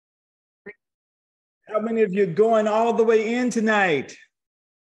How many of you are going all the way in tonight?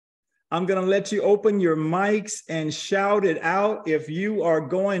 I'm going to let you open your mics and shout it out if you are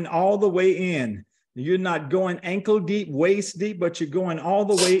going all the way in. You're not going ankle deep, waist deep, but you're going all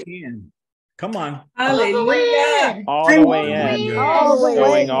the way in. Come on. Hallelujah. All the way in.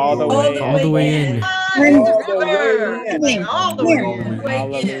 Going all the way in. All the way in. All the way in. All the way in.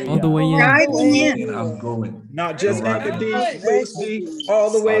 Hallelujah. All the way in. Diving in. I'm going. Not just ankle deep, waist deep, all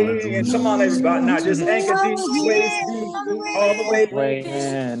the way in. Come on, everybody. Not just ankle deep, waist deep, all the way Way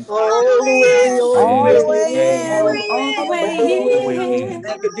in. all the way, All the way in.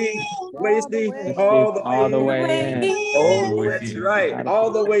 Ankle deep, waist deep, all the way in. Oh, that's right.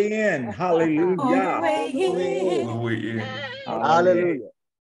 All the way in. Hallelujah. Hallelujah.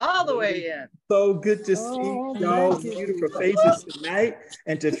 All the way in. So good to see y'all's beautiful faces tonight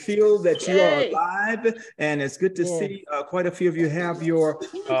and to feel that you are alive. And it's good to see quite a few of you have your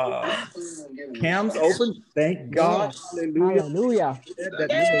cams open. Thank God. Hallelujah.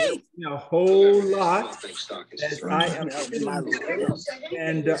 That a whole lot as I am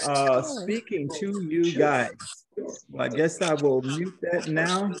and speaking to you guys. Well, I guess I will mute that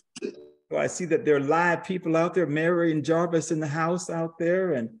now. So I see that there are live people out there. Mary and Jarvis in the house out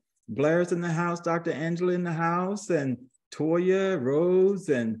there, and Blair's in the house, Dr. Angela in the house, and Toya, Rose,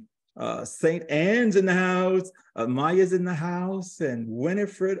 and St. Anne's in the house, Maya's in the house, and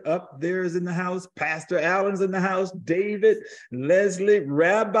Winifred up there is in the house, Pastor Allen's in the house, David, Leslie,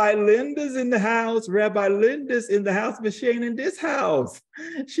 Rabbi Linda's in the house, Rabbi Linda's in the house, but she ain't in this house.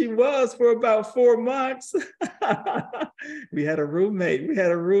 She was for about 4 months. We had a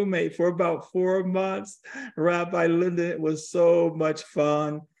roommate for about 4 months. Rabbi Linda, it was so much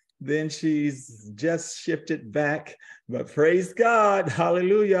fun. Then she's just shifted back, but praise God,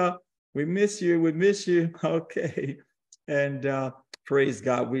 hallelujah. We miss you, okay. And praise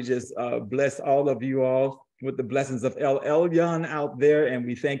God, we just bless all of you all with the blessings of El Elyon out there, and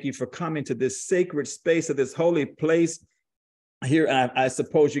we thank you for coming to this sacred space of this holy place here. I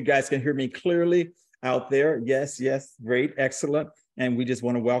suppose you guys can hear me clearly out there. Yes, great, excellent. And we just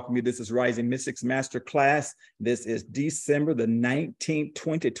want to welcome you. This is Rising Mystics Master Class. This is December the 19th,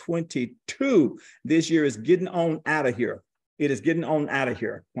 2022. This year is getting on out of here. It is getting on out of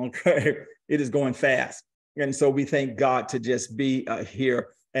here, okay? It is going fast. And so we thank God to just be here,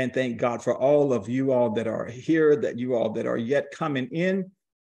 and thank God for all of you all that are here, that you all that are yet coming in.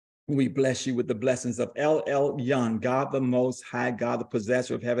 We bless you with the blessings of El Elyon, God the Most High, God the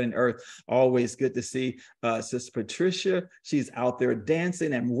possessor of heaven and earth. Always good to see Sister Patricia. She's out there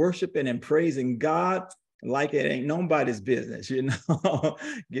dancing and worshiping and praising God like it ain't nobody's business, you know,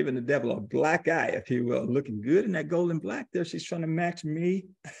 giving the devil a black eye, if you will. Looking good in that golden black there. She's trying to match me.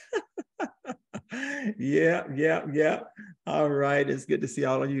 Yeah. All right. It's good to see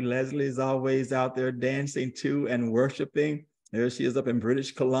all of you. Leslie is always out there dancing too and worshiping. There she is up in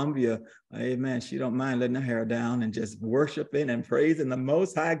British Columbia. Amen. She don't mind letting her hair down and just worshiping and praising the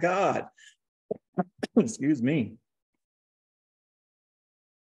Most High God. Excuse me.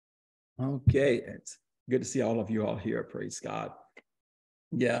 Okay. It's good to see all of you all here. Praise God.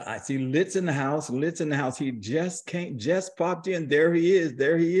 Yeah, I see Litz in the house. He just popped in. There he is.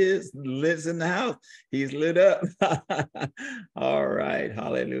 Litz in the house. He's lit up. All right.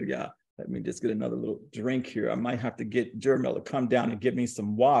 Hallelujah. Let me just get another little drink here. I might have to get Jermel to come down and give me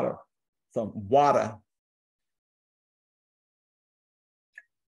some water. As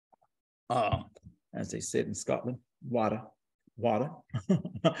they said in Scotland, water.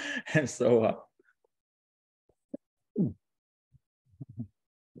 And so,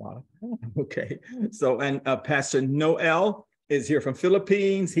 water. Okay. So, and Pastor Noel is here from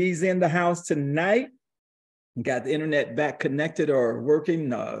Philippines. He's in the house tonight. Got the internet back connected or working,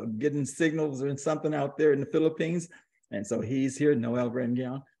 getting signals or something out there in the Philippines. And so he's here, Noel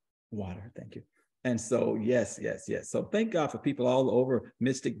Rengion. Water, thank you. And so, yes. So thank God for people all over.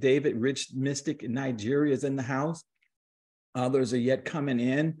 Mystic David, Rich Mystic in Nigeria is in the house. Others are yet coming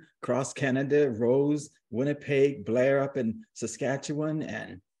in, across Canada, Rose, Winnipeg, Blair up in Saskatchewan,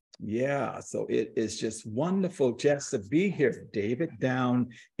 and yeah, so it is just wonderful just to be here. David down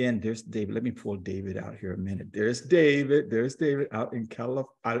in, there's David. Let me pull David out here a minute. There's David out in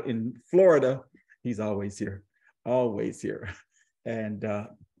out in Florida. He's always here. And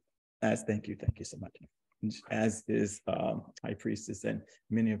as thank you so much. As is High Priestess and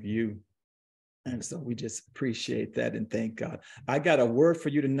many of you. And so we just appreciate that and thank God. I got a word for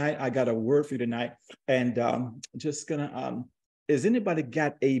you tonight. And just gonna has anybody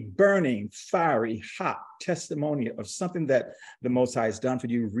got a burning, fiery, hot testimony of something that the Most High has done for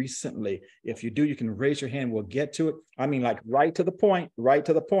you recently? If you do, you can raise your hand. We'll get to it. I mean, like right to the point.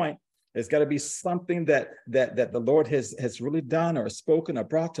 It's got to be something that the Lord has really done or spoken or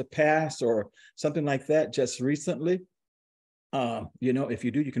brought to pass or something like that just recently. If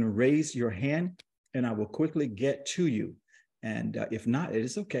you do, you can raise your hand and I will quickly get to you. And if not, it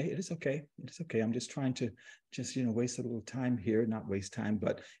is okay. It is okay. It is okay. I'm just trying to waste a little time here, not waste time,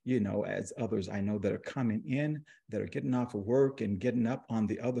 but, as others I know that are coming in, that are getting off of work and getting up on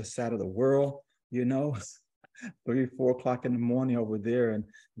the other side of the world, 3, 4 o'clock in the morning over there in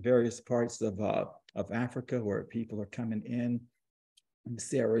various parts of Africa where people are coming in. And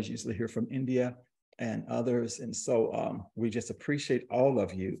Sarah is usually here from India and others. And so we just appreciate all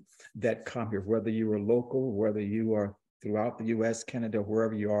of you that come here, whether you are local, whether you are throughout the US, Canada,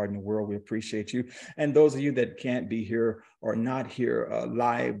 wherever you are in the world, we appreciate you. And those of you that can't be here or not here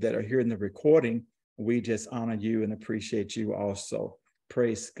live, that are here in the recording, we just honor you and appreciate you also.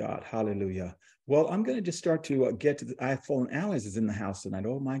 Praise God. Hallelujah. Well, I'm going to just start to get to the iPhone. Alice is in the house tonight.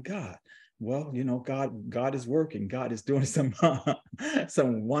 Oh my God. Well, God is working. God is doing some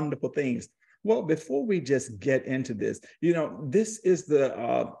wonderful things. Well, before we just get into this, this is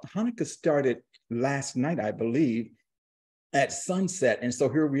the Hanukkah started last night, I believe, at sunset. And so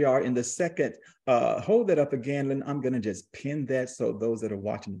here we are in the second, hold that up again, Lynn. I'm going to just pin that so those that are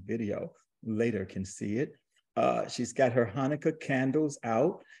watching the video later can see it. She's got her Hanukkah candles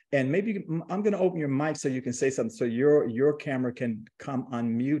out, and maybe I'm going to open your mic so you can say something, so your camera can come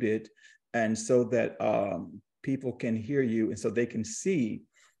unmuted, and so that people can hear you and so they can see.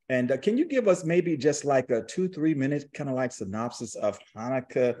 And can you give us maybe just like a 2-3 minute kind of like synopsis of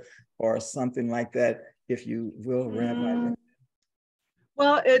Hanukkah or something like that, if you will, Rabbi?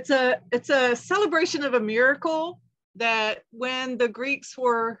 Well, it's a celebration of a miracle that when the Greeks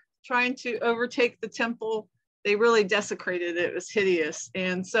were trying to overtake the temple, they really desecrated it. It was hideous.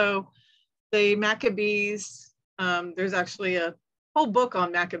 And so the Maccabees, there's actually a whole book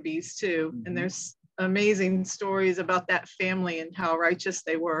on Maccabees too. And there's amazing stories about that family and how righteous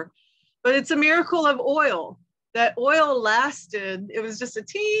they were. But it's a miracle of oil. That oil lasted. It was just a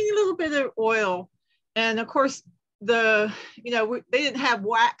teeny little bit of oil. And of course, they didn't have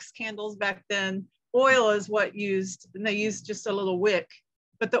wax candles back then. Oil is what used, and they used just a little wick.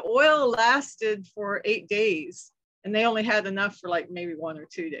 But the oil lasted for 8 days, and they only had enough for like maybe 1 or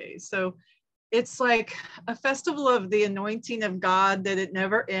 2 days. So it's like a festival of the anointing of God, that it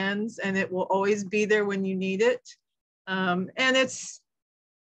never ends and it will always be there when you need it. And it's,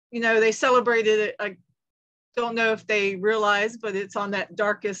 they celebrated it. I don't know if they realize, but it's on that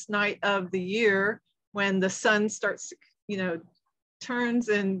darkest night of the year when the sun starts, turns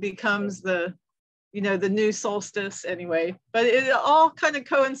and becomes the new solstice anyway. But it all kind of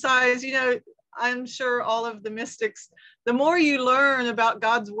coincides, I'm sure all of the mystics, the more you learn about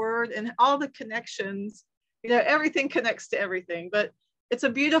God's word and all the connections, everything connects to everything. But it's a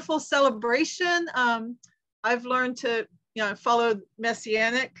beautiful celebration. I've learned to, follow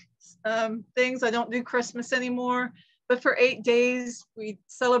messianic things. I don't do Christmas anymore. But for 8 days, we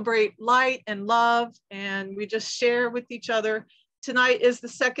celebrate light and love, and we just share with each other. Tonight is the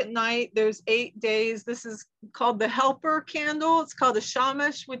second night. There's 8 days. This is called the helper candle. It's called a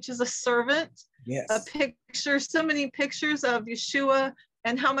shamash, which is a servant. Yes. A picture, so many pictures of Yeshua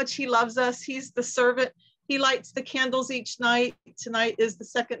and how much he loves us. He's the servant. He lights the candles each night. Tonight is the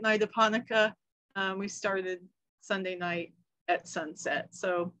second night of Hanukkah. We started Sunday night at sunset.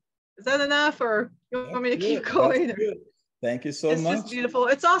 So is that enough, or you want me to keep going? Thank you so much. It's just beautiful.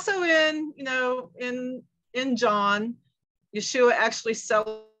 It's also in, in John. Yeshua actually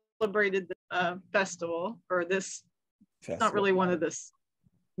celebrated the festival, or this, not really one of the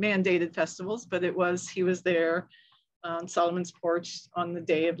mandated festivals, but he was there on Solomon's porch on the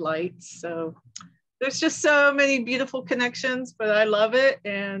Day of Lights. So there's just so many beautiful connections, but I love it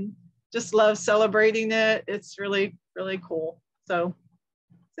and just love celebrating it. It's really, really cool. So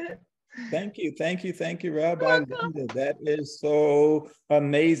that's it. Thank you, Rabbi Linda. That is so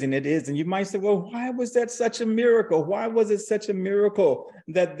amazing. It is. And you might say, well, why was that such a miracle? Why was it such a miracle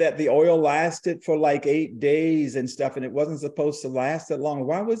that the oil lasted for like 8 days and stuff, and it wasn't supposed to last that long?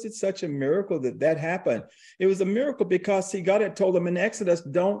 Why was it such a miracle that happened? It was a miracle because God had told them in Exodus,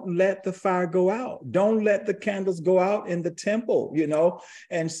 don't let the fire go out. Don't let the candles go out in the temple,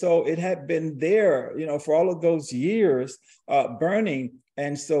 And so it had been there, for all of those years burning.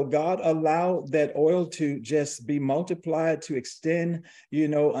 And so God allowed that oil to just be multiplied, to extend,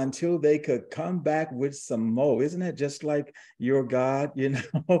 until they could come back with some more. Isn't it just like your God?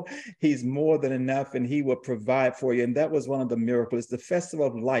 He's more than enough, and he will provide for you. And that was one of the miracles. It's the festival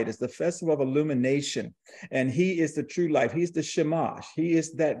of light. It's the festival of illumination. And he is the true light. He's the shamash. He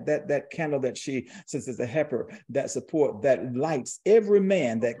is that candle that she says is a heifer, that support, that lights every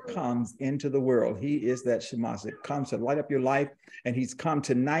man that comes into the world. He is that shamash that comes to light up your life. And he's come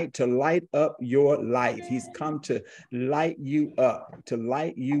tonight to light up your life. He's come to light you up,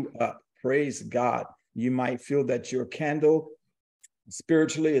 Praise God. You might feel that your candle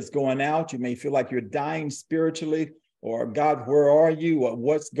spiritually is going out. You may feel like you're dying spiritually, or God, where are you? Or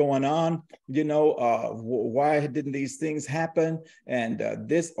what's going on? Why didn't these things happen? And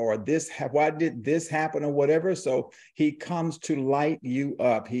why did this happen, or whatever? So he comes to light you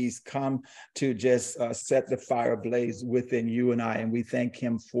up. He's come to just set the fire ablaze within you and I. And we thank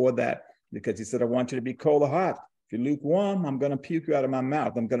him for that, because he said, I want you to be cold or hot. If you're lukewarm, I'm going to puke you out of my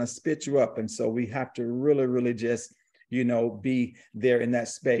mouth. I'm going to spit you up. And so we have to really, really just be there in that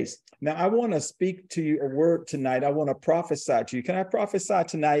space. Now, I want to speak to you a word tonight. I want to prophesy to you. Can I prophesy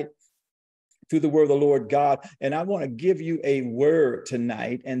tonight through the word of the Lord God? And I want to give you a word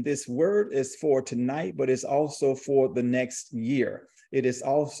tonight. And this word is for tonight, but it's also for the next year. It is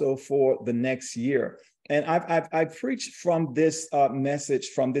also for the next year. And I've preached from this message,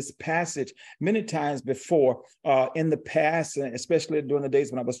 from this passage many times before in the past, and especially during the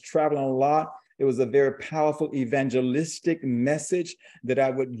days when I was traveling a lot. It was a very powerful evangelistic message that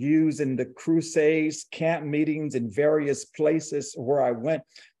I would use in the crusades, camp meetings, in various places where I went,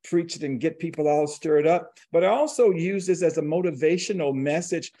 preach it and get people all stirred up. But I also use this as a motivational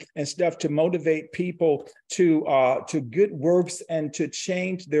message and stuff to motivate people to good works and to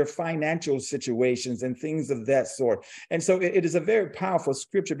change their financial situations and things of that sort. And so it is a very powerful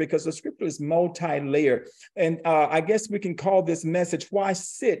scripture, because the scripture is multi-layered. And I guess we can call this message, Why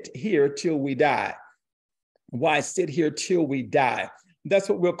Sit Here Till We Die? Why sit here till we die? That's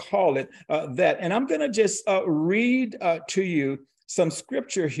what we'll call it, that. And I'm going to just read to you some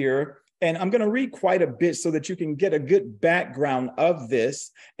scripture here, and I'm going to read quite a bit so that you can get a good background of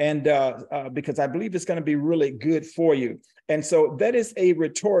this, and because I believe it's going to be really good for you. And so that is a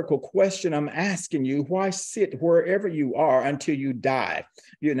rhetorical question I'm asking you. Why sit wherever you are until you die?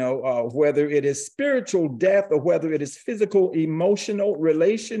 Whether it is spiritual death, or whether it is physical, emotional,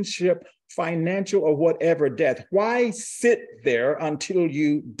 relationship, financial, or whatever death. Why sit there until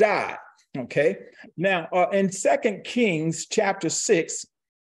you die? Okay. Now, in 2 Kings chapter 6,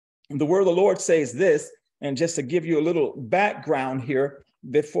 the word of the Lord says this, and just to give you a little background here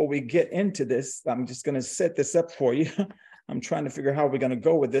before we get into this, I'm just going to set this up for you. I'm trying to figure out how we're going to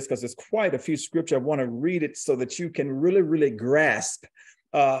go with this, because there's quite a few scripture. I want to read it so that you can really, really grasp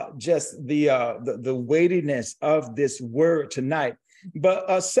just the weightiness of this word tonight.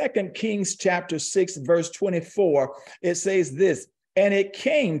 But 2 Kings chapter 6, verse 24, it says this, and it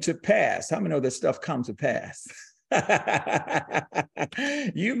came to pass. How many know this stuff comes to pass?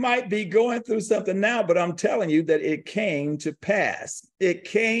 You might be going through something now, but I'm telling you that it came to pass. It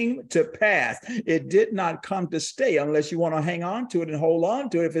came to pass. It did not come to stay unless you want to hang on to it and hold on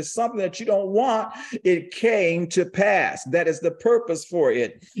to it. If it's something that you don't want, it came to pass. That is the purpose for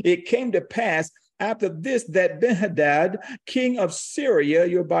it. It came to pass after this, that Ben-Hadad, king of Syria,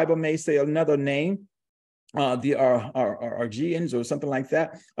 your Bible may say another name, the Argians or something like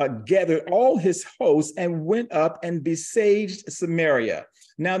that, gathered all his hosts and went up and besieged Samaria.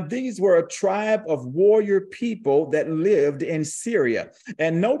 Now, these were a tribe of warrior people that lived in Syria.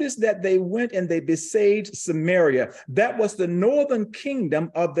 And notice that they went and they besieged Samaria. That was the northern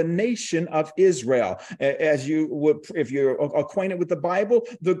kingdom of the nation of Israel. As you would, if you're acquainted with the Bible,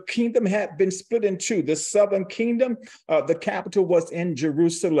 the kingdom had been split in two. The southern kingdom, the capital was in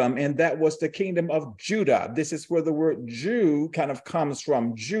Jerusalem, and that was the kingdom of Judah. This is where the word Jew kind of comes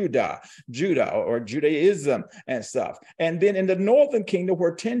from, Judah or Judaism and stuff. And then in the northern kingdom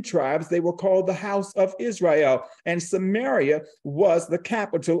were 10 tribes. They were called the house of Israel, and Samaria was the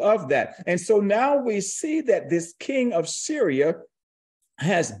capital of that. And so now we see that this king of Syria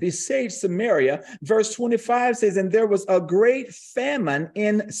has besieged Samaria. Verse 25 says, and there was a great famine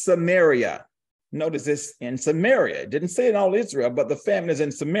in Samaria. Notice this, in Samaria. It didn't say in all Israel, but the famine is in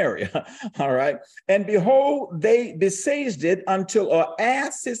Samaria. All right. And behold, they besieged it until an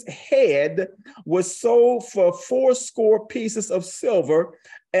ass's head was sold for 80 pieces of silver,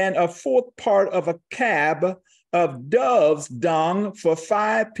 and a fourth part of a cab of dove's dung for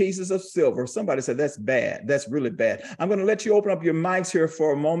 5 pieces of silver. Somebody said, that's bad. That's really bad. I'm going to let you open up your mics here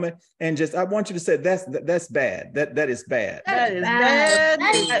for a moment. And just, I want you to say, that's bad. That is bad. That is bad.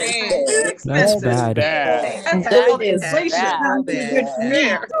 That is too That's expensive. bad. That's That called is inflation. bad. It's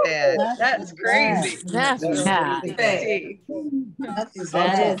fair. That's crazy. That's bad. Gee. That is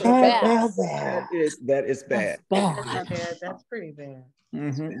bad. That is bad. That's pretty bad.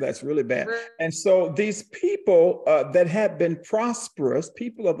 That's really bad. And so these people that had been prosperous,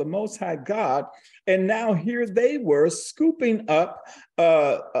 people of the Most High God, and now here they were scooping up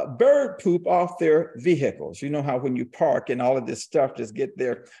bird poop off their vehicles. You know how when you park and all of this stuff just get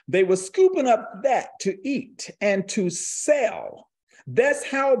there, they were scooping up that to eat and to sell. That's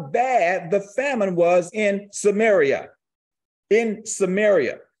how bad the famine was in Samaria. In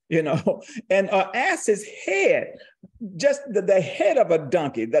Samaria, you know, and ass's head, just the head of a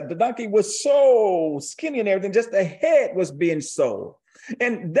donkey, that the donkey was so skinny and everything, just the head was being sold.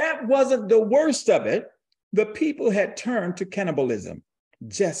 And that wasn't the worst of it. The people had turned to cannibalism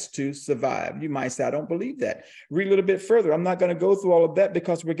just to survive. You might say, I don't believe that. Read a little bit further. I'm not going to go through all of that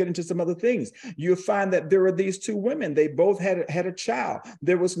because we're getting to some other things. You'll find that there were these 2 women. They both had a child.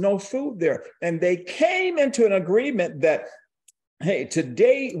 There was no food there. And they came into an agreement that, hey,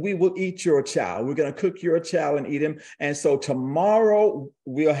 today we will eat your child. We're going to cook your child and eat him. And so tomorrow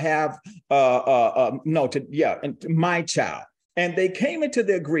we'll have, my child. And they came into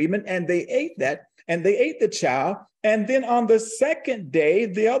the agreement and they ate that and they ate the child. And then on the second day,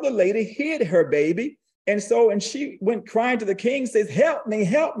 the other lady hid her baby. And she went crying to the king, says, help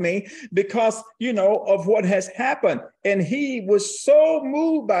me, because, you know, of what has happened. And he was so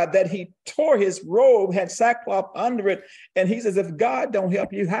moved by that, he tore his robe, had sackcloth under it. And he says, if God don't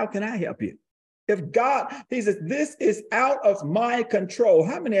help you, how can I help you? If God, he says, this is out of my control.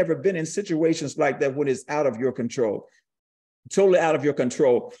 How many ever been in situations like that when it's out of your control? Totally out of your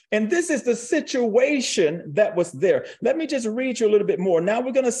control. And this is the situation that was there. Let me just read you a little bit more. Now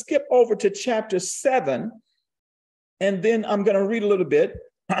we're going to skip over to chapter 7. And then I'm going to read a little bit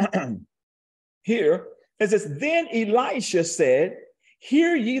here. It says, then Elisha said,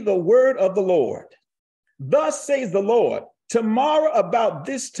 hear ye the word of the Lord. Thus says the Lord, tomorrow about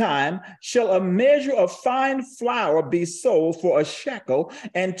this time shall a measure of fine flour be sold for a shekel,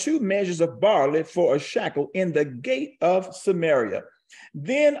 and 2 measures of barley for a shekel in the gate of Samaria.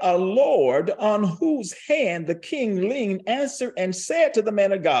 Then a Lord on whose hand the king leaned answered and said to the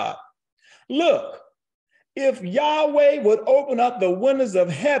man of God, look, if Yahweh would open up the windows of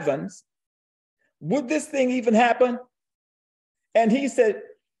heavens, would this thing even happen? And he said,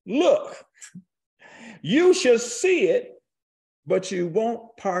 look, you shall see it, but you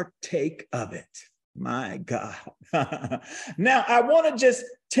won't partake of it. My God. Now, I want to just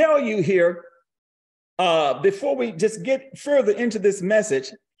tell you here, before we just get further into this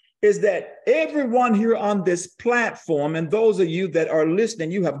message, is that everyone here on this platform, and those of you that are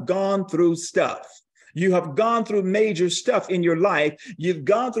listening, you have gone through stuff. You have gone through major stuff in your life. You've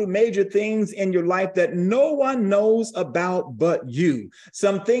gone through major things in your life that no one knows about but you.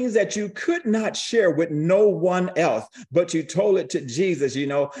 Some things that you could not share with no one else, but you told it to Jesus, you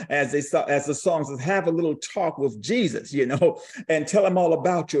know, as the song says, have a little talk with Jesus, you know, and tell him all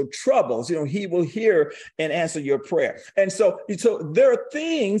about your troubles. You know, he will hear and answer your prayer. And so there are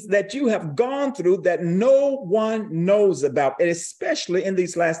things that you have gone through that no one knows about, and especially in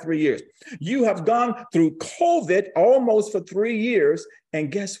these last 3 years. You have gone through COVID almost for 3 years.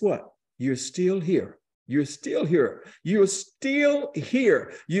 And guess what? You're still here. You're still here. You're still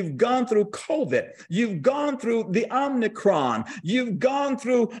here. You've gone through COVID. You've gone through the Omicron. You've gone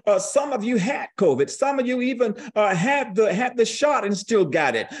through, some of you had COVID. Some of you even had the shot and still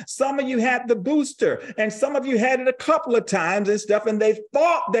got it. Some of you had the booster, and some of you had it a couple of times and stuff, and they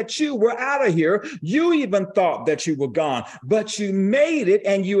thought that you were out of here. You even thought that you were gone, but you made it,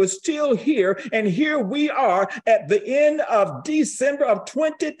 and you are still here. And here we are at the end of December of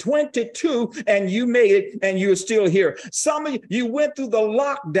 2022, and you made it, and you're still here. Some of you went through the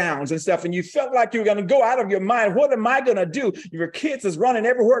lockdowns and stuff, and you felt like you were going to go out of your mind. What am I going to do? Your kids is running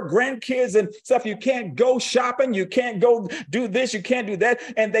everywhere, grandkids and stuff. You can't go shopping. You can't go do this. You can't do that.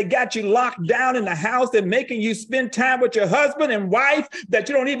 And they got you locked down in the house. They're making you spend time with your husband and wife that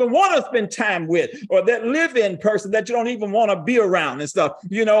you don't even want to spend time with, or that live-in person that you don't even want to be around and stuff,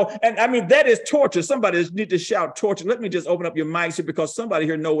 you know. And I mean, that is torture. Somebody needs to shout torture. Let me just open up your mics here, because somebody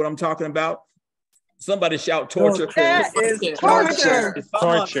here know what I'm talking about. Somebody shout torture. That is torture.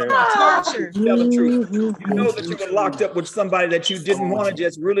 Torture. Torture. Tell the truth. You know that you were locked up with somebody that you didn't want to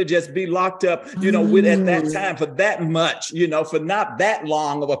just really just be locked up, you know, with at that time for that much, you know, for not that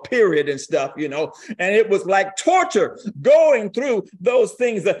long of a period and stuff, you know. And it was like torture going through those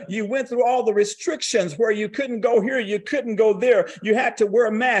things. You went through all the restrictions where you couldn't go here, you couldn't go there. You had to wear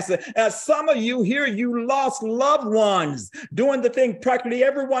a mask. Some of you here, you lost loved ones doing the thing. Practically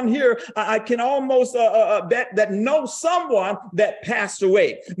everyone here, I can almost bet that know someone that passed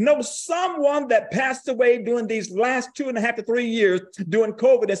away. Know someone that passed away during these last 2.5 to 3 years during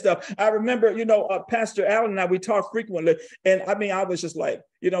COVID and stuff. I remember, you know, Pastor Allen and I, we talk frequently. And I mean, I was just like,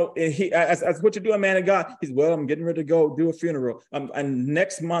 you know, he, as what you doing, man of God? He's, well, I'm getting ready to go do a funeral. And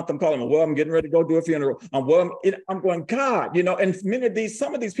next month I'm calling him, well, I'm getting ready to go do a funeral. I'm going, God, you know, and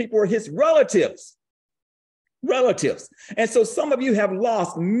some of these people were his relatives. And so some of you have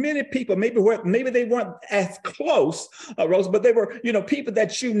lost many people, maybe they weren't as close, Rose, but they were, you know, people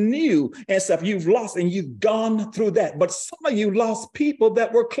that you knew and stuff. You've lost and you've gone through that. But some of you lost people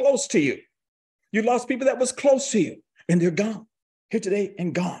that were close to you. You lost people that was close to you and they're gone here today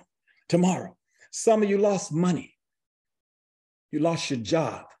and gone tomorrow. Some of you lost money. You lost your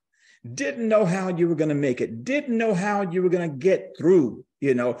job. Didn't know how you were going to make it. Didn't know how you were going to get through,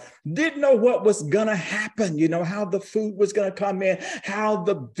 you know, didn't know what was going to happen, you know, how the food was going to come in, how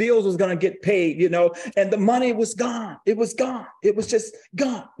the bills was going to get paid, you know, and the money was gone. It was gone. It was just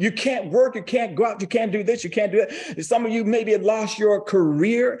gone. You can't work. You can't go out. You can't do this. You can't do that. Some of you maybe had lost your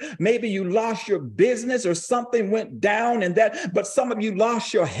career. Maybe you lost your business or something went down and that, but some of you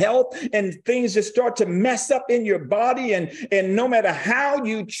lost your health and things just start to mess up in your body. And no matter how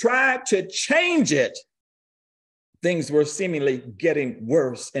you try to change it, things were seemingly getting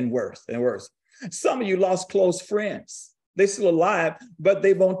worse and worse and worse. Some of you lost close friends. They're still alive, but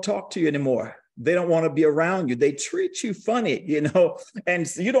they won't talk to you anymore. They don't want to be around you. They treat you funny, you know, and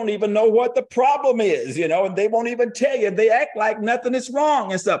you don't even know what the problem is, you know, and they won't even tell you. They act like nothing is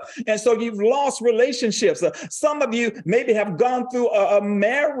wrong and stuff. And so you've lost relationships. Some of you maybe have gone through a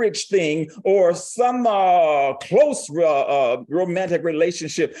marriage thing or some close romantic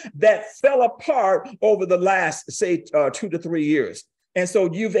relationship that fell apart over the last, say, 2 to 3 years. And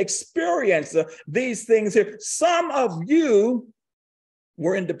so you've experienced these things here. Some of you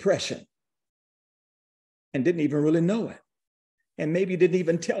were in depression and didn't even really know it. And maybe you didn't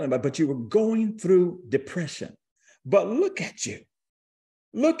even tell anybody, but you were going through depression. But look at you.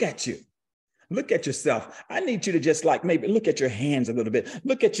 Look at you. Look at yourself. I need you to just like maybe look at your hands a little bit.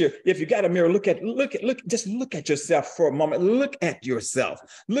 Look at if you got a mirror, just look at yourself for a moment. Look at yourself.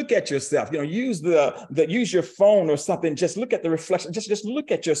 Look at yourself. You know, use use your phone or something. Just look at the reflection. Just look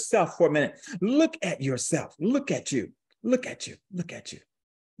at yourself for a minute. Look at yourself. Look at you. Look at you. Look at you.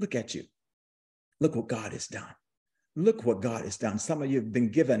 Look at you. Look what God has done. Look what God has done. Some of you have been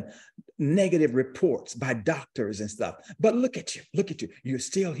given negative reports by doctors and stuff, but look at you. Look at you. You're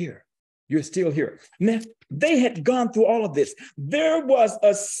still here. You're still here. Now, they had gone through all of this. There was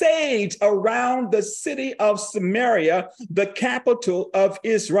a sage around the city of Samaria, the capital of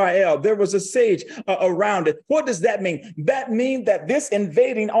Israel. There was a sage around it. What does that mean? That means that this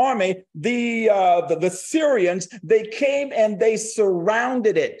invading army, the Syrians, they came and they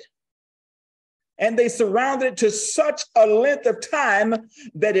surrounded it. And they surrounded it to such a length of time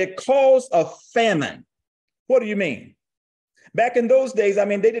that it caused a famine. What do you mean? Back in those days, I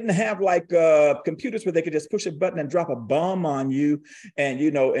mean, they didn't have like computers where they could just push a button and drop a bomb on you and, you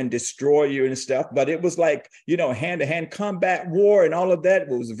know, and destroy you and stuff. But it was like, you know, hand-to-hand combat war and all of that. It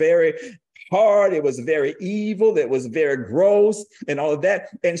was very hard. It was very evil. It was very gross and all of that.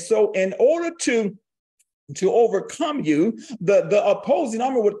 And so in order to overcome you, the opposing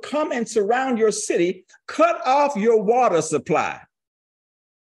army would come and surround your city, cut off your water supply.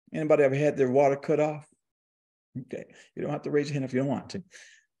 Anybody ever had their water cut off? Okay, you don't have to raise your hand if you don't want to.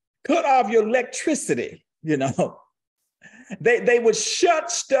 Cut off your electricity, you know. They would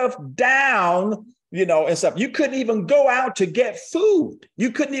shut stuff down, you know, and stuff. You couldn't even go out to get food.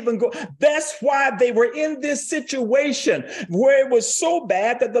 You couldn't even go. That's why they were in this situation where it was so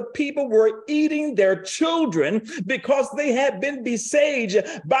bad that the people were eating their children because they had been besieged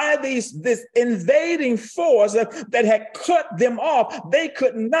by this invading force that had cut them off. They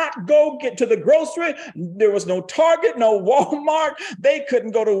could not go get to the grocery. There was no Target, no Walmart. They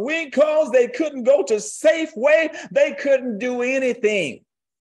couldn't go to Winco's. They couldn't go to Safeway. They couldn't do anything.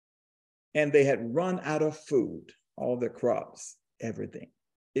 And they had run out of food, all their crops, everything.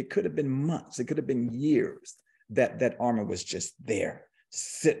 It could have been months. It could have been years that armor was just there,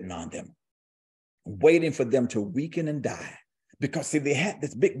 sitting on them, waiting for them to weaken and die. Because, see, they had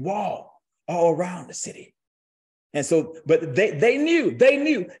this big wall all around the city. And so, but they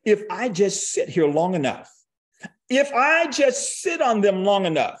knew if I just sit here long enough, if I just sit on them long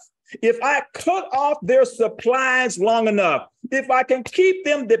enough, if I cut off their supplies long enough, if I can keep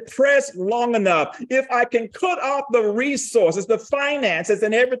them depressed long enough, if I can cut off the resources, the finances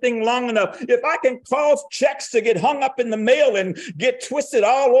and everything long enough, if I can cause checks to get hung up in the mail and get twisted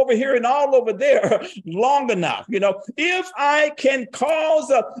all over here and all over there long enough, if I can cause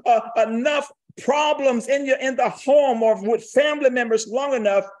enough problems in the home or with family members long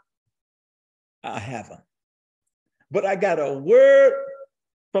enough, I have them. But I got a word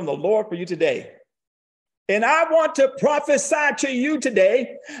from the Lord for you today. And I want to prophesy to you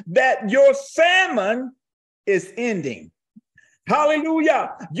today that your famine is ending.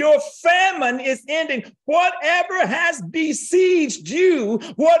 Hallelujah. Your famine is ending. Whatever has besieged you,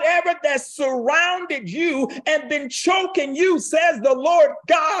 whatever that's surrounded you and been choking you, says the Lord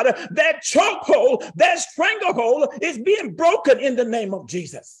God, that chokehold, that stranglehold is being broken in the name of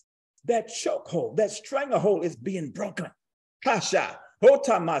Jesus. That chokehold, that stranglehold is being broken. Kasha.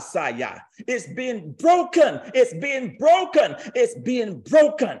 Hota Messiah. It's being broken. It's being broken. It's being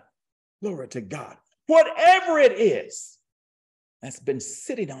broken. Glory to God. Whatever it is that's been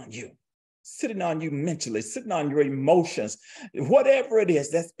sitting on you mentally, sitting on your emotions, whatever it is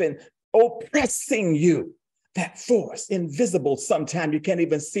that's been oppressing you, that force, invisible sometimes, you can't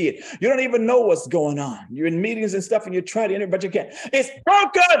even see it. You don't even know what's going on. You're in meetings and stuff and you try to enter, but you can't. It's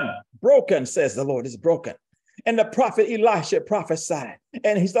broken. Broken, says the Lord, it's broken. And the prophet Elisha prophesied.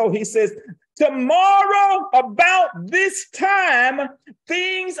 And so he says, tomorrow about this time,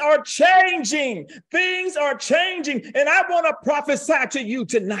 things are changing. Things are changing. And I want to prophesy to you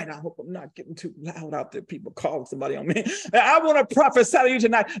tonight. I hope I'm not getting too loud out there. People calling somebody on me. I want to prophesy to you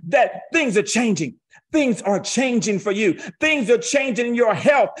tonight that things are changing. Things are changing for you. Things are changing in your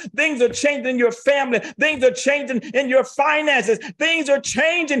health. Things are changing in your family. Things are changing in your finances. Things are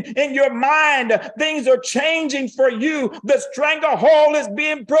changing in your mind. Things are changing for you. The stranglehold is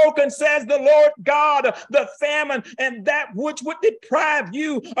being broken, says the Lord God. The famine and that which would deprive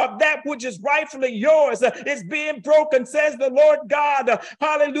you of that which is rightfully yours is being broken, says the Lord God.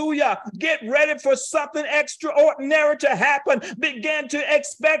 Hallelujah. Get ready for something extraordinary to happen. Begin to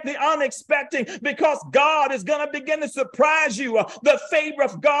expect the unexpected, because God is going to begin to surprise you. The favor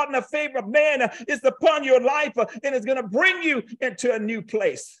of God and the favor of man is upon your life, and it's going to bring you into a new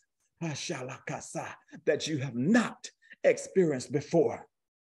place that you have not experienced before.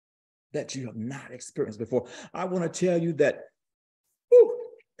 I want to tell you that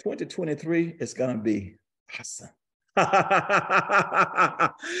 2023 is going to be awesome. But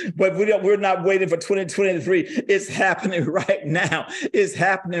we're not waiting for 2023. It's happening right now. It's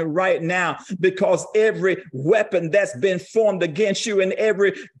happening right now, because every weapon that's been formed against you and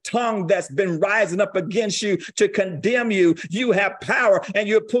every tongue that's been rising up against you to condemn you, you have power and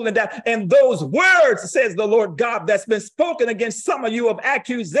you're pulling down. And those words, says the Lord God, that's been spoken against some of you of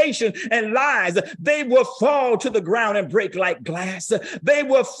accusation and lies, they will fall to the ground and break like glass. They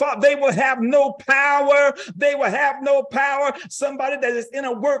will fall. They will have no power. They will have no power. Somebody that is in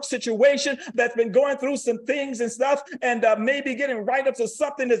a work situation that's been going through some things and stuff, and maybe getting right up to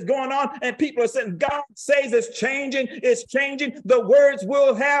something that's going on, and people are saying, God says it's changing. It's changing. The words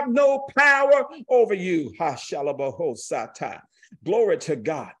will have no power over you. Glory to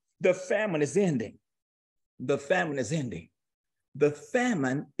God. The famine is ending. The famine is ending. The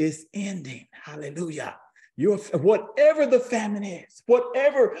famine is ending. Hallelujah. Whatever the famine is,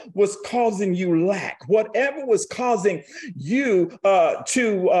 whatever was causing you lack, whatever was causing you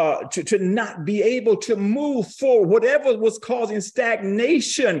to not be able to move forward, whatever was causing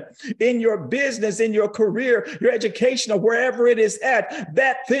stagnation in your business, in your career, your education, or wherever it is at,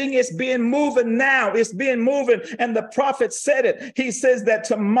 that thing is being moving now. It's being moving. And the prophet said it. He says that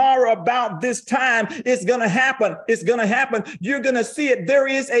tomorrow about this time, it's going to happen. It's going to happen. You're going to see it. There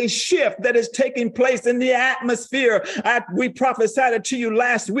is a shift that is taking place in the atmosphere. We prophesied it to you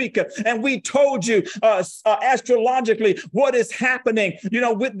last week, and we told you astrologically what is happening,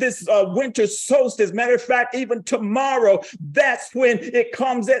 with this winter solstice. Matter of fact, even tomorrow, that's when it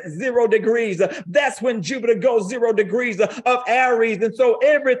comes at 0 degrees. That's when Jupiter goes 0 degrees of Aries. And so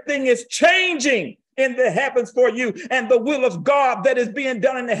everything is changing. in the heavens for you, and the will of God that is being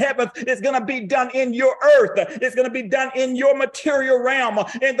done in the heavens is going to be done in your earth. It's going to be done in your material realm,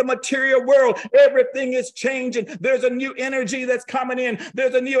 in the material world. Everything is changing. There's a new energy that's coming in.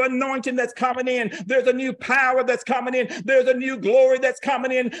 There's a new anointing that's coming in. There's a new power that's coming in. There's a new glory that's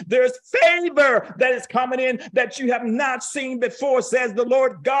coming in. There's favor that is coming in that you have not seen before, says the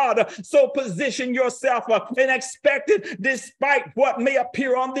Lord God. So position yourself and expect it despite what may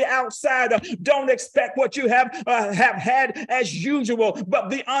appear on the outside. Don't expect what you have had as usual, but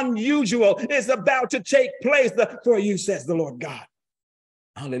the unusual is about to take place for you, says the Lord God.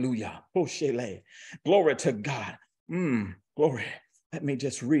 Hallelujah. Glory to God. Glory. Let me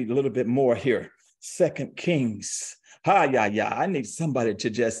just read a little bit more here. 2 Kings. I need somebody to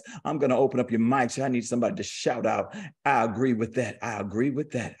just, I'm going to open up your mics. I need somebody to shout out, I agree with that. I agree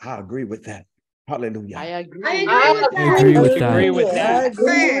with that. I agree with that. Hallelujah. I agree. I agree with that. Agree with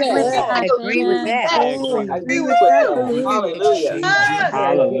that. I agree with that. I agree. I agree with that. Hallelujah.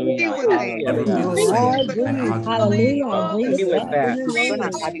 Hallelujah. I agree. Hallelujah. I agree with that.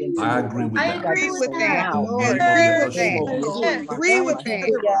 I agree with that. agree with that. Lord, I agree yes, with that. Lord. I agree with that.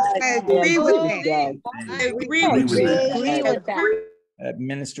 I agree with that. I agree with that. Agree with that. That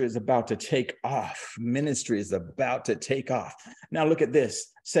ministry is about to take off. Ministry is about to take off. Now look at this.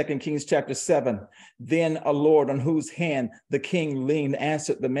 2 Kings chapter 7. Then a Lord on whose hand the king leaned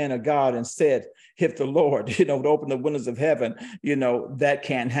answered the man of God and said, if the Lord, would open the windows of heaven, that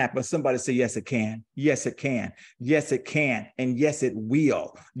can't happen. Somebody say, yes, it can. Yes, it can. Yes, it can. And yes, it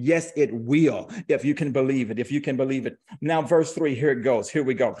will. Yes, it will. If you can believe it, if you can believe it. Now, verse 3, here it goes. Here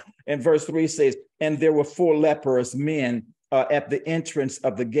we go. And verse 3 says, and there were 4 leprous men at the entrance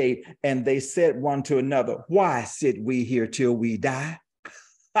of the gate, and they said one to another, why sit we here till we die?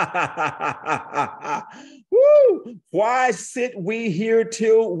 Woo! Why sit we here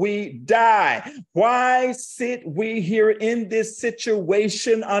till we die? Why sit we here in this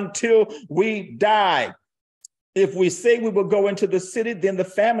situation until we die? If we say we will go into the city, then the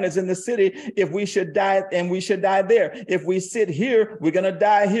famine is in the city. If we should die, and we should die there. If we sit here, we're going to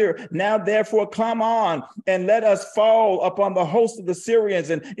die here. Now, therefore, come on and let us fall upon the host of the Syrians.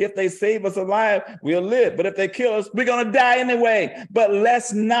 And if they save us alive, we'll live. But if they kill us, we're going to die anyway. But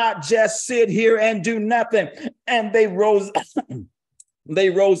let's not just sit here and do nothing. And they rose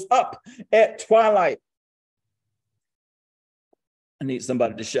up at twilight. I need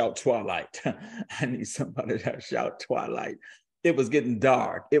somebody to shout twilight. I need somebody to shout twilight. It was getting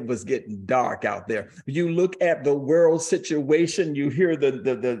dark. It was getting dark out there. You look at the world situation, you hear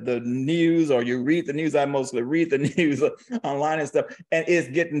the news, or you read the news. I mostly read the news online and stuff, and it's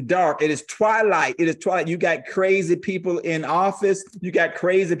getting dark. It is twilight. It is twilight. You got crazy people in office. You got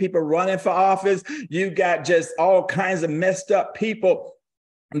crazy people running for office. You got just all kinds of messed up people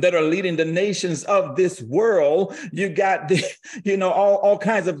that are leading the nations of this world. You got all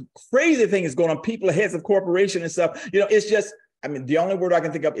kinds of crazy things going on. People, heads of corporation and stuff. It's just, the only word I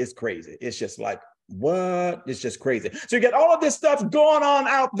can think of is crazy. It's just like, what? It's just crazy. So you got all of this stuff going on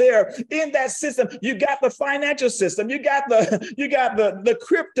out there in that system. You got the financial system. You got the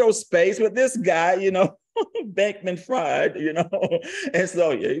crypto space with this guy, Bankman Fried, and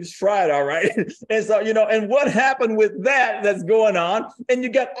so he's fried, all right. And so, and what happened with that's going on? And you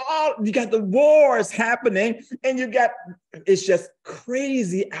got the wars happening, and it's just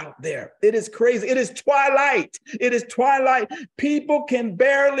crazy out there. It is crazy. It is twilight. It is twilight. People can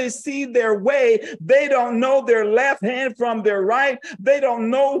barely see their way. They don't know their left hand from their right. They don't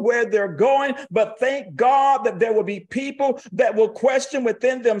know where they're going, but thank God that there will be people that will question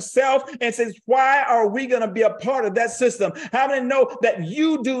within themselves and says, why are we going to be a part of that system? How many know that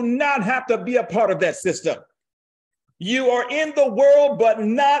you do not have to be a part of that system? You are in the world, but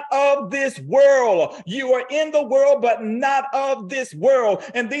not of this world. You are in the world, but not of this world.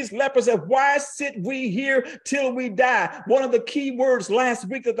 And these lepers said, why sit we here till we die? One of the key words last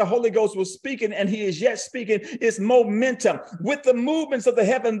week that the Holy Ghost was speaking, and he is yet speaking, is momentum. With the movements of the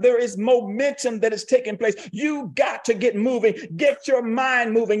heaven, there is momentum that is taking place. You got to get moving. Get your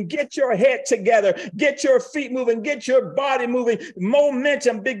mind moving. Get your head together. Get your feet moving. Get your body moving.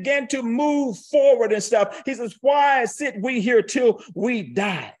 Momentum. Begin to move forward and stuff. He says, why sit we here till we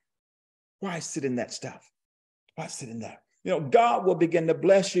die? Why sit in that stuff? Why sit in that? God will begin to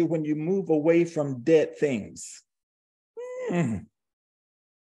bless you when you move away from dead things.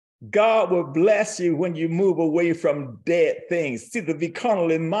 God will bless you when you move away from dead things. See, the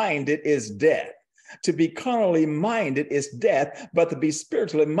carnally minded is death. To be carnally minded is death, but to be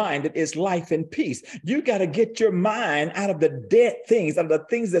spiritually minded is life and peace. You got to get your mind out of the dead things, out of the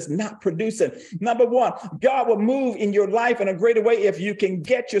things that's not producing. Number one, God will move in your life in a greater way if you can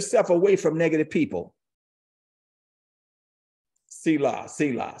get yourself away from negative people. Selah,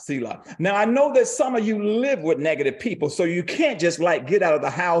 Selah, Selah. Now, I know that some of you live with negative people, so you can't just like get out of the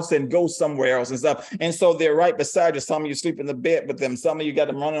house and go somewhere else and stuff. And so they're right beside you. Some of you sleep in the bed with them. Some of you got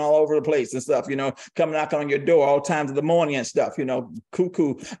them running all over the place and stuff, you know, coming knocking on your door all times of the morning and stuff, you know,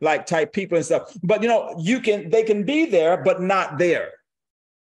 cuckoo like type people and stuff. But, you know, they can be there, but not there.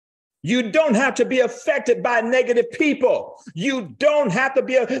 You don't have to be affected by negative people. You don't have to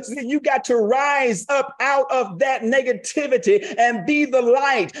be, you got to rise up out of that negativity and be the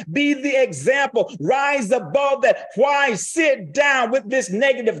light, be the example, rise above that. Why sit down with this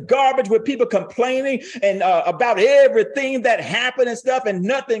negative garbage with people complaining and about everything that happened and stuff, and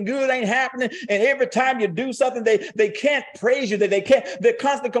nothing good ain't happening. And every time you do something, they can't praise you, they're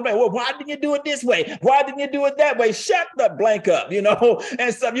constantly complaining. Well, why didn't you do it this way? Why didn't you do it that way? Shut the blank up, you know,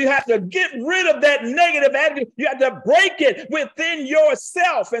 and stuff. You have to get rid of that negative attitude. You have to break it within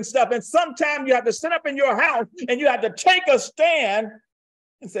yourself and stuff. And sometimes you have to sit up in your house and you have to take a stand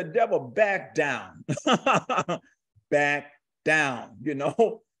and say, devil, back down. Back down, you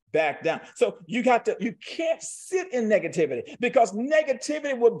know. Back down. So you can't sit in negativity, because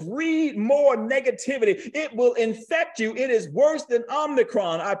negativity will breed more negativity. It will infect you. It is worse than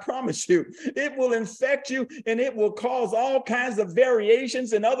Omicron, I promise you. It will infect you, and it will cause all kinds of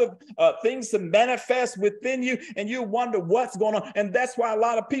variations and other things to manifest within you, and you wonder what's going on. And that's why a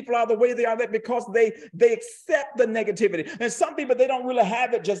lot of people are the way they are, that because they accept the negativity. And some people, they don't really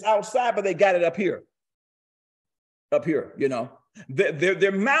have it just outside, but they got it up here. Up here, you know.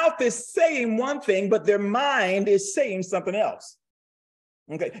 Their mouth is saying one thing, but their mind is saying something else.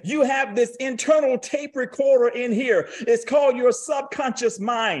 Okay, you have this internal tape recorder in here. It's called your subconscious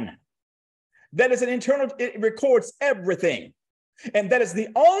mind. That is an internal, it records everything. And that is the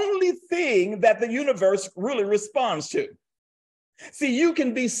only thing that the universe really responds to. See, you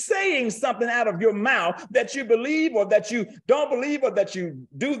can be saying something out of your mouth that you believe or that you don't believe, or that you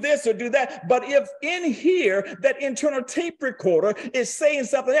do this or do that. But if in here, that internal tape recorder is saying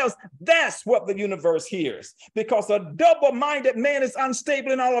something else, that's what the universe hears, because a double-minded man is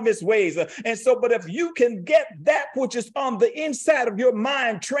unstable in all of his ways. And so, but if you can get that which is on the inside of your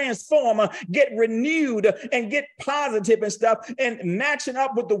mind transform, get renewed and get positive and stuff, and matching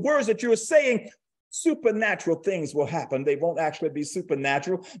up with the words that you're saying, supernatural things will happen. They won't actually be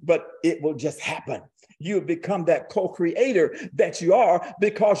supernatural, but it will just happen. You become that co-creator that you are,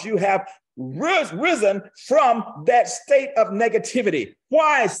 because you have risen from that state of negativity.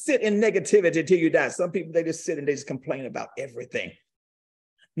 Why sit in negativity till you die? Some people, they just sit and they just complain about everything.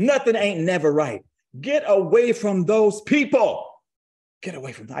 Nothing ain't never right. Get away from those people. Get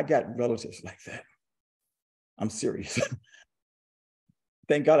away from them. I got relatives like that. I'm serious.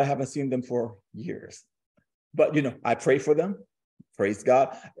 Thank God I haven't seen them for years. But, you know, I pray for them. Praise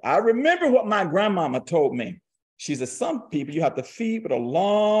God. I remember what my grandmama told me. She said, some people you have to feed with a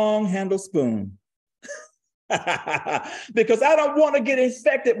long handle spoon. Because I don't want to get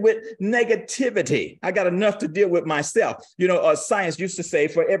infected with negativity. I got enough to deal with myself. You know, science used to say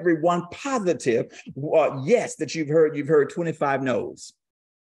for every one positive yes that you've heard 25 no's.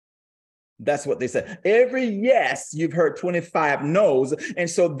 That's what they said. Every yes, you've heard 25 no's. And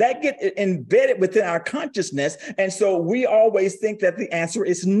so that gets embedded within our consciousness. And so we always think that the answer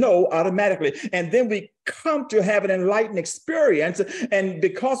is no automatically. And then we come to have an enlightened experience. And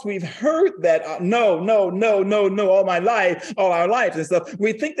because we've heard that no, all our lives and stuff,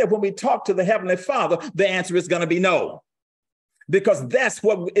 we think that when we talk to the Heavenly Father, the answer is going to be no. Because that's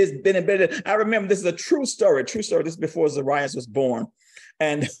what has been embedded. I remember, this is a true story. This is before Zarias was born.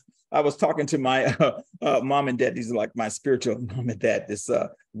 And I was talking to my mom and dad. These are like my spiritual mom and dad, this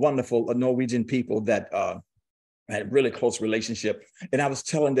wonderful Norwegian people that had a really close relationship. And I was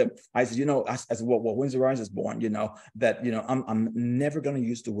telling them, I said, you know, I said, well, when Zarias is born, you know, that, you know, I'm never going to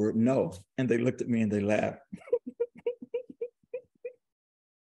use the word no. And they looked at me and they laughed.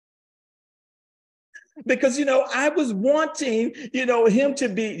 Because, you know, I was wanting, you know, him to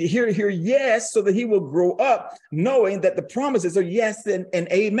be hear yes, so that he will grow up knowing that the promises are yes and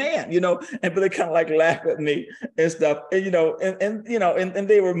amen, you know, but they kind of like laugh at me and stuff, and, you know, and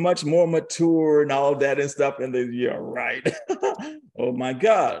they were much more mature and all that and stuff. And they, yeah, right. Oh my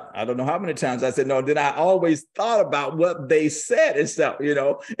God. I don't know how many times I said no. Then I always thought about what they said and stuff, you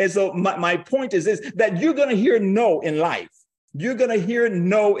know. And so my point is this, that you're going to hear no in life. You're going to hear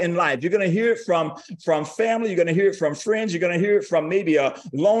no in life. You're going to hear it from family. You're going to hear it from friends. You're going to hear it from maybe a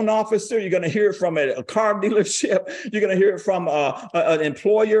loan officer. You're going to hear it from a car dealership. You're going to hear it from an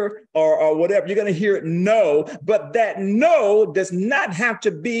employer or whatever. You're going to hear it no, but that no does not have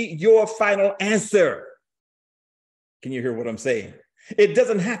to be your final answer. Can you hear what I'm saying? It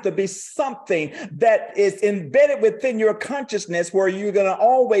doesn't have to be something that is embedded within your consciousness where you're going to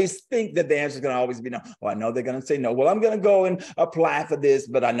always think that the answer is going to always be no. Well, I know they're going to say no. Well, I'm going to go and apply for this,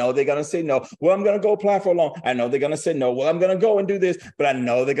 but I know they're going to say no. Well, I'm going to go apply for a loan. I know they're going to say no. Well, I'm going to go and do this, but I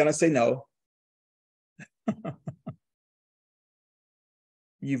know they're going to say no.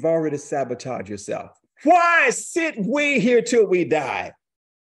 You've already sabotaged yourself. Why sit we here till we die?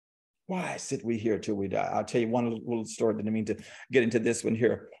 Why sit we here till we die? I'll tell you one little story. Didn't mean to get into this one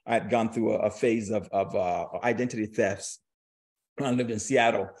here. I had gone through a phase of identity thefts when I lived in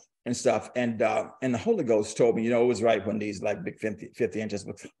Seattle and stuff. And the Holy Ghost told me, it was right when these like big 50 inches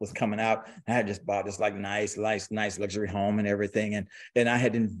was coming out. I had just bought this like nice luxury home and everything. And I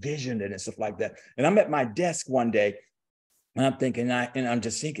had envisioned it and stuff like that. And I'm at my desk one day and I'm thinking, I'm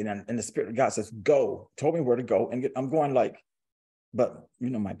just thinking, and the Spirit of God says, go, told me where to go. And I'm going like, but,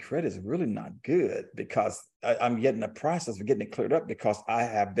 my credit is really not good because I'm getting the process of getting it cleared up because I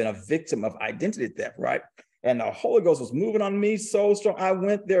have been a victim of identity theft, right? And the Holy Ghost was moving on me so strong. I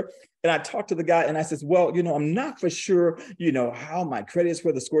went there and I talked to the guy and I said, well, I'm not for sure, how my credit is,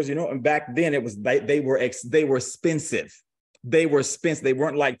 where the scores, and back then it was, they were expensive. They were expensive. They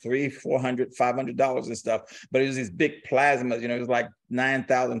weren't like $300, $400, $500 and stuff, but it was these big plasmas, it was like $9,000,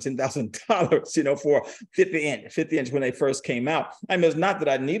 $10,000, for 50 inch when they first came out. I mean, it's not that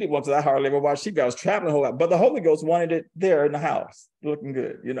I needed one because I hardly ever watched TV. I was traveling a whole lot, but the Holy Ghost wanted it there in the house, looking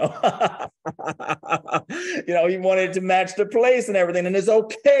good, He wanted to match the place and everything, and it's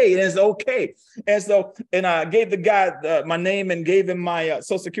okay. And so, and I gave the guy my name and gave him my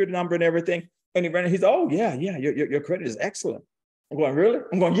social security number and everything. And he ran, he said, oh, yeah, your credit is excellent. I'm going, really?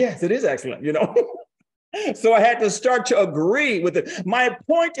 I'm going, yes, it is excellent, So I had to start to agree with it. My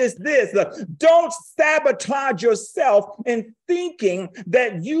point is this, don't sabotage yourself in thinking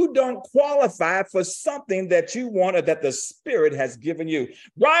that you don't qualify for something that you want or that the Spirit has given you.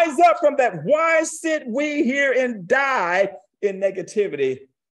 Rise up from that. Why sit we here and die in negativity?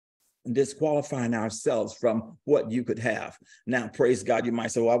 Disqualifying ourselves from what you could have. Now, praise God, you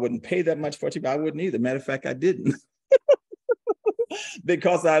might say, well, I wouldn't pay that much for it. I wouldn't either. Matter of fact, I didn't.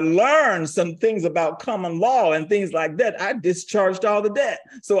 Because I learned some things about common law and things like that. I discharged all the debt.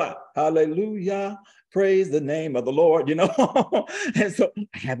 So hallelujah, praise the name of the Lord, And so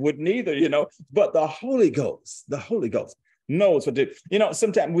I wouldn't either, but the Holy Ghost knows what to do.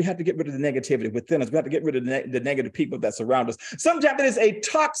 Sometimes we have to get rid of the negativity within us. We have to get rid of the negative people that surround us. Sometimes it is a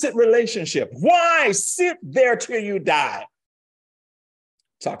toxic relationship. Why sit there till you die?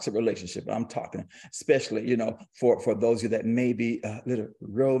 Toxic relationship. I'm talking especially, for those of you that may be a little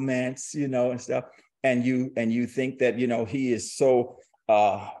romance, and stuff. And you think that, he is so,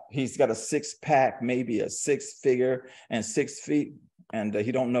 he's got a 6-pack, maybe a 6-figure and 6 feet, and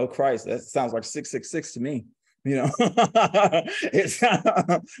he don't know Christ. That sounds like 666 to me. It's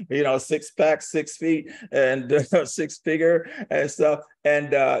 6-pack, 6 feet, and 6-figure and stuff.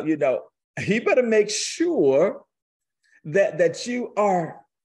 And he better make sure that you are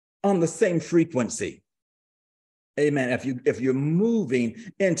on the same frequency. Amen. If you're moving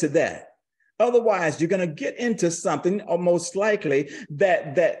into that. Otherwise, you're going to get into something, or most likely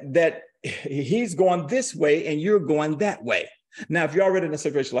that he's going this way and you're going that way. Now, if you're already in a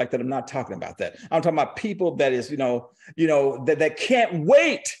situation like that, I'm not talking about that. I'm talking about people that is, that can't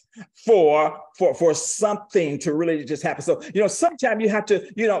wait for something to really just happen. So, sometimes you have to,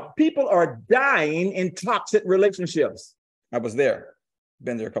 people are dying in toxic relationships. I was there,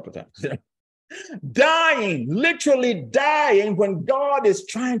 been there a couple of times. Dying, literally dying when God is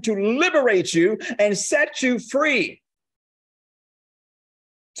trying to liberate you and set you free.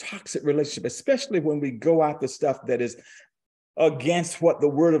 Toxic relationship, especially when we go after stuff that is against what the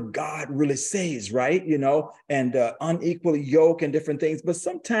word of God really says, right? And unequal yoke and different things. But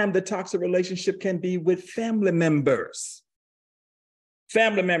sometimes the toxic relationship can be with family members.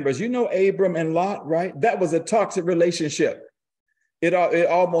 Family members, Abram and Lot, right? That was a toxic relationship. It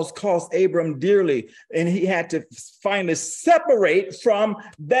almost cost Abram dearly, and he had to finally separate from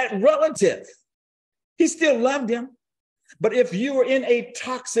that relative. He still loved him. But if you are in a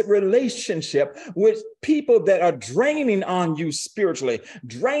toxic relationship with people that are draining on you spiritually,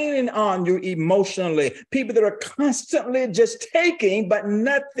 draining on you emotionally, people that are constantly just taking but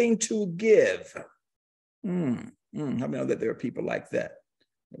nothing to give. I know that there are people like that.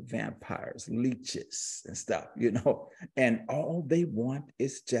 vampires, leeches and stuff, and all they want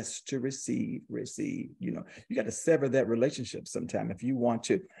is just to receive. You got to sever that relationship sometime if you want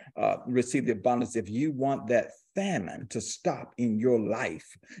to receive the abundance. If you want that famine to stop in your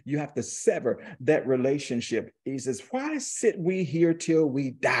life, you have to sever that relationship. He says, why sit we here till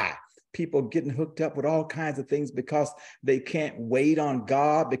we die? People getting hooked up with all kinds of things because they can't wait on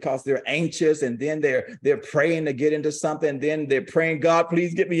God, because they're anxious, and then they're praying to get into something, then they're praying, God,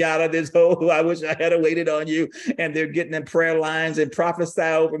 please get me out of this hole. I wish I had waited on you. And they're getting in prayer lines and prophesy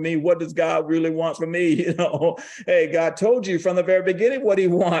over me. What does God really want from me? Hey, God told you from the very beginning what he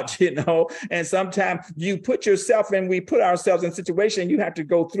wants, and sometimes you put yourself in, we put ourselves in a situation, you have to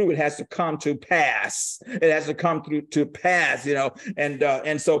go through. It has to come to pass. It has to come through to pass,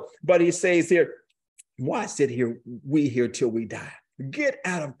 and so, but he says here, why sit we here till we die? Get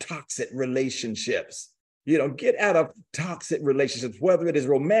out of toxic relationships. Get out of toxic relationships, whether it is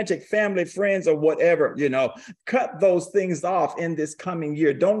romantic, family, friends, or whatever. Cut those things off in this coming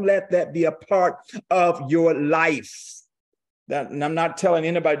year. Don't let that be a part of your life. And I'm not telling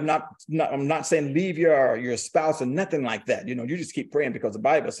anybody, I'm not saying leave your spouse or nothing like that. You just keep praying, because the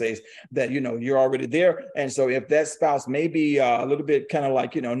Bible says that, you're already there. And so if that spouse may be a little bit kind of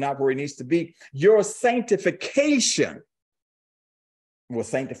like, not where he needs to be, your sanctification will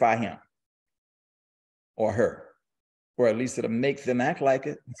sanctify him or her, or at least it'll make them act like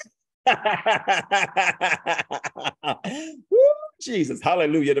it. Woo, Jesus,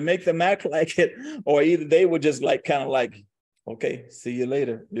 hallelujah, to make them act like it, or either they would just kind of like, okay, see you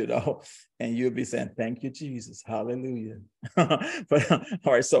later, and you'll be saying, thank you, Jesus. Hallelujah. But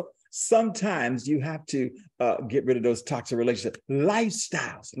all right, so sometimes you have to get rid of those toxic relationships.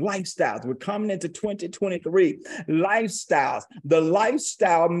 Lifestyles. We're coming into 2023. Lifestyles. The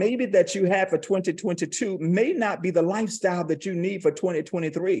lifestyle maybe that you had for 2022 may not be the lifestyle that you need for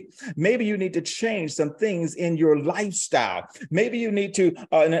 2023. Maybe you need to change some things in your lifestyle. Maybe you need to,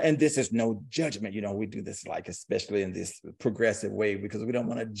 and this is no judgment. We do this especially in this progressive way, because we don't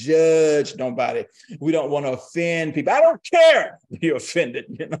want to judge nobody. We don't want to offend people. I don't care if you're offended,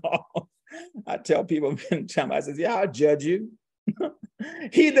 I tell people many times, I says, yeah, I'll judge you.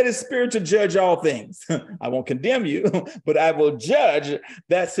 He that is spiritual judge all things. I won't condemn you, but I will judge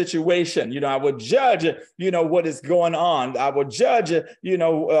that situation. I will judge, what is going on. I will judge,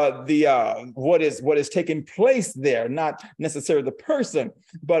 what is taking place there, not necessarily the person,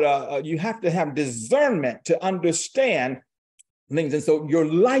 but you have to have discernment to understand things. And so your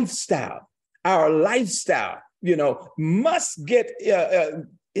lifestyle, our lifestyle, must get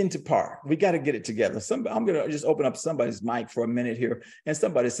into par. We got to get it together. I'm going to just open up somebody's mic for a minute here, and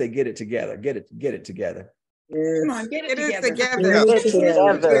somebody say, get it together. Get it together. Come on, get it together. Get it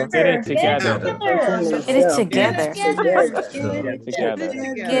together. Get it together. Get it together.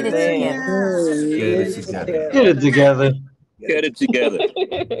 Get it together. Get it together.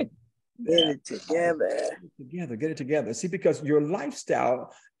 Get it together. Get it together. See, because your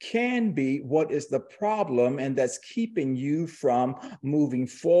lifestyle can be what is the problem, and that's keeping you from moving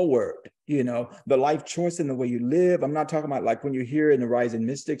forward. The life choice and the way you live. I'm not talking about like when you're here in the Rising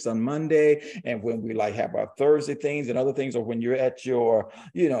Mystics on Monday, and when we have our Thursday things and other things, or when you're at your,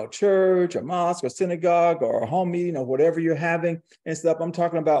 church or mosque or synagogue or home meeting or whatever you're having and stuff. I'm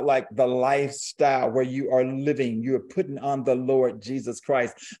talking about the lifestyle where you are living. You're putting on the Lord Jesus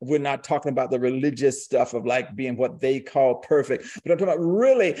Christ. We're not talking about the religious stuff of being what they call perfect, but I'm talking about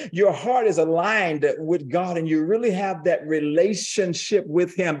really your heart is aligned with God, and you really have that relationship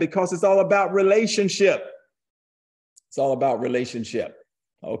with him, because it's all about relationship. It's all about relationship.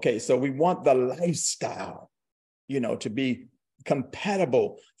 Okay, so we want the lifestyle, to be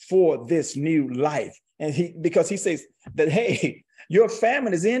compatible for this new life. And because he says that, hey, your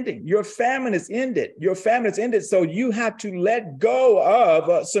famine is ending. Your famine is ended. Your famine is ended. So you have to let go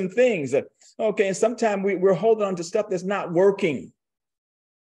of some things. Okay, and sometimes we're holding on to stuff that's not working.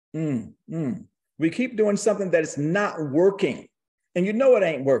 We keep doing something that is not working. And it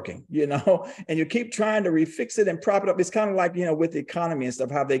ain't working, and you keep trying to refix it and prop it up. It's kind of like, with the economy and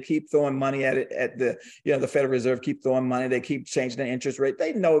stuff, how they keep throwing money at it, at the Federal Reserve keep throwing money. They keep changing the interest rate.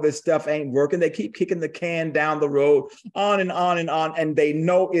 They know this stuff ain't working. They keep kicking the can down the road on and on and on, and they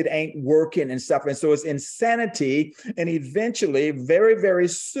know it ain't working and stuff. And so it's insanity. And eventually, very, very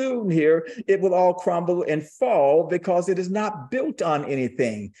soon here, it will all crumble and fall, because it is not built on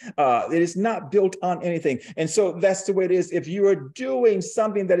anything. It is not built on anything. And so that's the way it is. If you are doing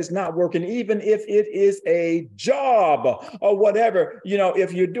something that is not working, even if it is a job or whatever,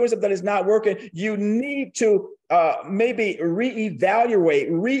 if you're doing something that is not working, you need to maybe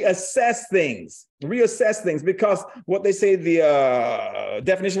reevaluate, reassess things, because what they say, the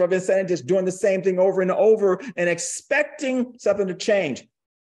definition of insanity is doing the same thing over and over and expecting something to change.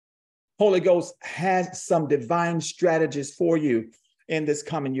 Holy Ghost has some divine strategies for you in this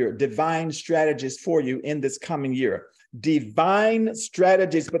coming year. Divine strategies for you in this coming year. Divine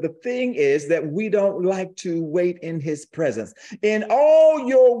strategies. But the thing is that we don't like to wait in his presence. In all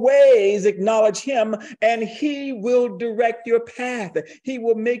your ways, acknowledge him, and he will direct your path. He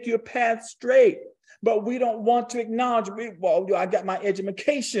will make your path straight. But we don't want to acknowledge, I got my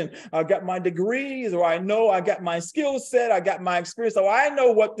education, I got my degrees, or I know I got my skill set, I got my experience, so I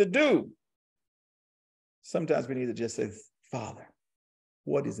know what to do. Sometimes we need to just say, Father,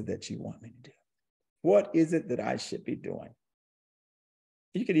 what is it that you want me to do? What is it that I should be doing?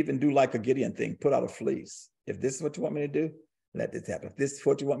 You could even do like a Gideon thing, put out a fleece. If this is what you want me to do, let this happen. If this is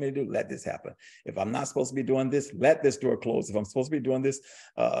what you want me to do, let this happen. If I'm not supposed to be doing this, let this door close. If I'm supposed to be doing this,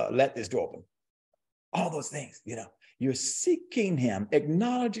 let this door open. All those things, you're seeking him,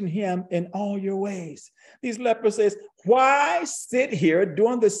 acknowledging him in all your ways. These lepers says, why sit here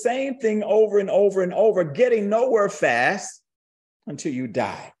doing the same thing over and over and over, getting nowhere fast until you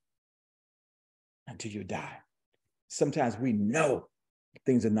die? Until you die. Sometimes we know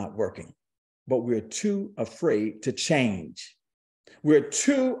things are not working, but we're too afraid to change. We're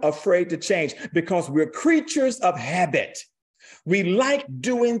too afraid to change because we're creatures of habit. We like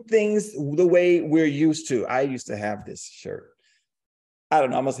doing things the way we're used to. I used to have this shirt. I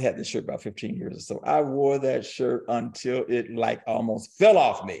don't know, I must have had this shirt about 15 years or so. I wore that shirt until it almost fell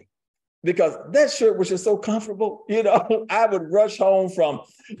off me because that shirt was just so comfortable. I would rush home from,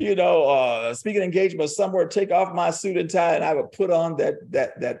 speaking engagement somewhere, take off my suit and tie, and I would put on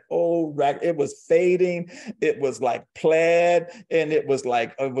that old rack. It was fading. It was like plaid, and it was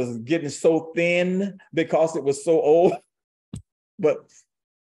getting so thin because it was so old. But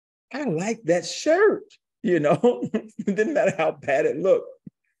I liked that shirt, It didn't matter how bad it looked.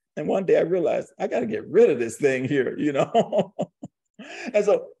 And one day I realized I got to get rid of this thing here, And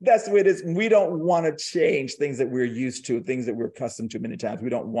so that's the way it is. We don't want to change things that we're used to, things that we're accustomed to many times. We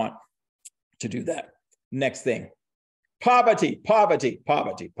don't want to do that. Next thing, poverty.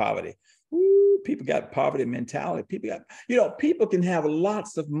 Ooh, people got poverty mentality. People can have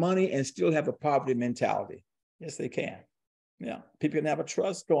lots of money and still have a poverty mentality. Yes, they can. Yeah, people can have a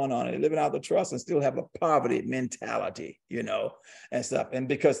trust going on and living out the trust and still have a poverty mentality, and stuff. And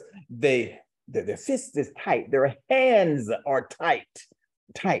because their fist is tight, their hands are tight,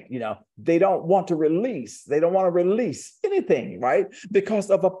 they don't want to release. They don't want to release anything, right? Because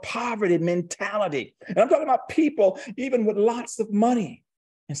of a poverty mentality. And I'm talking about people even with lots of money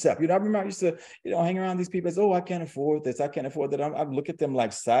and stuff. I remember I used to, hang around these people and say, oh, I can't afford this. I can't afford that. I look at them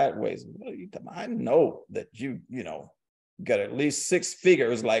like sideways. I know that you got at least 6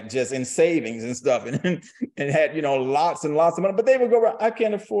 figures, like just in savings and stuff, and had, lots and lots of money, but they would go around, I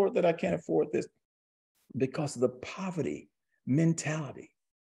can't afford that, I can't afford this, because of the poverty mentality.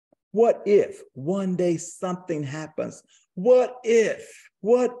 What if one day something happens? What if?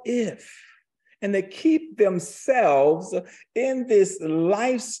 And they keep themselves in this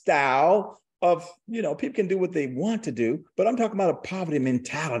lifestyle of, people can do what they want to do, but I'm talking about a poverty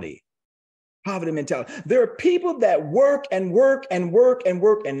mentality. Poverty mentality. There are people that work and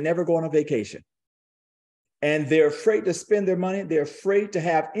never go on a vacation. And they're afraid to spend their money. They're afraid to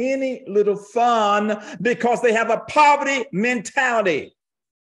have any little fun because they have a poverty mentality.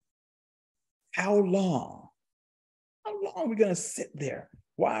 How long? How long are we going to sit there?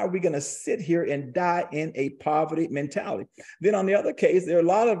 Why are we going to sit here and die in a poverty mentality? Then on the other case, there are a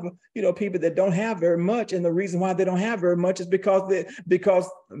lot of, people that don't have very much. And the reason why they don't have very much is because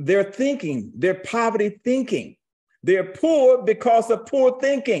they're thinking, they're poverty thinking. They're poor because of poor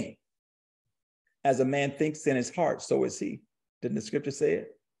thinking. As a man thinks in his heart, so is he. Didn't the scripture say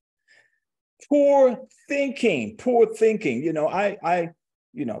it? Poor thinking.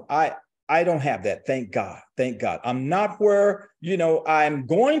 I don't have that. Thank God. I'm not where, I'm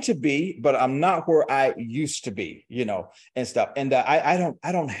going to be, but I'm not where I used to be, and stuff. And I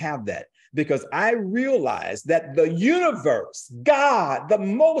don't have that, because I realize that the universe, God, the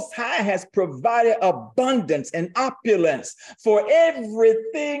Most High, has provided abundance and opulence for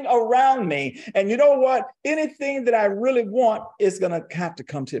everything around me. And you know what? Anything that I really want is going to have to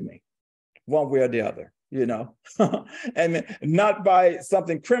come to me one way or the other. you know, and not by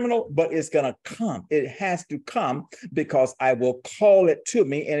something criminal, but it's going to come. It has to come because I will call it to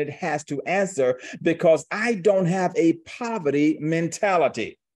me, and it has to answer because I don't have a poverty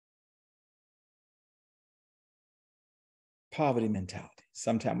mentality. Poverty mentality.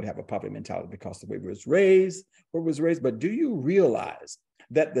 Sometimes we have a poverty mentality because of the way we was raised, but do you realize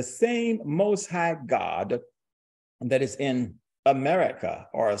that the same Most High God that is in America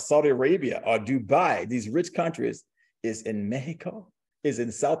or Saudi Arabia or Dubai, these rich countries, is in Mexico, is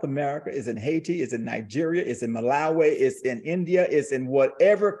in South America, is in Haiti, is in Nigeria, is in Malawi, is in India, is in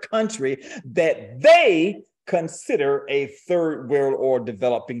whatever country that they consider a third world or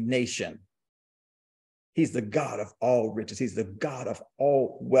developing nation. He's the God of all riches. He's the God of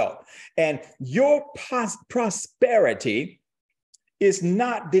all wealth. And your prosperity is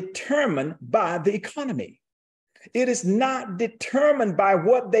not determined by the economy. It is not determined by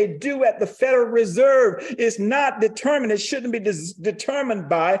what they do at the Federal Reserve. It's not determined. It shouldn't be determined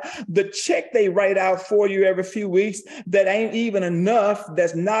by the check they write out for you every few weeks that ain't even enough.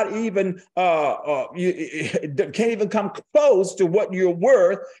 That's not even, can't even come close to what you're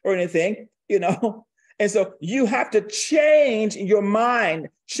worth or anything, you know. And so you have to change your mind,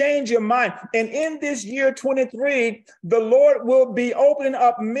 And in this year 23, the Lord will be opening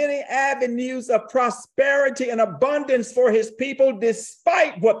up many avenues of prosperity and abundance for his people,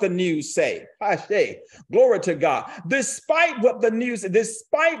 despite what the news say. Glory to God. Despite what the news,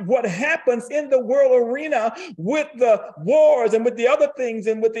 despite what happens in the world arena with the wars and with the other things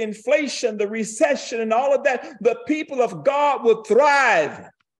and with the inflation, the recession and all of that, the people of God will thrive.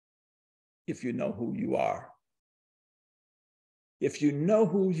 If you know who you are. If you know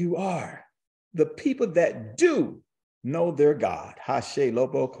who you are, the people that do know their God,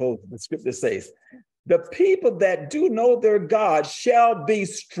 the scripture says, the people that do know their God shall be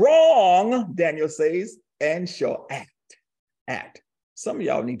strong, Daniel says, and shall act. Some of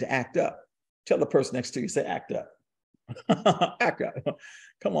y'all need to act up. Tell the person next to you, say, act up. Act up.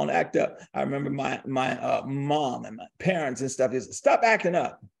 Come on, act up. I remember my mom and my parents and stuff is, stop acting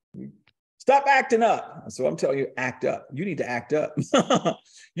up. Stop acting up. So I'm telling you, act up. You need to act up.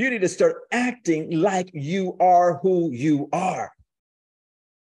 You need to start acting like you are who you are.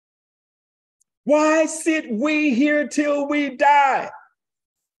 Why sit we here till we die?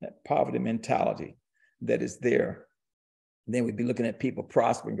 That poverty mentality that is there. Then we'd be looking at people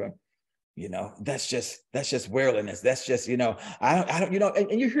prospering, going, you know, that's just worldliness. That's just, you know, I don't, you know,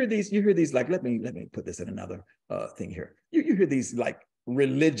 and you hear these like, let me put this in another thing here. You hear these like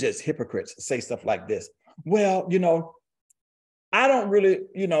religious hypocrites say stuff like this. Well, you know, I don't really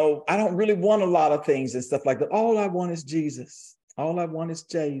want a lot of things and stuff like that. All I want is Jesus. All I want is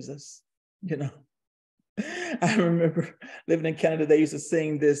Jesus, you know. I remember living in Canada, they used to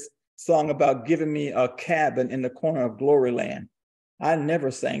sing this song about giving me a cabin in the corner of Glory Land. I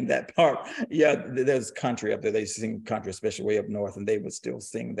never sang that part. Yeah, there's country up there. They sing country, especially way up north, and they would still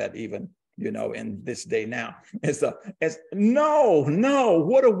sing that even, you know, in this day now. And so, no,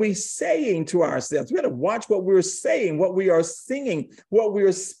 what are we saying to ourselves? We got to watch what we're saying, what we are singing, what we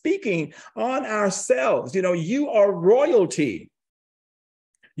are speaking on ourselves. You know, you are royalty.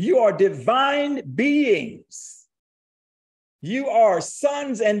 You are divine beings. You are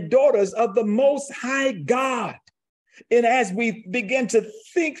sons and daughters of the Most High God. And as we begin to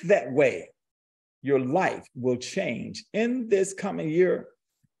think that way, your life will change in this coming year.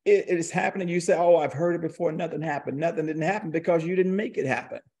 It is happening. You say, oh, I've heard it before. Nothing happened. Nothing didn't happen because you didn't make it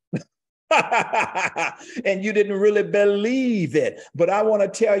happen. And you didn't really believe it. But I want to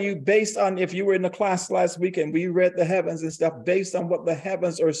tell you, based on, if you were in the class last week and we read the heavens and stuff, based on what the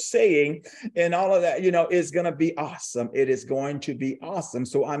heavens are saying and all of that, you know, it's going to be awesome. It is going to be awesome.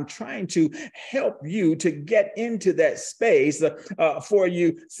 So I'm trying to help you to get into that space for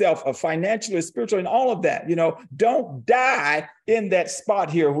you financially, spiritually, and all of that. You know, don't die in that spot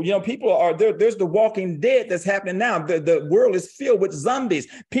here. You know, people are there. There's the walking dead that's happening now. The world is filled with zombies.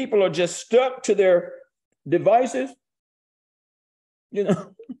 People are just stuck to their devices, you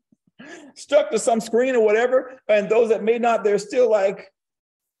know, stuck to some screen or whatever. And those that may not, they're still like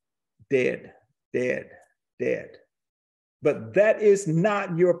dead. But that is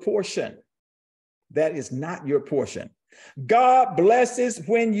not your portion. That is not your portion. God blesses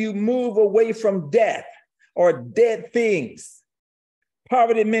when you move away from death or dead things.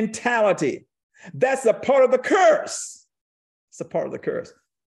 Poverty mentality. That's a part of the curse. It's a part of the curse.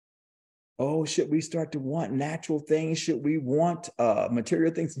 Oh, should we start to want natural things? Should we want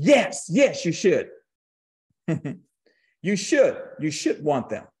material things? Yes, you should. You should want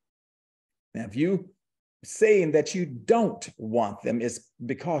them. Now, if you saying that you don't want them is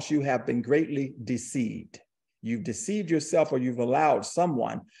because you have been greatly deceived. You've deceived yourself, or you've allowed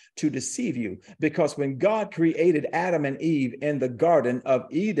someone to deceive you. Because when God created Adam and Eve in the Garden of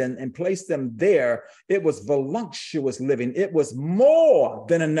Eden and placed them there, it was voluptuous living. It was more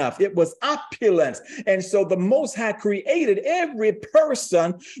than enough. It was opulence. And so the Most High created every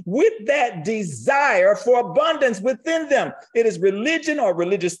person with that desire for abundance within them. It is religion or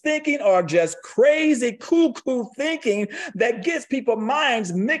religious thinking or just crazy cuckoo thinking that gets people's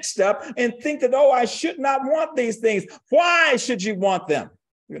minds mixed up and think that, oh, I should not want these things. Why should you want them?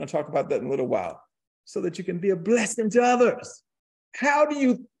 We're going to talk about that in a little while, so that you can be a blessing to others. How do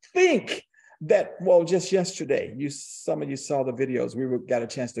you think that? Well, just yesterday, some of you saw the videos. We got a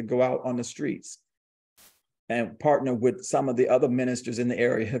chance to go out on the streets and partner with some of the other ministers in the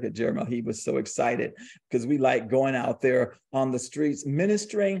area. Look at Jeremiah. He was so excited because we like going out there on the streets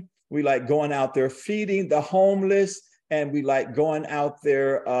ministering. We like going out there feeding the homeless. And we like going out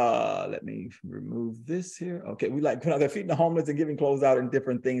there, let me remove this here. Okay, we like going out there feeding the homeless and giving clothes out and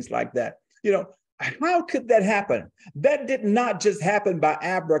different things like that. You know, how could that happen? That did not just happen by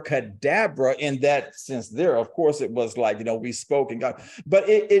abracadabra in that sense there. Of course, it was like, you know, we spoke and God, but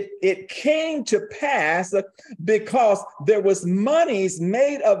it came to pass because there was monies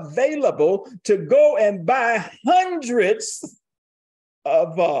made available to go and buy hundreds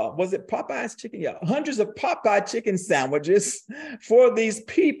of was it Popeye's chicken? Yeah, hundreds of Popeye chicken sandwiches for these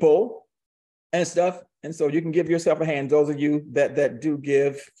people and stuff. And so you can give yourself a hand, those of you that do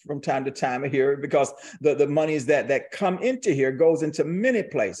give from time to time here, because the monies that come into here goes into many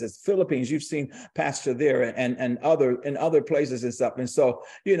places. Philippines, you've seen Pastor there, and other places and stuff. And so,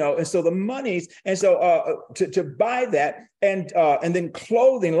 you know, and so the monies, and so to buy that, and then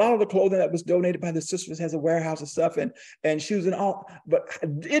clothing, a lot of the clothing that was donated by the sisters has a warehouse of stuff and shoes and all. But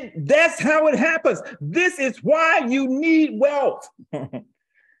that's how it happens. This is why you need wealth.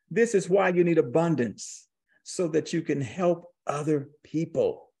 This is why you need abundance, so that you can help other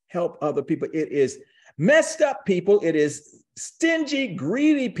people. Help other people. It is messed up people. It is stingy,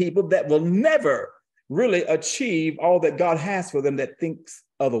 greedy people that will never really achieve all that God has for them, that thinks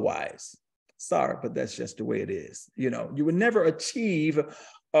otherwise. Sorry, but that's just the way it is. You know, you will never achieve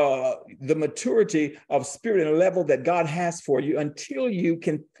the maturity of spirit and level that God has for you until you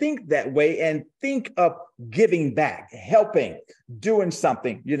can think that way and think of giving back, helping, doing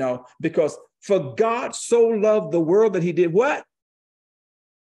something, you know, because for God so loved the world that he did what?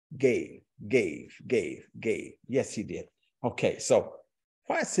 Gave. Yes, he did. Okay, so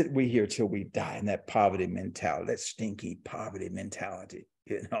why sit we here till we die in that poverty mentality, that stinky poverty mentality,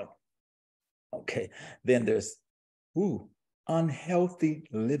 you know? Okay, then there's, unhealthy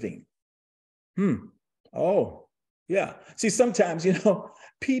living. Oh, yeah. See, sometimes, you know,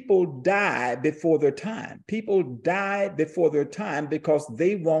 people die before their time. People die before their time because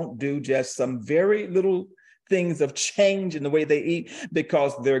they won't do just some very little things of change in the way they eat,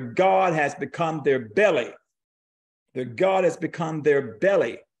 because their God has become their belly. Their God has become their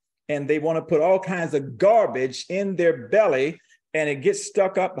belly, and they want to put all kinds of garbage in their belly, and it gets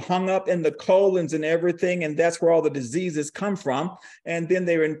stuck up, hung up in the colons and everything. And that's where all the diseases come from. And then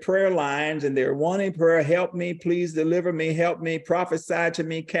they're in prayer lines and they're wanting prayer. Help me, please deliver me, help me, prophesy to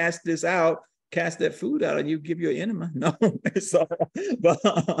me, cast this out, cast that food out, and you give your enema. No, so,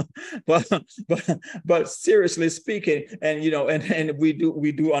 but seriously speaking, and, you know, and we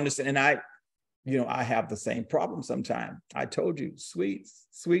do understand. And I have the same problem sometimes. I told you,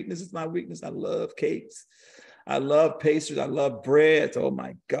 sweetness is my weakness. I love cakes. I love pastries. I love breads. Oh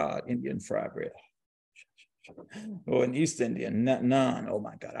my God, Indian fried bread. Oh, an East Indian naan. Oh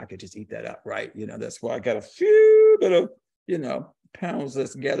my God, I could just eat that up, right? You know, that's why I got a few little, you know, pounds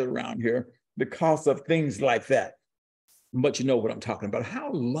that's gathered around here because of things like that. But you know what I'm talking about.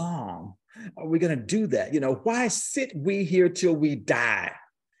 How long are we going to do that? You know, why sit we here till we die?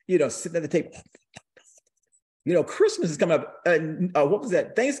 You know, sitting at the table. You know, Christmas is coming up. What was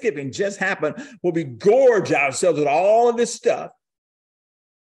that? Thanksgiving just happened. We'll be gorge ourselves with all of this stuff.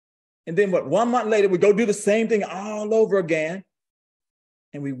 And then 1 month later, we go do the same thing all over again.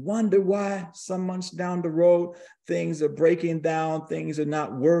 And we wonder why some months down the road, things are breaking down, things are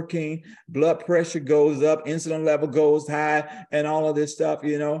not working, blood pressure goes up, insulin level goes high, and all of this stuff,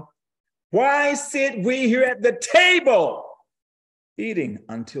 you know. Why sit we here at the table eating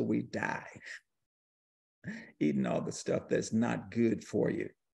until we die? Eating all the stuff that's not good for you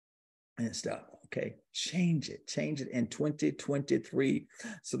and stuff. Okay, change it in 2023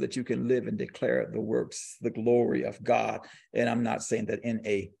 so that you can live and declare the works, the glory of God. And I'm not saying that in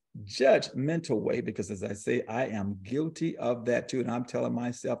a judgmental way, because as I say, I am guilty of that too. And I'm telling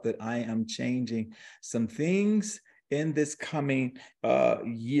myself that I am changing some things in this coming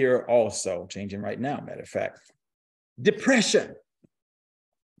year also, changing right now, matter of fact. Depression.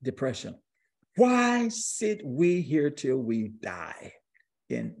 Why sit we here till we die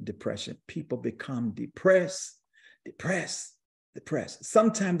in depression? People become depressed.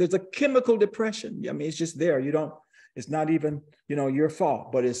 Sometimes there's a chemical depression. I mean, it's just there. It's not even, your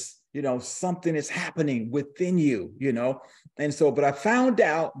fault, but it's, something is happening within you, And so, but I found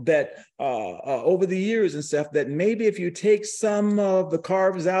out that over the years and stuff, that maybe if you take some of the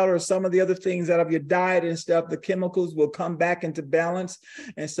carbs out or some of the other things out of your diet and stuff, the chemicals will come back into balance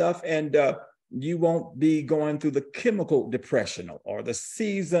and stuff. And you won't be going through the chemical depression or the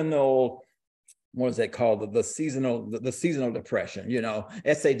seasonal, what is that called? The seasonal depression,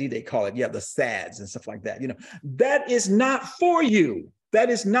 SAD, they call it. Yeah, the SADs and stuff like that. That is not for you. That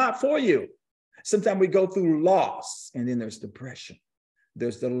is not for you. Sometimes we go through loss, and then there's depression.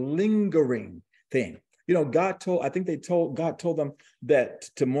 There's the lingering thing. God told them that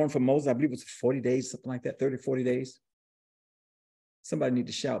to mourn for Moses, I believe it was 40 days, something like that, 30, 40 days. Somebody need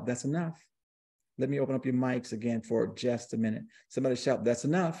to shout, that's enough. Let me open up your mics again for just a minute. Somebody shout, that's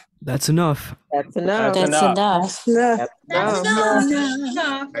enough. That's enough. That's enough. That's enough. That's enough.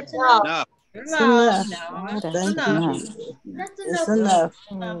 That's enough. It's enough.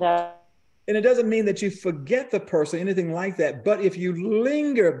 And it doesn't mean that you forget the person, anything like that. But if you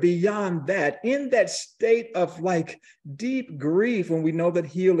linger beyond that, in that state of like deep grief, when we know that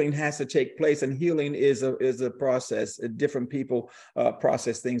healing has to take place, and healing is a process, different people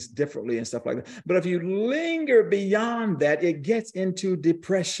process things differently and stuff like that. But if you linger beyond that, it gets into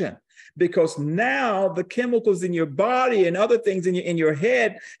depression. Because now the chemicals in your body and other things in your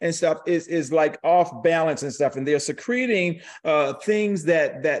head and stuff is like off balance and stuff, and they're secreting things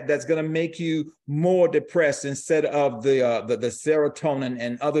that's going to make you more depressed instead of the serotonin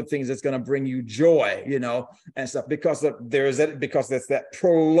and other things that's going to bring you joy, and stuff. Because there's that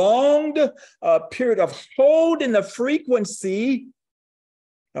prolonged period of holding the frequency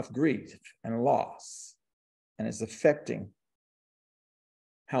of grief and loss, and it's affecting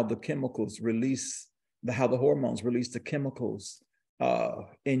how the chemicals release, how the hormones release the chemicals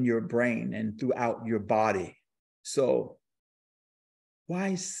in your brain and throughout your body. So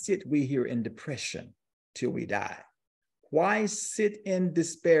why sit we here in depression till we die? Why sit in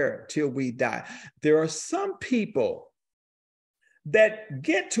despair till we die? There are some people that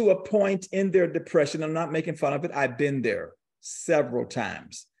get to a point in their depression. I'm not making fun of it. I've been there several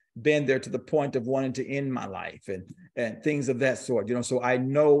times. Been there to the point of wanting to end my life and things of that sort, so I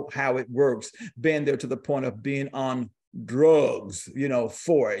know how it works. Been there to the point of being on drugs,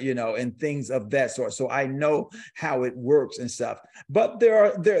 for it, and things of that sort. So I know how it works and stuff. But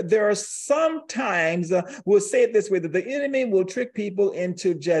there are some times, we'll say it this way, that the enemy will trick people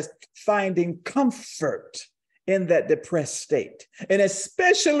into just finding comfort in that depressed state. And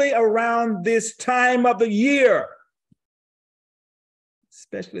especially around this time of the year.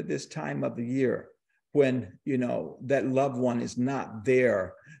 Especially this time of the year when, that loved one is not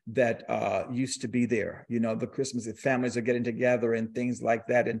there that used to be there. The Christmas, the families are getting together and things like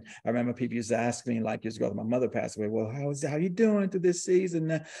that. And I remember people used to ask me like years ago, my mother passed away, well, how you doing through this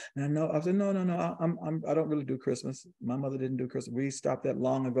season? And I said, no, I don't really do Christmas. My mother didn't do Christmas. We stopped that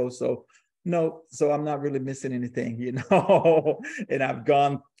long ago. So I'm not really missing anything, and I've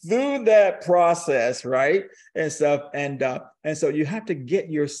gone through that process, right? And stuff. And so you have to get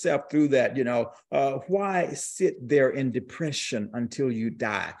yourself through that, why sit there in depression until you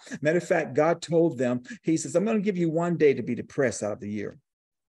die? Matter of fact, God told them, he says, I'm going to give you one day to be depressed out of the year.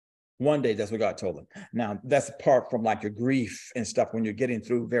 One day, that's what God told them. Now, that's apart from like your grief and stuff when you're getting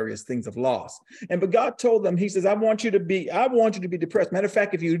through various things of loss. But God told them, he says, I want you to be depressed. Matter of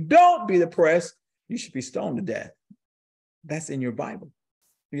fact, if you don't be depressed, you should be stoned to death. That's in your Bible.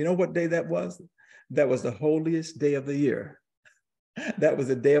 You know what day that was? That was the holiest day of the year. That was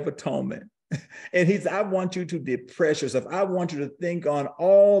the Day of Atonement. And he said, I want you to depress yourself. I want you to think on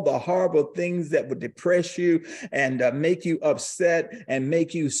all the horrible things that would depress you and make you upset and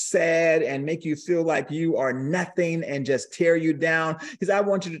make you sad and make you feel like you are nothing and just tear you down. Because I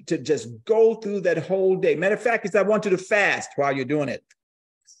want you to just go through that whole day. Matter of fact, I want you to fast while you're doing it.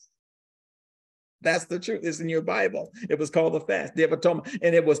 That's the truth. It's in your Bible. It was called the fast, Day of Atonement.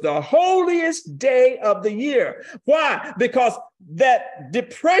 And it was the holiest day of the year. Why? Because that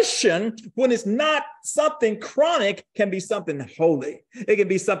depression, when it's not something chronic, can be something holy. It can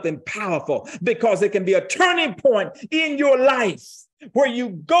be something powerful because it can be a turning point in your life. where you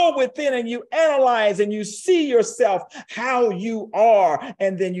go within and you analyze and you see yourself how you are,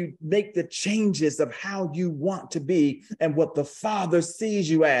 and then you make the changes of how you want to be and what the Father sees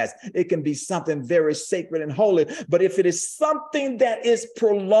you as. It can be something very sacred and holy, but if it is something that is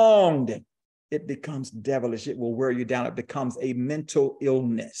prolonged, it becomes devilish. It will wear you down. It becomes a mental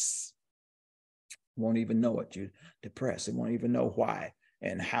illness. You won't even know it. You're depressed. You won't even know why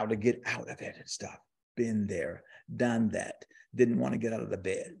and how to get out of it and stuff. Been there, done that. Didn't want to get out of the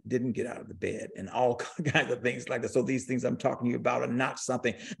bed, didn't get out of the bed, and all kinds of things like that. So these things I'm talking to you about are not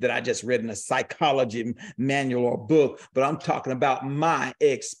something that I just read in a psychology manual or book, but I'm talking about my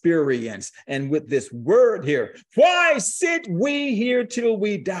experience. And with this word here, why sit we here till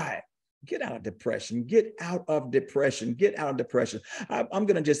we die? Get out of depression. Get out of depression. Get out of depression. I'm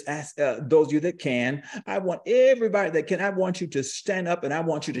going to just ask those of you that can. I want everybody that can. I want you to stand up and I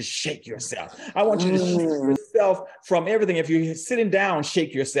want you to shake yourself. I want you to shake yourself from everything. If you're sitting down,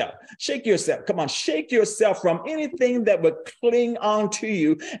 shake yourself. Shake yourself. Come on, shake yourself from anything that would cling on to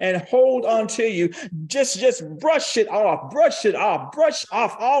you and hold on to you. Just brush it off. Brush it off. Brush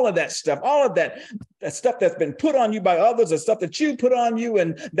off all of that stuff. All of that stuff that's been put on you by others, or stuff that you put on you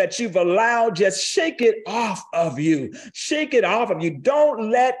and that you've allowed, just shake it off of you. Shake it off of you. Don't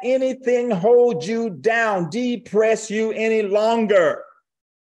let anything hold you down, depress you any longer.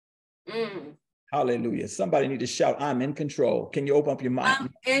 Hallelujah. Somebody need to shout, I'm in control. Can you open up your mouth? I'm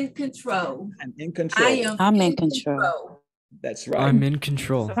in control. I'm in control. I'm in control. That's right. I'm in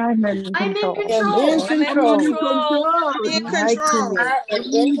control. I'm in I'm in control. control. I'm in control. In control. I am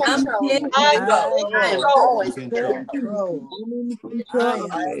in control. I'm in I am control. always in Control. control. I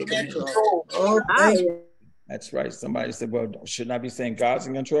am in control. Okay. That's right. Somebody said, well, shouldn't I be saying God's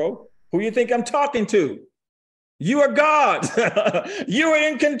in control? Who do you think I'm talking to? You are God. You are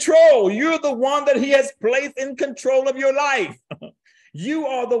in control. You're the one that he has placed in control of your life. You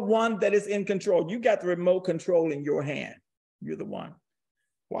are the one that is in control. You got the remote control in your hand. You're the one.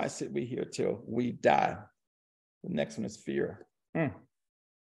 Why sit we here till we die? The next one is fear.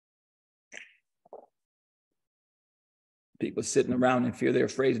 People sitting around in fear. They're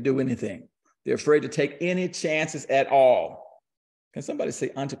afraid to do anything. They're afraid to take any chances at all. Can somebody say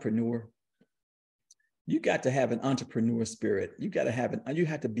entrepreneur? You got to have an entrepreneur spirit. You got to have you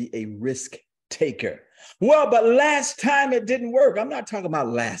have to be a risk taker. Well, but last time it didn't work. I'm not talking about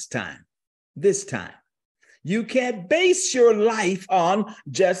last time. This time. You can't base your life on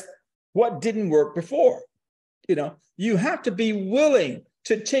just what didn't work before. You know, you have to be willing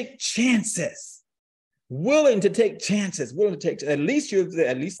to take chances. Willing to take chances. Willing to take. At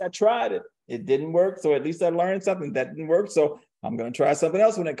least I tried it. It didn't work. So at least I learned something that didn't work. So I'm going to try something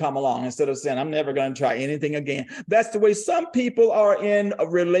else when it come along, instead of saying I'm never going to try anything again. That's the way some people are in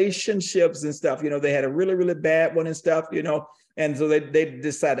relationships and stuff. You know, they had a really, really bad one and stuff, you know, and so they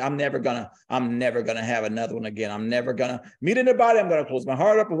decide I'm never gonna have another one again. I'm never gonna meet anybody. I'm going to close my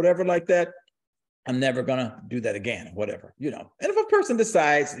heart up or whatever like that. I'm never going to do that again, or whatever, you know. And if a person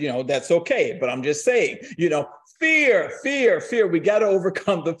decides, you know, that's okay. But I'm just saying, you know, fear. We got to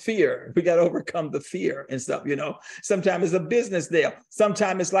overcome the fear. We got to overcome the fear and stuff, you know. Sometimes it's a business deal.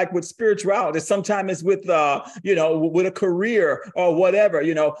 Sometimes it's like with spirituality. Sometimes it's with, you know, with a career or whatever,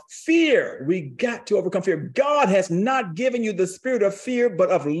 you know. Fear. We got to overcome fear. God has not given you the spirit of fear, but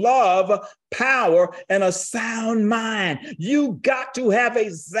of love, power, and a sound mind. You got to have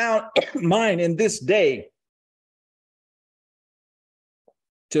a sound mind in this day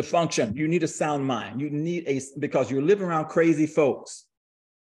to function. You need a sound mind. You need because you're living around crazy folks.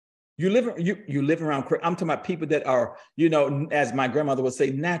 You live around, I'm talking about people that are, you know, as my grandmother would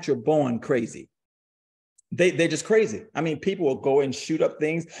say, natural born crazy. They're just crazy. I mean, people will go and shoot up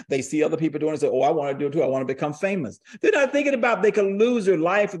things. They see other people doing it and say, oh, I want to do it too. I want to become famous. They're not thinking about they could lose their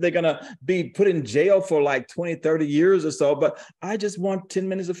life if they're going to be put in jail for like 20, 30 years or so. But I just want 10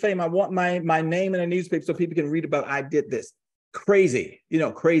 minutes of fame. I want my name in a newspaper so people can read about I did this. Crazy, you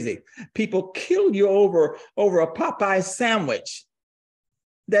know, crazy. People kill you over a Popeye sandwich.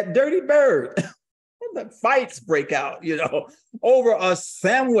 That dirty bird. The fights break out, you know, over a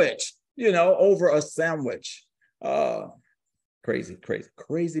sandwich. You know, over a sandwich.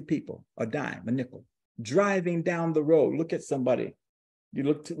 Crazy people are dying a nickel. Driving down the road, look at somebody.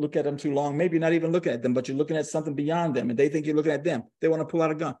 You look at them too long. Maybe you're not even looking at them, but you're looking at something beyond them, and they think you're looking at them. They want to pull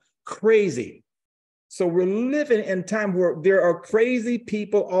out a gun. Crazy. So we're living in time where there are crazy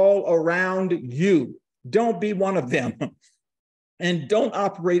people all around you. Don't be one of them. And don't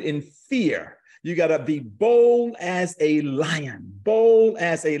operate in fear. You got to be bold as a lion, bold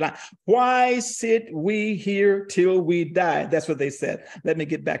as a lion. Why sit we here till we die? That's what they said. Let me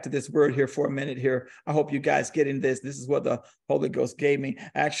get back to this word here for a minute here. I hope you guys getting this. This is what the Holy Ghost gave me.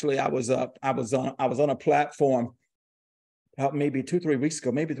 Actually, I was on a platform maybe 2-3 weeks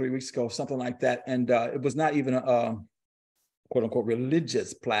ago, maybe 3 weeks ago, something like that. And it was not even a quote unquote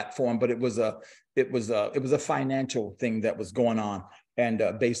religious platform, but it was a financial thing that was going on, and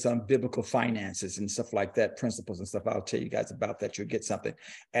based on biblical finances and stuff like that, principles and stuff. I'll tell you guys about that. You'll get something.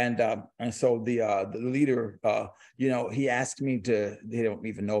 And so the leader, he asked me to. They don't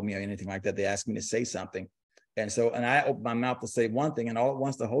even know me or anything like that. They asked me to say something, and I opened my mouth to say one thing, and all at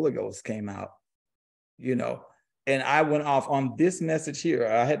once the Holy Ghost came out, And I went off on this message here.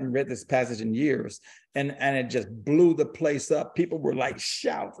 I hadn't read this passage in years, and it just blew the place up. People were like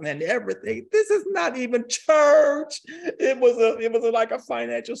shouting and everything. This is not even church. It was like a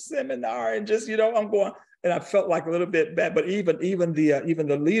financial seminar, and just I'm going, and I felt like a little bit bad. But even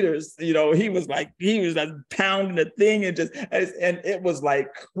the leaders, he was like pounding the thing, and it was like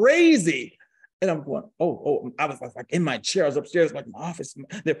crazy. And I'm going, I was like in my chair. I was upstairs, like my office,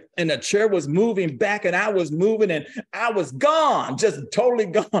 and the chair was moving back, and I was moving, and I was gone, just totally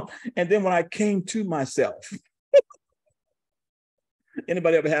gone. And then when I came to myself,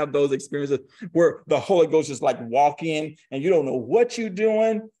 anybody ever have those experiences where the Holy Ghost just like walk in and you don't know what you're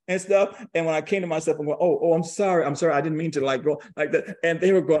doing and stuff? And when I came to myself, I'm going, I'm sorry. I didn't mean to like go like that. And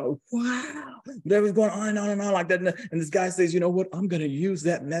they were going, wow. They was going on and on and on like that. And this guy says, you know what? I'm going to use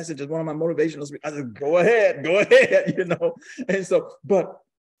that message as one of my motivational speakers. I said, go ahead. And so, but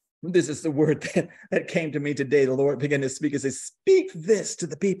this is the word that came to me today. The Lord began to speak and says, speak this to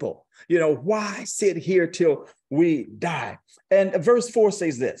the people. Why sit here till we die? And verse 4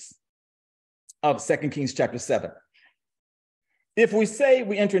 says this of 2 Kings chapter 7. If we say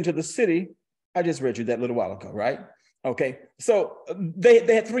we enter into the city, I just read you that a little while ago, right? Okay. So they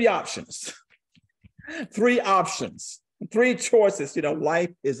had three options. Three choices.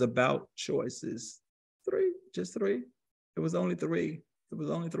 Life is about choices. Just three. It was only three.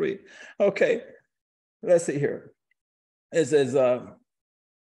 Okay, let's see here. It says,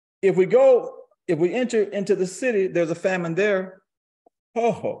 if we enter into the city, there's a famine there.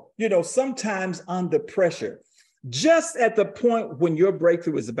 Sometimes under pressure, just at the point when your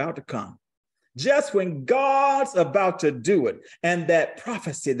breakthrough is about to come, just when God's about to do it, and that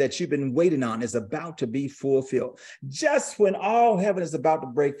prophecy that you've been waiting on is about to be fulfilled, just when all heaven is about to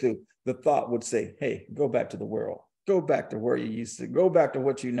break through, the thought would say, hey, go back to the world. Go back to where you used to. Go back to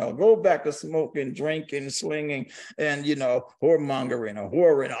what you know. Go back to smoking, drinking, slinging, and whoremongering or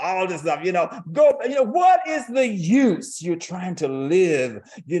whoring, all this stuff. Go. What is the use? You're trying to live,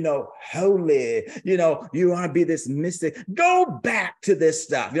 holy. You want to be this mystic. Go back to this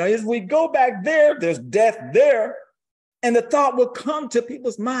stuff. As we go back there, there's death there, and the thought will come to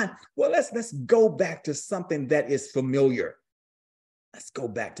people's mind. Well, let's go back to something that is familiar. Let's go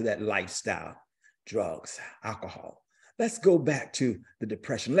back to that lifestyle. Drugs, alcohol. Let's go back to the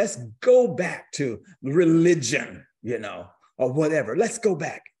depression. Let's go back to religion, or whatever. Let's go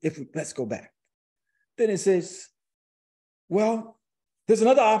back. Let's go back. Then it says, well, there's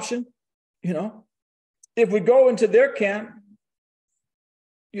another option, If we go into their camp,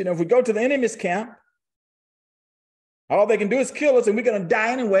 if we go to the enemy's camp, all they can do is kill us, and we're going to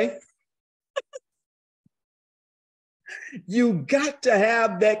die anyway. You got to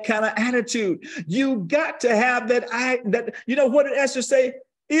have that kind of attitude. You got to have that. What did Esther say?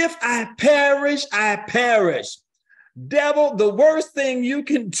 If I perish, I perish. Devil, the worst thing you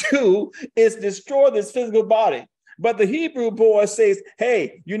can do is destroy this physical body. But the Hebrew boy says,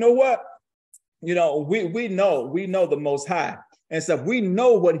 hey, you know what? We know the Most High and stuff. We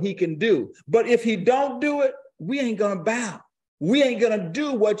know what he can do. But if he don't do it, we ain't going to bow. We ain't going to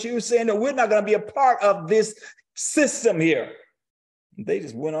do what you're saying. No, we're not going to be a part of this system here. They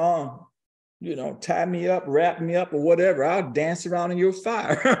just went on, tie me up, wrap me up, or whatever. I'll dance around in your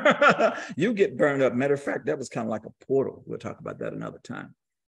fire. You get burned up. Matter of fact, that was kind of like a portal. We'll talk about that another time.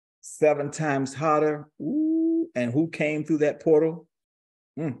 7 times hotter. Ooh, and who came through that portal?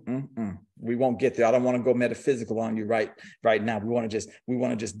 We won't get there. I don't want to go metaphysical on you right now. We want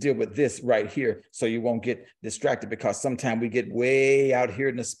to just deal with this right here, so you won't get distracted, because sometimes we get way out here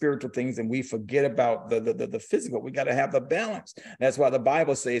in the spiritual things and we forget about the physical. We got to have the balance. That's why the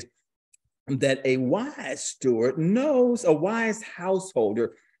Bible says that a wise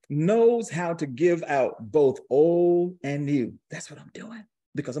householder knows how to give out both old and new. That's what I'm doing,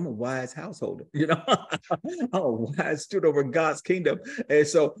 because I'm a wise householder, I'm a wise steward over God's kingdom. And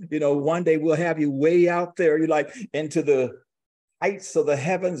so, one day we'll have you way out there, you like into the heights of the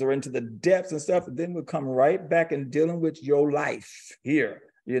heavens or into the depths and stuff, then we'll come right back and dealing with your life here,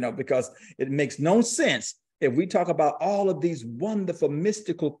 because it makes no sense if we talk about all of these wonderful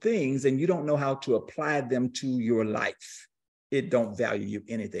mystical things and you don't know how to apply them to your life. It don't value you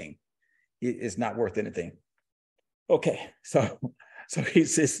anything. It's not worth anything. Okay, so he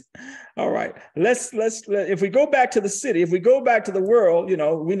says, all right, if we go back to the city, if we go back to the world,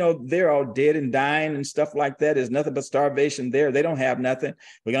 we know they're all dead and dying and stuff like that. There's nothing but starvation there. They don't have nothing.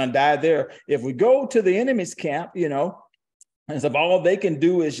 We're going to die there. If we go to the enemy's camp, and stuff, all they can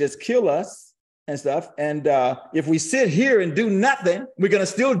do is just kill us and stuff. And if we sit here and do nothing, we're going to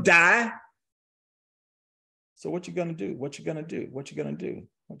still die. So what you going to do? What you going to do? What you going to do?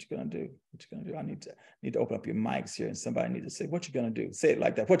 What you gonna do? What you gonna do? I need to open up your mics here, and somebody need to say, "What you gonna do?" Say it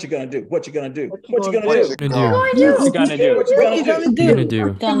like that. What you gonna do? What you gonna do? What you gonna do? What you gonna do? What you gonna do? What you gonna do? What you gonna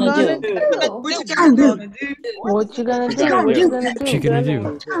do? What you gonna do? What you gonna do? What you gonna do? What you gonna do?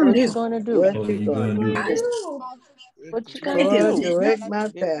 What you gonna do? What you gonna do? What you gonna do? Lord, direct my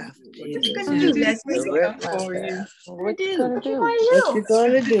path. What you gonna do, Leslie? Direct my path. What you gonna do? What you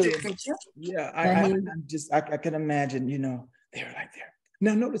gonna do? Yeah, I can imagine. They're like there.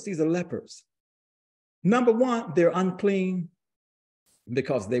 Now, notice these are lepers. Number one, they're unclean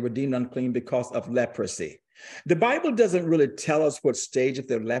because they were deemed unclean because of leprosy. The Bible doesn't really tell us what stage of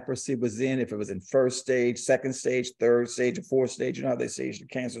their leprosy was in, if it was in first stage, second stage, third stage, or fourth stage, how they stage the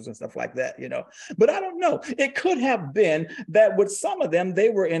cancers and stuff like that, But I don't know. It could have been that with some of them, they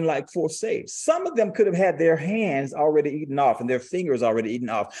were in like fourth stage. Some of them could have had their hands already eaten off and their fingers already eaten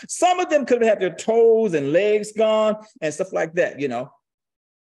off. Some of them could have had their toes and legs gone and stuff like that,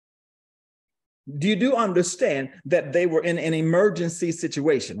 You do understand that they were in an emergency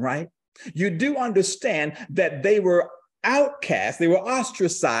situation, right? You do understand that they were outcast, they were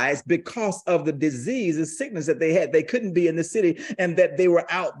ostracized because of the disease and sickness that they had. They couldn't be in the city and that they were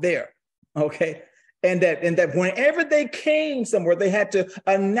out there, okay? And that whenever they came somewhere, they had to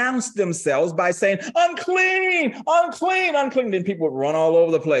announce themselves by saying, unclean, unclean, unclean. Then people would run all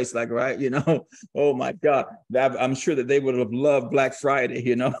over the place, like, right, oh my God. I'm sure that they would have loved Black Friday,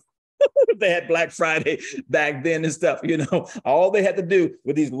 They had Black Friday back then and stuff, all they had to do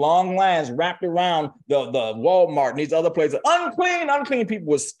with these long lines wrapped around the Walmart and these other places, unclean, people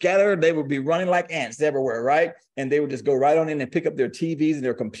would scatter. They would be running like ants everywhere, right? And they would just go right on in and pick up their TVs and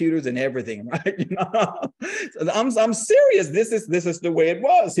their computers and everything, right? So I'm serious. This is the way it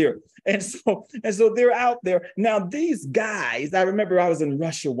was here. And so they're out there. Now, these guys, I remember I was in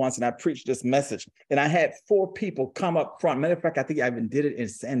Russia once and I preached this message and I had 4 people come up front. Matter of fact, I think I even did it in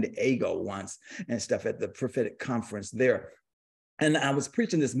San Diego once and stuff at the Prophetic conference there. And I was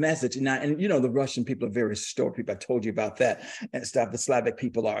preaching this message, and the Russian people are very stoic people. I told you about that and stuff. The Slavic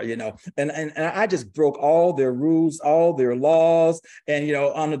people are, and I just broke all their rules, all their laws, and,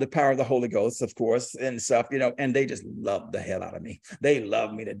 under the power of the Holy Ghost, of course, and stuff, and they just loved the hell out of me. They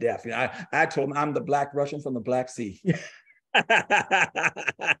love me to death. I told them I'm the Black Russian from the Black Sea.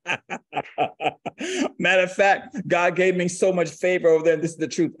 Matter of fact, God gave me so much favor over there. And this is the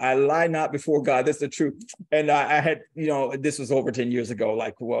truth. I lie not before God. This is the truth. And I had, this was over 10 years ago,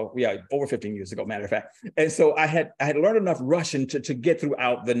 over 15 years ago, matter of fact. And so I had learned enough Russian to get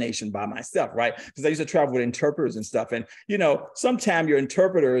throughout the nation by myself, right? Because I used to travel with interpreters and stuff. And, sometimes your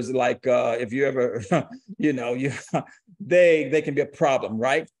interpreters, like if you ever, they can be a problem,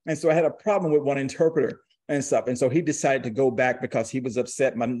 right? And so I had a problem with one interpreter and stuff. And so he decided to go back because he was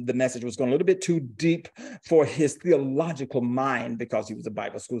upset. The message was going a little bit too deep for his theological mind because he was a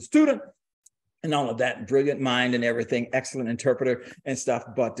Bible school student and all of that, brilliant mind and everything, excellent interpreter and stuff.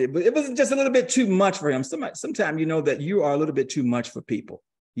 But it was just a little bit too much for him. Sometimes you know that you are a little bit too much for people.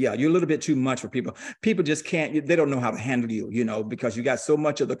 Yeah, you're a little bit too much for people. People just can't, they don't know how to handle you, because you got so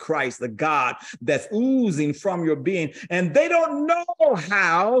much of the Christ, the God that's oozing from your being, and they don't know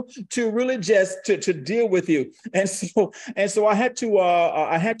how to really just to deal with you. And so I had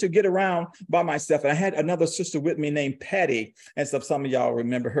to get around by myself. And I had another sister with me named Patty. And so some of y'all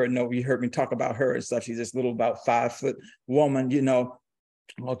remember her. No, you heard me talk about her and stuff. She's this little about 5-foot woman,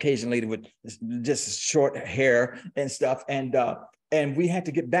 occasionally with just short hair and stuff. And we had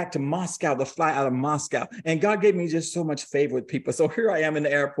to get back to Moscow, to fly out of Moscow. And God gave me just so much favor with people. So here I am in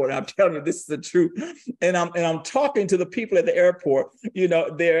the airport, and I'm telling you, this is the truth. And I'm talking to the people at the airport,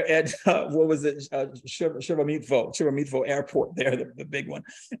 they're at, what was it? Sheremetyevo Airport there, the big one.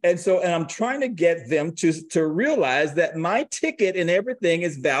 And I'm trying to get them to realize that my ticket and everything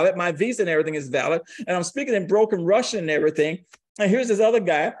is valid. My visa and everything is valid. And I'm speaking in broken Russian and everything. And here's this other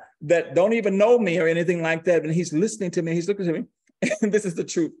guy that don't even know me or anything like that. And he's listening to me. He's looking at me. And this is the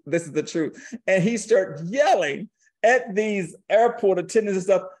truth. This is the truth. And he started yelling at these airport attendants and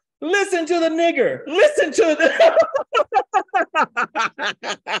stuff, listen to the nigger, listen to the.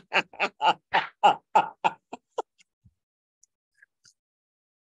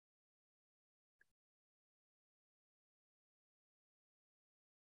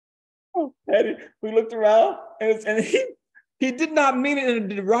 And we looked around, and he did not mean it in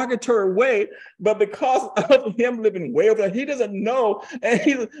a derogatory way, but because of him living way over there, he doesn't know. And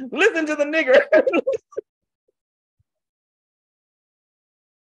he listened to the nigger.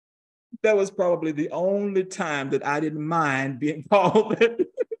 That was probably the only time that I didn't mind being called.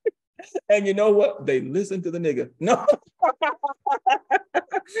 And you know what? They listened to the nigger. No.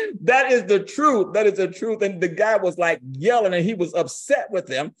 That is the truth. That is the truth. And the guy was like yelling, and he was upset with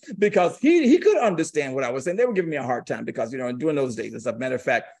them because he could understand what I was saying. They were giving me a hard time because, during those days, as a matter of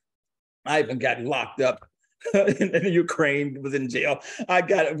fact, I even got locked up in Ukraine, was in jail. I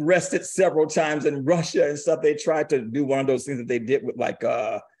got arrested several times in Russia and stuff. They tried to do one of those things that they did with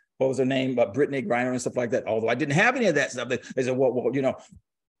what was her name? Brittany Griner and stuff like that. Although I didn't have any of that stuff. They said, well,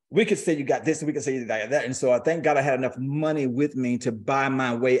 we could say you got this, and we could say you got that. And so I thank God I had enough money with me to buy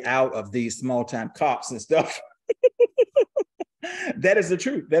my way out of these small-time cops and stuff. That is the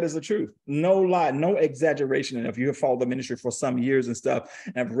truth. That is the truth. No lie, no exaggeration. And if you have followed the ministry for some years and stuff,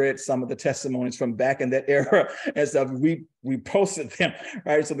 and I've read some of the testimonies from back in that era and stuff, we posted them,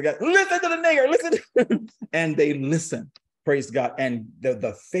 right? So the guy, listen to the nigger, listen. And they listened. Praise God. And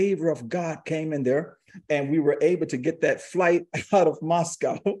the favor of God came in there. And we were able to get that flight out of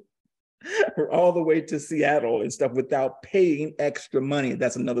Moscow all the way to Seattle and stuff without paying extra money.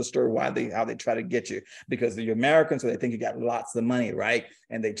 That's another story how they try to get you, because you're American, so they think you got lots of money, right?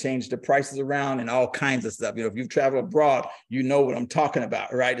 And they change the prices around and all kinds of stuff. If you've traveled abroad, you know what I'm talking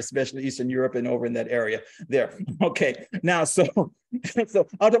about, right? Especially Eastern Europe and over in that area there. Okay, now so I'm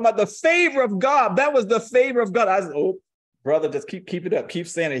talking about the favor of God. That was the favor of God. I was, brother, just keep it up. Keep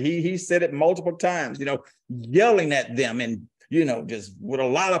saying it. He said it multiple times, yelling at them and, just with a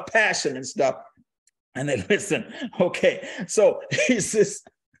lot of passion and stuff. And they listen. Okay. So he says,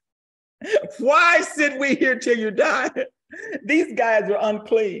 why sit we here till you die? These guys are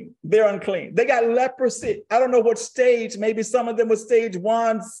unclean. They're unclean. They got leprosy. I don't know what stage. Maybe some of them was stage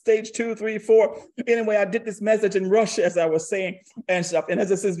 1, stage 2, 3, 4. Anyway, I did this message in Russia, as I was saying, and stuff. And as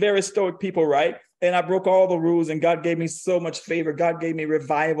this is very stoic people, right? And I broke all the rules, and God gave me so much favor. God gave me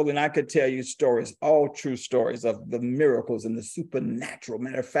revival, and I could tell you stories, all true stories of the miracles and the supernatural.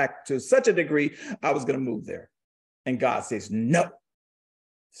 Matter of fact, to such a degree, I was going to move there. And God says, no.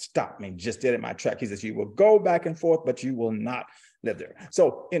 Stop me just dead in my track. He says, you will go back and forth, but you will not live there.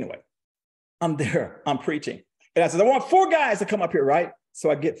 So anyway, I'm there, I'm preaching. And I said, I want 4 guys to come up here, right? So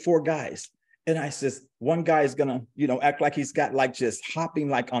I get 4 guys. And I says, one guy is gonna, act like he's got like just hopping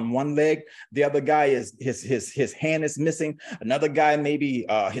like on one leg. The other guy is his hand is missing. Another guy, maybe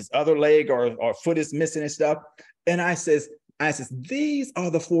his other leg or foot is missing and stuff. And I says, these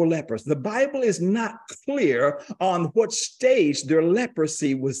are the 4 lepers. The Bible is not clear on what stage their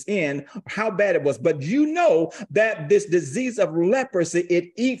leprosy was in, how bad it was. But you know that this disease of leprosy,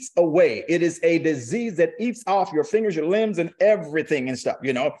 it eats away. It is a disease that eats off your fingers, your limbs, and everything and stuff,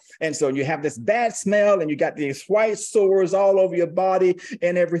 And so you have this bad smell, and you got these white sores all over your body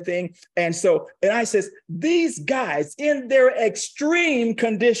and everything. And I says, these guys in their extreme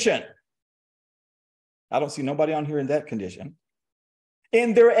condition, I don't see nobody on here in that condition.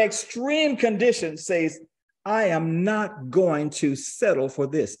 In their extreme condition says, I am not going to settle for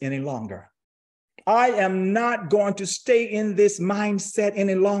this any longer. I am not going to stay in this mindset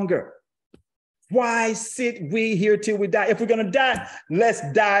any longer. Why sit we here till we die? If we're going to die, let's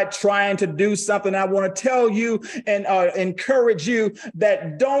die trying to do something. I want to tell you and encourage you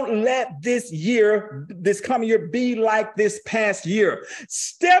that don't let this coming year, be like this past year.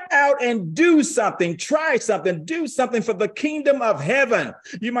 Step out and do something. Try something. Do something for the kingdom of heaven.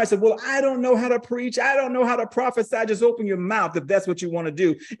 You might say, well, I don't know how to preach. I don't know how to prophesy. Just open your mouth if that's what you want to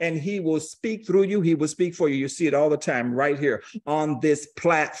do. And he will speak through you. He will speak for you. You see it all the time right here on this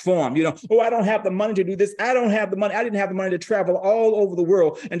platform. I don't have the money to do this. I don't have the money. I didn't have the money to travel all over the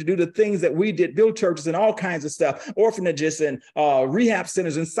world and to do the things that we did, build churches and all kinds of stuff, orphanages and rehab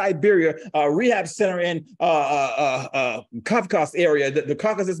centers in Siberia, rehab center in Kafkas area, the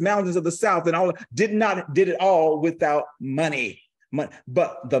Caucasus Mountains of the South, and all did it all without money.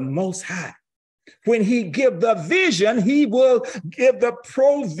 But the Most High, when he give the vision, he will give the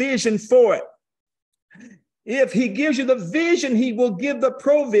provision for it. If he gives you the vision, he will give the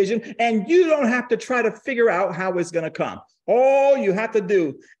provision, and you don't have to try to figure out how it's going to come. All you have to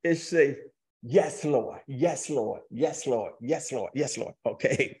do is say, yes, Lord, yes, Lord, yes, Lord, yes, Lord, yes, Lord.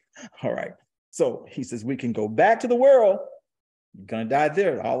 Okay. All right. So he says, we can go back to the world. You're going to die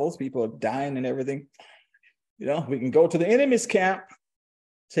there. All those people are dying and everything. You know, we can go to the enemy's camp,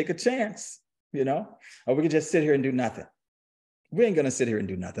 take a chance, you know, or we can just sit here and do nothing. We ain't going to sit here and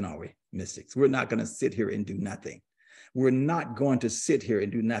do nothing, are we, mystics? We're not going to sit here and do nothing. We're not going to sit here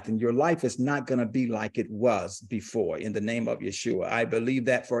and do nothing. Your life is not going to be like it was before in the name of Yeshua. I believe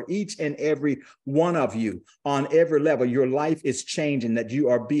that for each and every one of you on every level, your life is changing, that you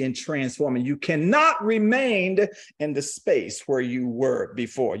are being transformed. And you cannot remain in the space where you were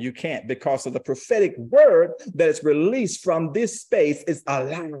before. You can't, because of the prophetic word that is released from this space is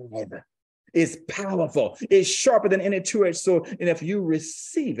alive. It's powerful. It's sharper than any two-edged sword. And if you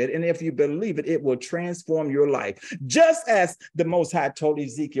receive it and if you believe it, it will transform your life. Just as the Most High told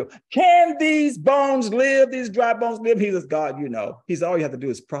Ezekiel, can these bones live? These dry bones live? He says, God, you know. He said, all you have to do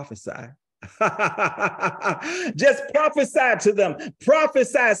is prophesy. Just prophesy to them.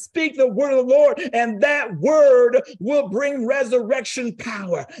 Prophesy, speak the word of the Lord, and that word will bring resurrection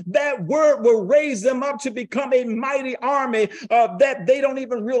power. That word will raise them up to become a mighty army that they don't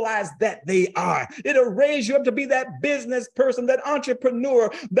even realize that they are. It'll raise you up to be that business person, that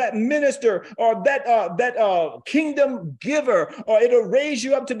entrepreneur, that minister, or that kingdom giver, or it'll raise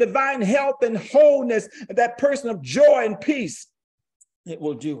you up to divine health and wholeness, that person of joy and peace. It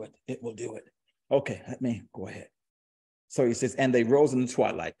will do it. It will do it. Okay, let me go ahead. So he says, and they rose in the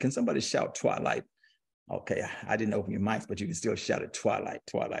twilight. Can somebody shout twilight? Okay, I didn't open your mics, but you can still shout it, twilight,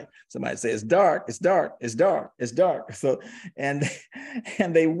 twilight. Somebody say, it's dark, it's dark, it's dark, it's dark. So, and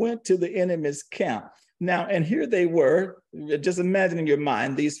they went to the enemy's camp. Now, and here they were, just imagine in your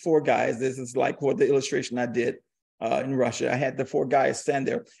mind, these four guys. This is like what the illustration I did in Russia. I had the four guys stand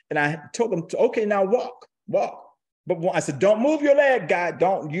there, and I told them, okay, now walk. But I said, don't move your leg, guy.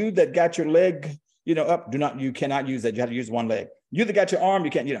 Don't, you that got your leg, you know, up, you cannot use that. You have to use one leg. You that got your arm, you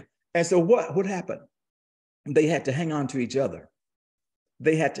can't, you know. And so what happened? They had to hang on to each other.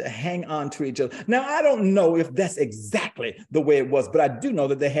 They had to hang on to each other. Now, I don't know if that's exactly the way it was, but I do know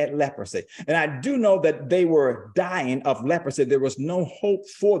that they had leprosy. And I do know that they were dying of leprosy. There was no hope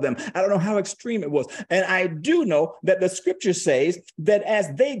for them. I don't know how extreme it was. And I do know that the scripture says that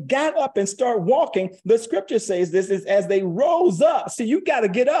as they got up and start walking, the scripture says this is as they rose up. See, you got to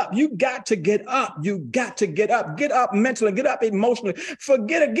get up. You got to get up. You got to get up. Get up mentally. Get up emotionally.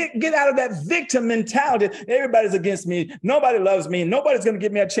 Forget it. Get out of that victim mentality. Everybody's against me. Nobody loves me. Nobody's going to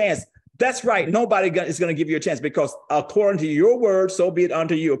give me a chance. That's right. Nobody is going to give you a chance, because according to your word, so be it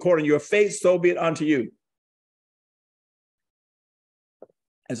unto you. According to your faith, so be it unto you.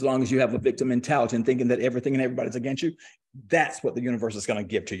 As long as you have a victim mentality and thinking that everything and everybody's against you, that's what the universe is going to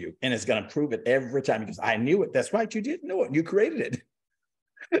give to you. And it's going to prove it every time, because I knew it. That's right. You did know it. You created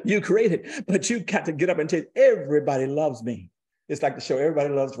it. You created it. But you got to get up and tell everybody loves me. It's like the show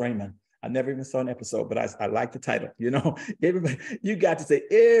Everybody Loves Raymond. I never even saw an episode, but I like the title. You know, everybody, you got to say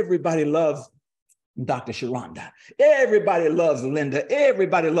everybody loves Dr. Sharonda. Everybody loves Linda.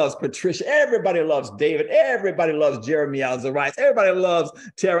 Everybody loves Patricia. Everybody loves David. Everybody loves Jeremy Alzarites. Everybody loves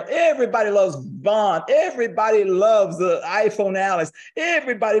Tara. Everybody loves Vaughn. Everybody loves the iPhone Alice.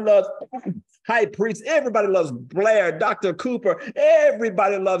 Everybody loves High Priest. Everybody loves Blair, Dr. Cooper.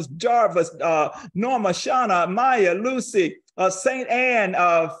 Everybody loves Jarvis, Norma, Shauna, Maya, Lucy, Saint Anne,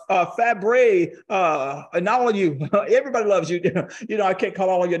 Fabre, and all of you. Everybody loves you. You know, I can't call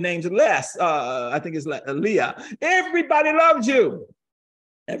all of your names. Les, I think it's Leah. Everybody loves you.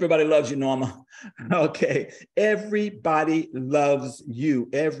 Everybody loves you, Norma. Okay. Everybody loves you.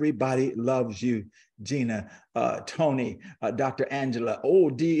 Everybody loves you. Gina, Tony, Dr. Angela,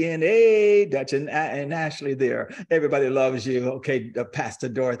 DNA, Dutch and Ashley there. Everybody loves you. Okay, Pastor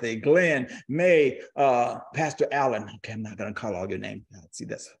Dorothy, Glenn, May, Pastor Allen. Okay, I'm not going to call all your names. See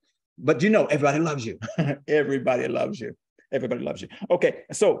this. But you know, everybody loves you. Everybody loves you. Everybody loves you. Okay,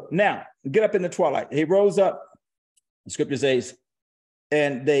 so now get up in the twilight. He rose up, the scripture says,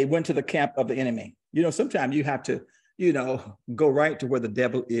 and they went to the camp of the enemy. You know, sometimes you have to, you know, go right to where the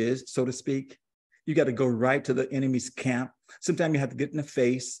devil is, so to speak. You got to go right to the enemy's camp. Sometimes you have to get in the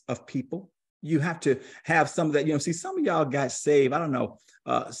face of people. You have to have some of that, you know, see, some of y'all got saved. I don't know.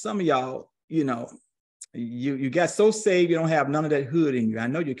 Some of y'all, you know, you got so saved, you don't have none of that hood in you. I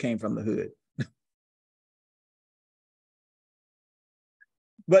know you came from the hood.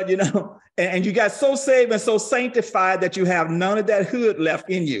 But, you know, and you got so saved and so sanctified that you have none of that hood left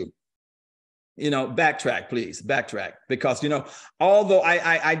in you. You know, backtrack, please, backtrack. Because, you know, although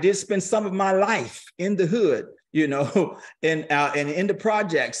I did spend some of my life in the hood, you know, and in the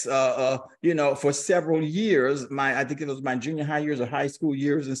projects, you know, for several years. I think it was my junior high years or high school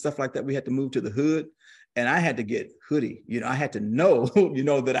years and stuff like that. We had to move to the hood, and I had to get hoodie. You know, I had to know, you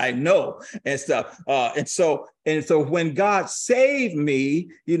know, that I know and stuff. And so when God saved me,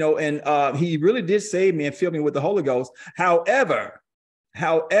 you know, and He really did save me and fill me with the Holy Ghost.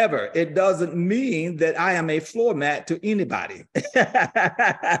 However, it doesn't mean that I am a floor mat to anybody. and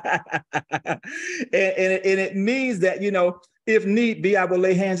it means that, you know, if need be, I will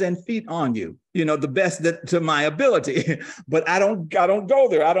lay hands and feet on you, you know, the best to my ability. But I don't go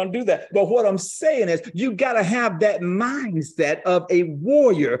there. I don't do that. But what I'm saying is you got to have that mindset of a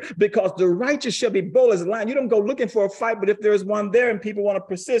warrior, because the righteous shall be bold as a lion. You don't go looking for a fight, but if there's one there and people want to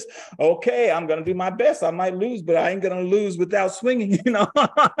persist, okay, I'm going to do my best. I might lose, but I ain't going to lose without swinging, you know.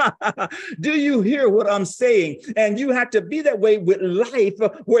 Do you hear what I'm saying? And you have to be that way with life,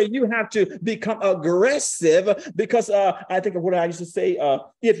 where you have to become aggressive, because I think of what I used to say,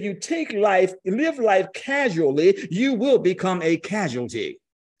 if you live life casually, you will become a casualty.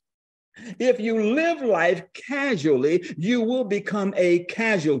 If you live life casually, you will become a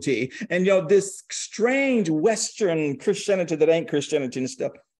casualty. And, you know, this strange Western Christianity that ain't Christianity and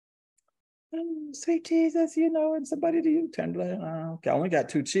stuff. Sweet Jesus, you know, and somebody to you turn like, okay, I only got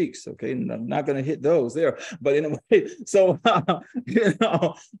two cheeks. Okay, and I'm not going to hit those there. But anyway, so you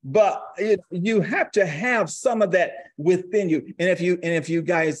know, but you have to have some of that within you. And if you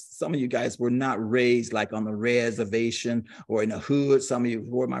guys, some of you guys were not raised like on the reservation or in the hood, some of you,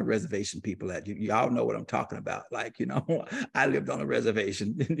 who are my reservation people at? Y'all know what I'm talking about. Like, you know, I lived on a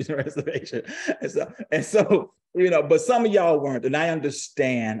reservation, and so you know, but some of y'all weren't, and I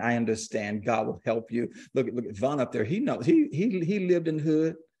understand. God will help you. Look at Vaughn up there. He knows. He lived in the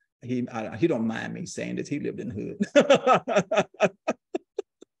hood. He don't mind me saying this. He lived in the hood.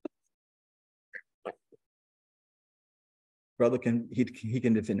 Brother he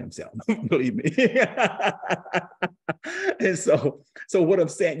can defend himself. Believe me. And so what I'm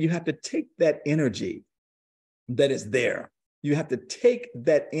saying, you have to take that energy that is there. You have to take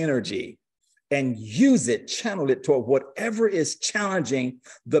that energy and use it, channel it toward whatever is challenging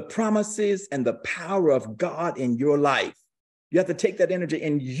the promises and the power of God in your life. You have to take that energy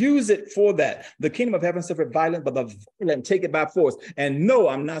and use it for that. The kingdom of heaven suffered violence, but the violent take it by force. And no,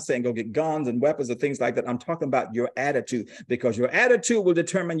 I'm not saying go get guns and weapons or things like that. I'm talking about your attitude, because your attitude will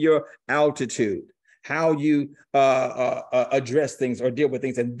determine your altitude, how you address things or deal with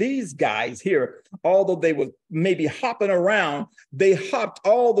things. And these guys here, although they were maybe hopping around, they hopped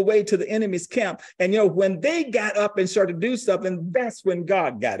all the way to the enemy's camp. And, you know, when they got up and started to do something, that's when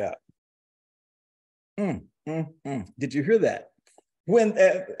God got up. Did you hear that? When,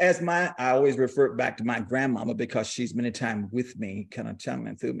 I always refer back to my grandmama, because she's many times with me, kind of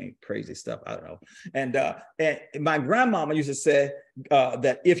chiming through me, crazy stuff, I don't know. And my grandmama used to say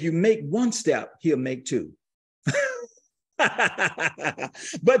that if you make one step, he'll make two.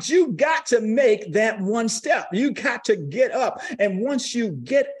 But you got to make that one step. You got to get up. And once you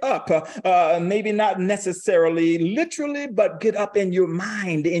get up, maybe not necessarily literally, but get up in your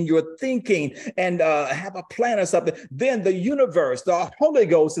mind, in your thinking, and have a plan or something, then the universe, the Holy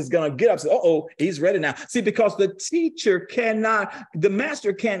Ghost is going to get up and say, uh-oh, he's ready now. See, because the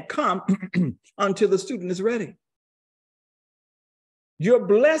master can't come until the student is ready. Your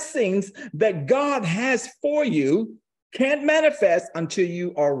blessings that God has for you can't manifest until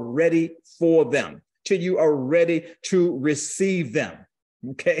you are ready for them, till you are ready to receive them.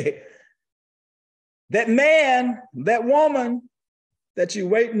 Okay. That man, that woman that you're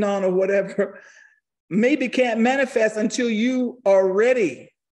waiting on or whatever, maybe can't manifest until you are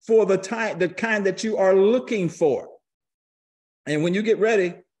ready for the kind that you are looking for. And when you get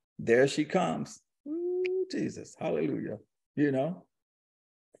ready, there she comes. Ooh, Jesus, hallelujah. You know,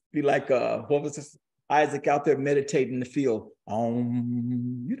 be like, what was this? Isaac out there meditating in the field.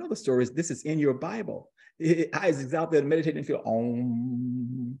 You know the stories. This is in your Bible. Isaac's out there meditating in the field.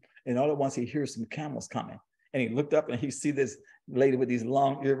 And all at once he hears some camels coming. And he looked up and he see this lady with these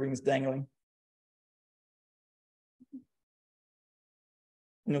long earrings dangling.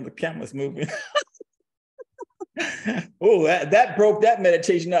 You know, the camel's moving. Oh, that broke that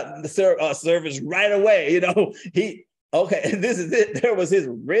meditation up, the service right away. You know, okay, this is it. There was his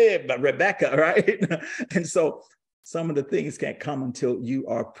Rebecca, right? And so some of the things can't come until you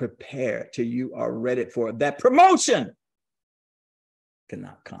are prepared, till you are ready for it. That promotion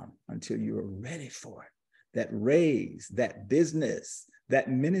cannot come until you are ready for it. That raise, that business, that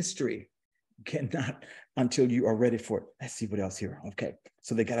ministry cannot until you are ready for it. Let's see what else here. Okay,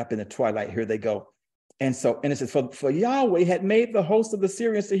 so they got up in the twilight. Here they go. And it says, for Yahweh had made the host of the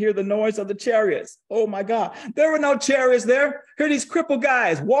Syrians to hear the noise of the chariots. Oh my God. There were no chariots there. Here are these crippled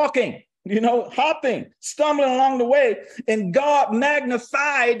guys walking, hopping, stumbling along the way. And God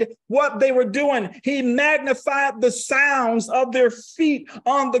magnified what they were doing. He magnified the sounds of their feet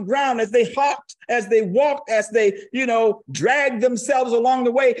on the ground as they hopped, as they walked, as they, dragged themselves along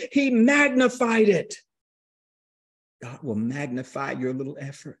the way. He magnified it. God will magnify your little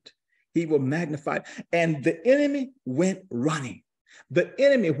effort. He will magnify. And the enemy went running. The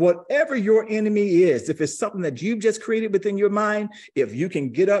enemy, whatever your enemy is, if it's something that you've just created within your mind, if you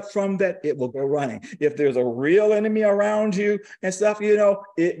can get up from that, it will go running. If there's a real enemy around you and stuff,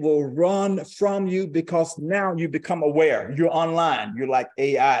 it will run from you because now you become aware. You're online. You're like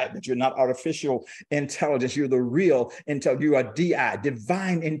AI, but you're not artificial intelligence. You're the real intelligence. You are DI,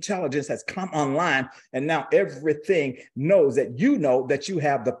 divine intelligence has come online. And now everything knows that you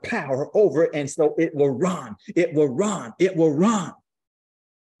have the power over it. And so it will run. It will run. It will run.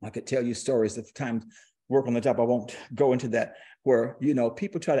 I could tell you stories at the time, work on the job. I won't go into that, where,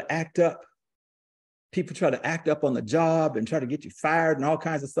 people try to act up. People try to act up on the job and try to get you fired and all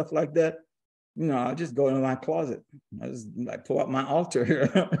kinds of stuff like that. I just go into my closet. I just pull out my altar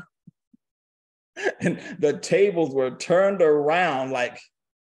here. And the tables were turned around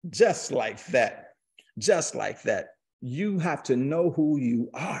just like that. Just like that. You have to know who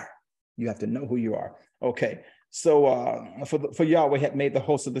you are. You have to know who you are. Okay. So for Yahweh had made the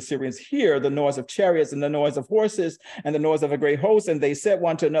host of the Syrians hear the noise of chariots and the noise of horses and the noise of a great host. And they said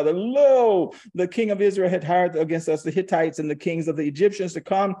one to another, lo, the king of Israel had hired against us the Hittites and the kings of the Egyptians to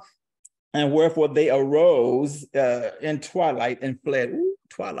come. And wherefore they arose in twilight and fled. Ooh,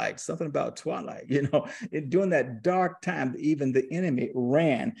 twilight, something about twilight, during that dark time, even the enemy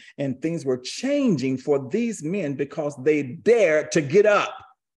ran, and things were changing for these men because they dared to get up.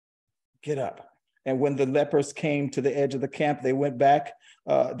 Get up. And when the lepers came to the edge of the camp, they went back.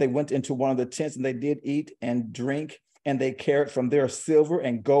 They went into one of the tents, and they did eat and drink. And they carried from their silver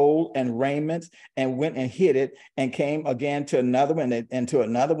and gold and raiment, and went and hid it, and came again to another one and to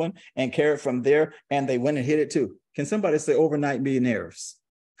another one, and carried from there, and they went and hid it too. Can somebody say overnight millionaires?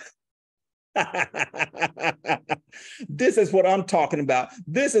 This is what I'm talking about.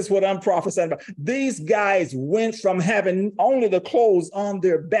 This is what I'm prophesying about. These guys went from having only the clothes on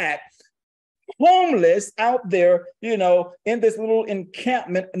their back, homeless out there, in this little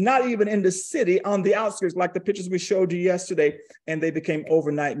encampment, not even in the city, on the outskirts, like the pictures we showed you yesterday, and they became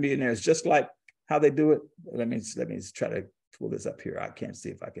overnight millionaires. Just like how they do it. Let me try to pull this up here. I can't see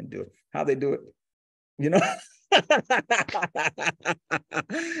if I can do it. How they do it,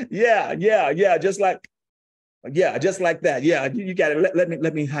 yeah, just like that. Yeah, you got it.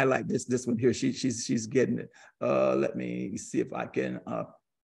 Let me highlight this one here. She's getting it. Let me see if I can.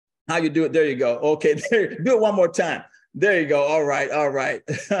 How you do it? There you go. Okay, there. Do it one more time. There you go. All right.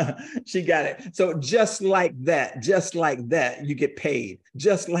 She got it. So just like that, you get paid.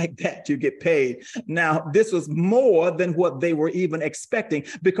 Just like that, you get paid. Now, this was more than what they were even expecting,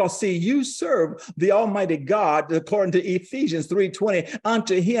 because see, you serve the Almighty God, according to Ephesians 3:20,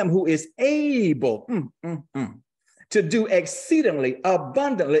 unto him who is able to do exceedingly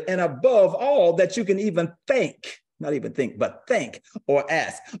abundantly and above all that you can even think. Not even think, but think or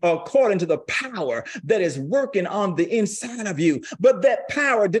ask, according to the power that is working on the inside of you. But that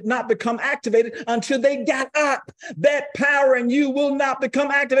power did not become activated until they got up. That power in you will not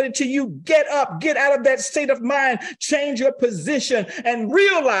become activated till you get up, get out of that state of mind, change your position, and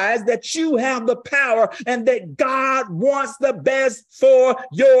realize that you have the power and that God wants the best for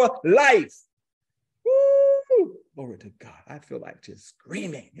your life. Woo! Glory to God. I feel like just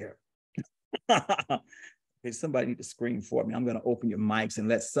screaming here. Okay, somebody need to scream for me. I'm going to open your mics and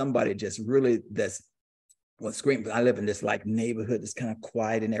let somebody just really scream. I live in this neighborhood that's kind of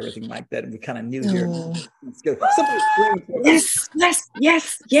quiet and everything like that, and we're kind of new here. Somebody scream for me. Yes.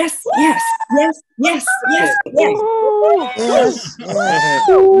 Hallelujah.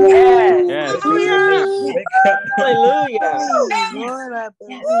 Lord, I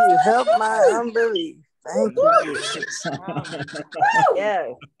thank you. Help my unbelief. Thank you.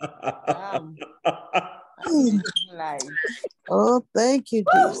 Yes. Oh, thank you,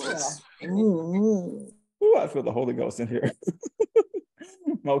 Jesus. Ooh, I feel the Holy Ghost in here.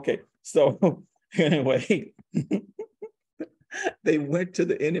 Okay, so anyway, they went to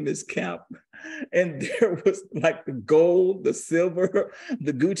the enemy's camp, and there was the gold, the silver,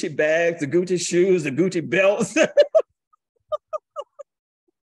 the Gucci bags, the Gucci shoes, the Gucci belts,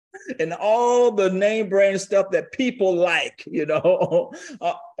 and all the name brand stuff that people like,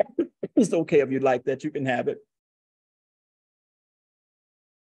 It's okay if you like that, you can have it.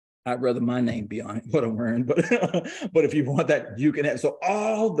 I'd rather my name be on it, what I'm wearing, but but if you want that, you can have. So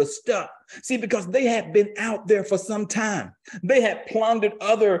all the stuff, see, because they had been out there for some time. They had plundered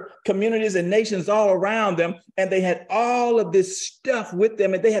other communities and nations all around them, and they had all of this stuff with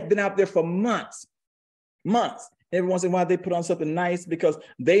them, and they had been out there for months. Every once in a while, they put on something nice because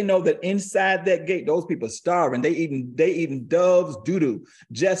they know that inside that gate, those people are starving. They eating doves doo-doo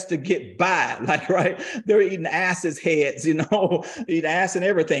just to get by. Like, right? They're eating asses' heads, eat ass and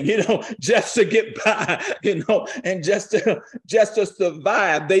everything, just to get by, and just to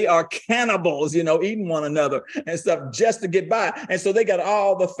survive. They are cannibals, eating one another and stuff just to get by. And so they got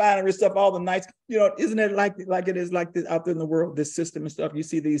all the finery stuff, all the nice, isn't it like it is like this out there in the world, this system and stuff? You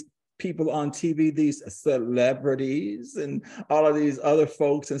see these people on TV, these celebrities and all of these other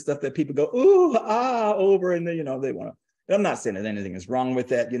folks and stuff that people go, ooh, ah, over. And then, they want to, I'm not saying that anything is wrong with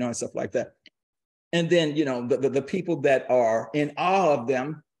that, and stuff like that. And then, the people that are in awe of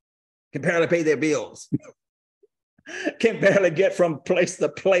them can barely pay their bills, can barely get from place to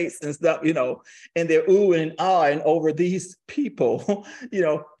place and stuff, and they're ooh and ah and over these people,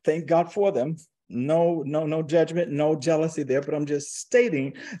 thank God for them. No judgment, no jealousy there, but I'm just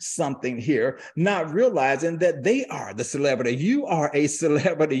stating something here, not realizing that they are the celebrity. You are a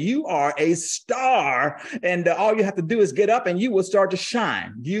celebrity. You are a star. And all you have to do is get up and you will start to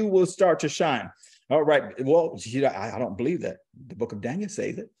shine. You will start to shine. All right. Well, I don't believe that. The book of Daniel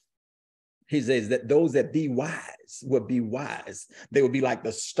says it. He says that those that be wise will be wise. They will be like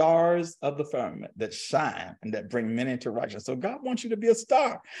the stars of the firmament that shine and that bring men into righteousness. So God wants you to be a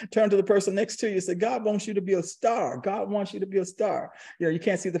star. Turn to the person next to you and say, God wants you to be a star. God wants you to be a star. You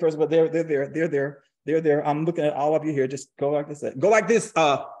can't see the person, but they're there. I'm looking at all of you here. Just go like this. Go like this,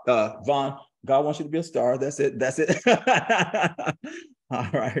 Vaughn. God wants you to be a star. That's it. All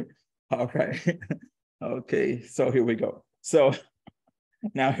right. Okay. So here we go. So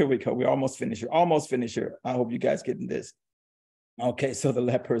now here we go. We're almost finished here. I hope you guys getting this. Okay, so the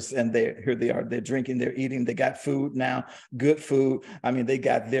lepers, and here they are. They're drinking, they're eating, they got food now, good food. I mean, there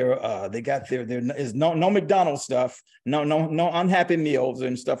is no McDonald's stuff, no unhappy meals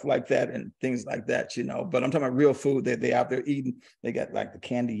and stuff like that and things like that, But I'm talking about real food that they out there eating. They got like the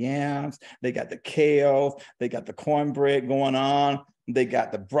candy yams, they got the kale, they got the cornbread going on. They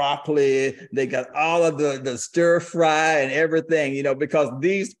got the broccoli, they got all of the stir fry and everything, because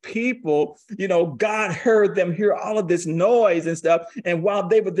these people, God heard them hear all of this noise and stuff. And while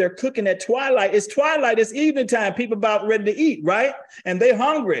they were there cooking at twilight, it's evening time, people about ready to eat, right? And they're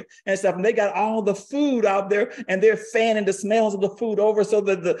hungry and stuff. And they got all the food out there and they're fanning the smells of the food over so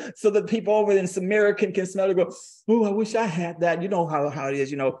that the people over in Samaria can smell it, go, oh, I wish I had that. You know how it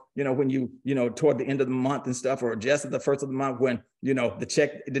is, when you toward the end of the month and stuff, or just at the first of the month when, the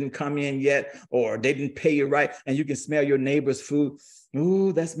check didn't come in yet, or they didn't pay you right, and you can smell your neighbor's food.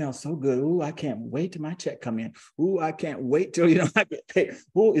 Ooh, that smells so good. Ooh, I can't wait till my check come in. Ooh, I can't wait till, I get paid.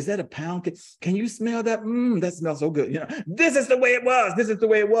 Ooh, is that a pound? Can you smell that? That smells so good. This is the way it was.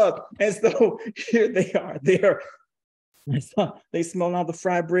 And so here they are. They smell all the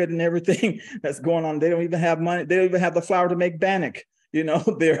fried bread and everything that's going on. They don't even have money. They don't even have the flour to make bannock,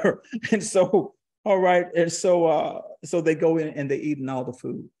 there. And so, all right. And so, so they go in and they're eating all the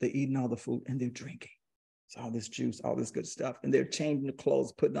food. And they're drinking. It's all this juice, all this good stuff. And they're changing the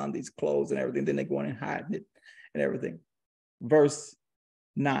clothes, putting on these clothes and everything. Then they go in and hiding it and everything. Verse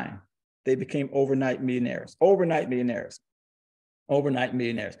 9, they became overnight millionaires.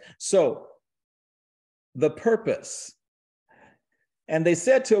 So the purpose. And they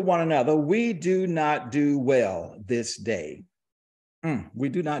said to one another, we do not do well this day. We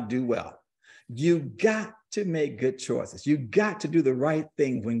do not do well. You got to make good choices. You got to do the right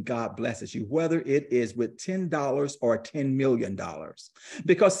thing when God blesses you, whether it is with $10 or $10 million.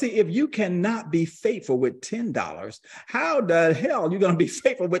 Because see, if you cannot be faithful with $10, how the hell are you going to be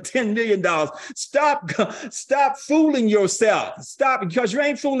faithful with $10 million? Stop fooling yourself. Stop, because you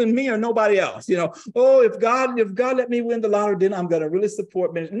ain't fooling me or nobody else. If God let me win the lottery, then I'm going to really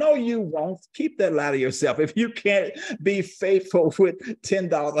support ministry. No, you won't. Keep that lie to yourself. If you can't be faithful with $10,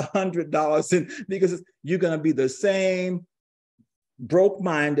 $100, because you're going to be the same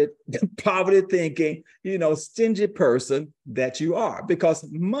broke-minded, poverty-thinking, stingy person that you are, because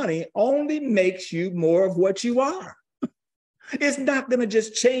money only makes you more of what you are. It's not going to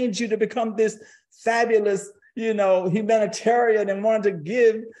just change you to become this fabulous, humanitarian and want to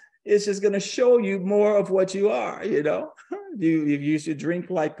give. It's just going to show you more of what you are, You should drink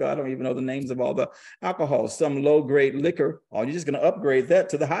like, I don't even know the names of all the alcohol, some low-grade liquor, or you're just going to upgrade that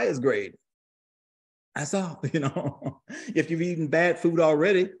to the highest grade. That's all, If you've eaten bad food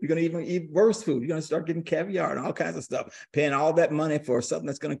already, you're going to even eat worse food. You're going to start getting caviar and all kinds of stuff, paying all that money for something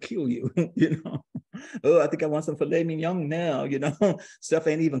that's going to kill you, Oh, I think I want some filet mignon now, Stuff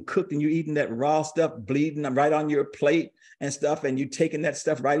ain't even cooked and you're eating that raw stuff, bleeding right on your plate and stuff. And you taking that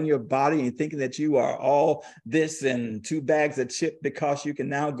stuff right in your body and thinking that you are all this and 2 bags of chips because you can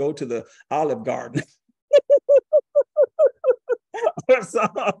now go to the Olive Garden. So,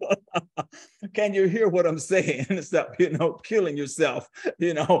 can you hear what I'm saying? Stuff, killing yourself,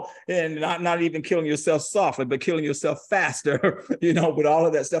 and not even killing yourself softly, but killing yourself faster, with all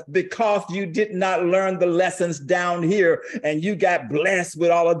of that stuff, because you did not learn the lessons down here and you got blessed with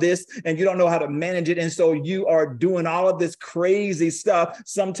all of this and you don't know how to manage it. And so you are doing all of this crazy stuff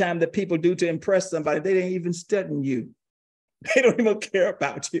sometimes that people do to impress somebody. They ain't even studying you. They don't even care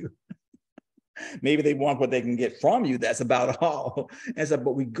about you. Maybe they want what they can get from you. That's about all. And so,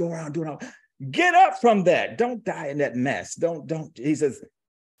 but we go around doing all. Get up from that. Don't die in that mess. Don't. He says,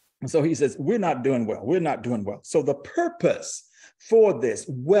 we're not doing well. We're not doing well. So the purpose for this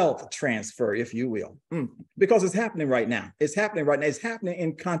wealth transfer, if you will, because it's happening right now. It's happening right now. It's happening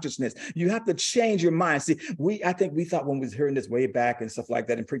in consciousness. You have to change your mind. See, I think we thought when we was hearing this way back and stuff like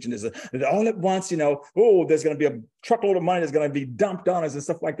that and preaching this, that all at once, there's going to be a truckload of money that's going to be dumped on us and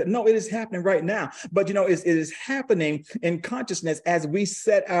stuff like that. No, it is happening right now. But, it is happening in consciousness as we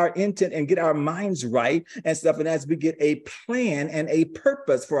set our intent and get our minds right and stuff. And as we get a plan and a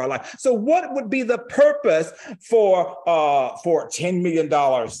purpose for our life. So what would be the purpose for $10 million,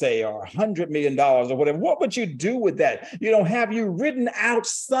 say, or $100 million or whatever? What would you do with that? Have you written out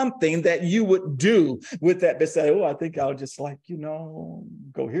something that you would do with that? But say, I think I'll just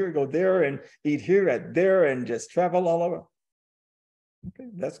go here, go there, and eat here at there, and just travel all over. Okay,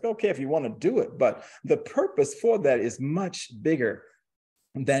 that's okay if you want to do it, but the purpose for that is much bigger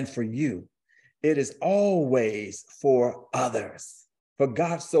than for you. It is always for others. For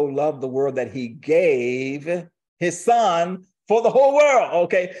God so loved the world that he gave his son for the whole world.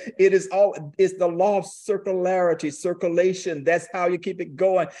 Okay. It's the law of circulation. That's how you keep it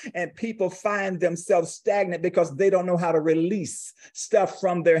going. And people find themselves stagnant because they don't know how to release stuff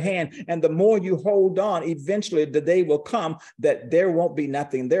from their hand. And the more you hold on, eventually the day will come that there won't be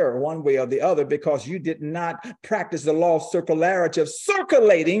nothing there one way or the other, because you did not practice the law of circularity, of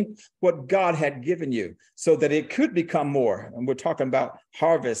circulating what God had given you so that it could become more. And we're talking about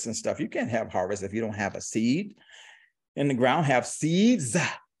harvest and stuff. You can't have harvest if you don't have a seed in the ground, have seeds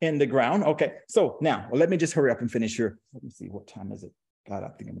in the ground. Okay, so now let me just hurry up and finish here. Let me see, what time is it? God, I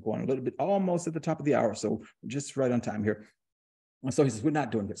think I'm going a little bit, almost at the top of the hour, so just right on time here. So he says, we're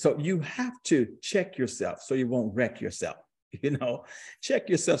not doing it. So you have to check yourself so you won't wreck yourself. Check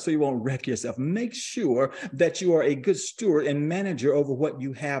yourself so you won't wreck yourself. Make sure that you are a good steward and manager over what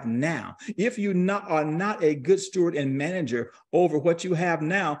you have now. If you are not a good steward and manager over what you have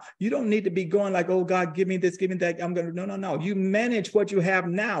now, you don't need to be going like, oh God, give me this, give me that. No. You manage what you have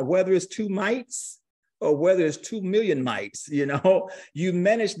now, whether it's 2 mites or whether it's 2 million mites, you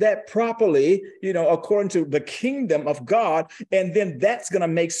manage that properly, according to the kingdom of God. And then that's going to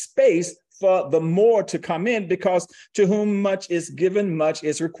make space for the more to come in, because to whom much is given, much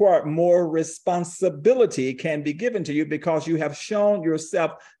is required. More responsibility can be given to you because you have shown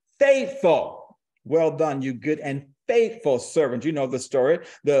yourself faithful. Well done, you good and faithful servant. You know the story,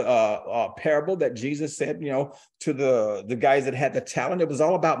 the parable that Jesus said, to the guys that had the talent. It was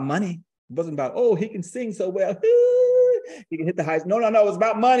all about money. It wasn't about, oh, he can sing so well. He can hit the highs. No. It was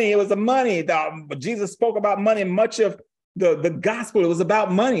about money. It was the money. Jesus spoke about money. Much of the gospel, it was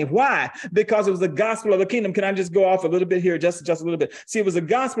about money. Why? Because it was the gospel of the kingdom. Can I just go off a little bit here, just a little bit? See, it was the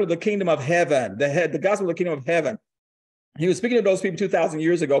gospel of the kingdom of heaven, the gospel of the kingdom of heaven. He was speaking to those people 2,000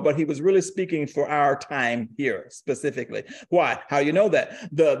 years ago, but he was really speaking for our time here specifically. Why? How you know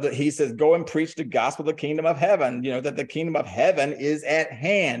that? He says, go and preach the gospel of the kingdom of heaven, that the kingdom of heaven is at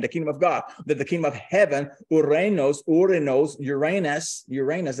hand, the kingdom of God, that the kingdom of heaven, Uranus, Uranus,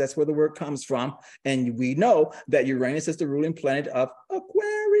 that's where the word comes from. And we know that Uranus is the ruling planet of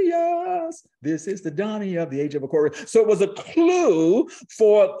Aquarius. This is the dawning of the age of Aquarius. So it was a clue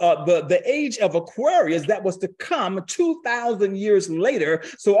for the age of Aquarius that was to come 2,000 years later.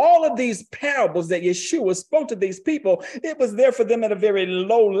 So all of these parables that Yeshua spoke to these people, it was there for them at a very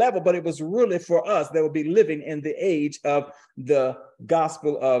low level, but it was really for us that would be living in the age of the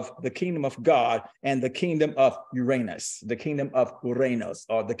gospel of the kingdom of God and the kingdom of Uranus, the kingdom of Uranus,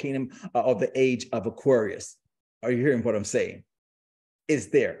 or the kingdom of the age of Aquarius. Are you hearing what I'm saying? It's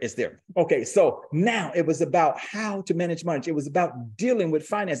there. It's there. Okay, so now it was about how to manage money. It was about dealing with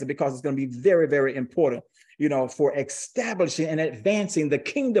finances because it's going to be very, very important, you know, for establishing and advancing the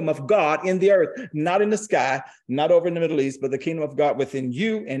kingdom of God in the earth, not in the sky, not over in the Middle East, but the kingdom of God within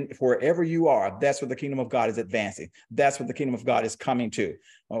you and wherever you are. That's what the kingdom of God is advancing. That's what the kingdom of God is coming to.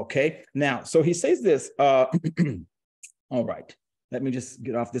 Okay, now, so he says this. All right. Let me just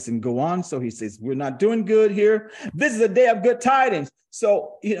get off this and go on. So he says, we're not doing good here. This is a day of good tidings.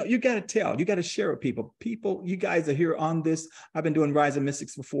 So, you know, you got to tell, you got to share with people. People, you guys are here on this. I've been doing Rise of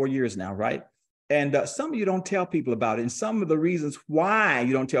Mystics for 4 years now, right? And some of you don't tell people about it. And some of the reasons why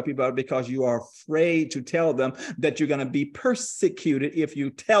you don't tell people about it, because you are afraid to tell them that you're going to be persecuted if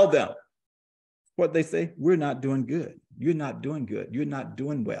you tell them. What they say, we're not doing good. You're not doing good. You're not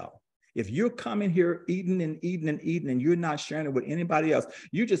doing well. If you're coming here eating and eating and eating and you're not sharing it with anybody else,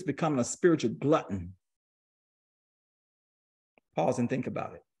 you're just becoming a spiritual glutton. Pause and think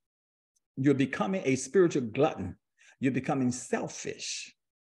about it. You're becoming a spiritual glutton. You're becoming selfish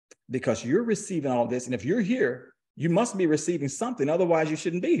because you're receiving all this. And if you're here, you must be receiving something. Otherwise, you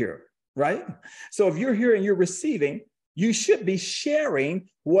shouldn't be here, right? So if you're here and you're receiving, you should be sharing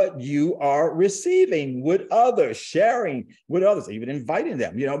what you are receiving with others, sharing with others, even inviting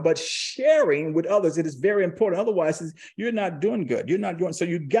them, you know, but sharing with others, it is very important. Otherwise, you're not doing good. You're not doing, so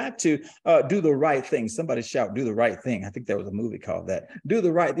you got to do the right thing. Somebody shout, do the right thing. I think there was a movie called that. Do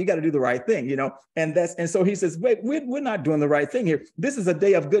the right, you got to do the right thing, you know, and so he says, wait, we're not doing the right thing here. This is a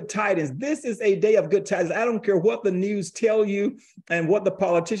day of good tidings. This is a day of good tidings. I don't care what the news tell you and what the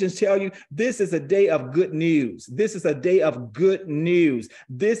politicians tell you. This is a day of good news. This is a day of good news.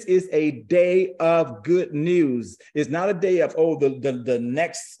 This is a day of good news. It's not a day of, oh, the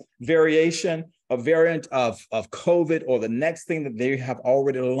next variation, a variant of COVID, or the next thing that they have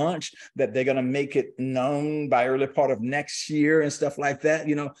already launched, that they're going to make it known by early part of next year and stuff like that.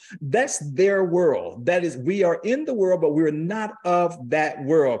 You know, that's their world. That is, we are in the world, but we're not of that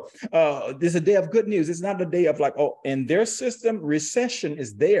world. This is a day of good news. It's not a day of like, oh, in their system, recession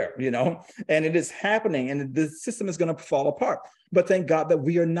is there, you know, and it is happening and the system is going to fall apart. But thank God that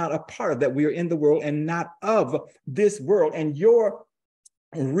we are not a part of that. We are in the world and not of this world. And your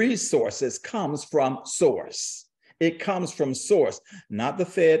resources comes from source. It comes from source, not the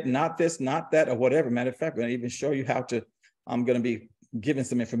Fed, not this, not that, or whatever. Matter of fact, I'm going to even show you how to, I'm going to be giving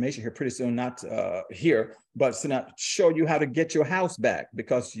some information here pretty soon, not here, but to not show you how to get your house back,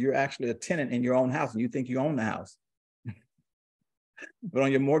 because you're actually a tenant in your own house and you think you own the house. But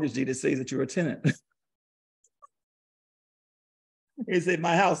on your mortgage deed, it says that you're a tenant. He said,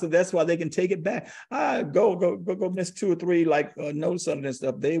 my house, so that's why they can take it back. Go miss 2 or 3 like notes on and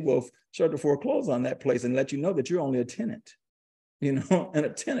stuff. They will start to foreclose on that place and let you know that you're only a tenant, you know. And a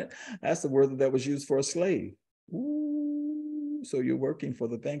tenant, that's the word that was used for a slave. Ooh, so you're working for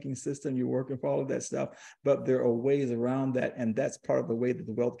the banking system, you're working for all of that stuff, but there are ways around that, and that's part of the way that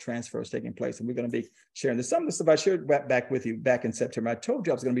the wealth transfer is taking place. And we're going to be sharing this. Some of the stuff I shared back with you back in September. I told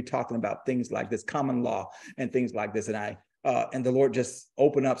you I was going to be talking about things like this, common law and things like this, and the Lord just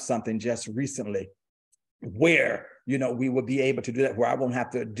opened up something just recently where, you know, we will be able to do that, where I won't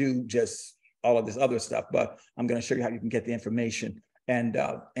have to do just all of this other stuff, but I'm going to show you how you can get the information and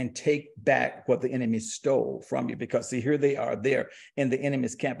take back what the enemy stole from you. Because see, here they are there in the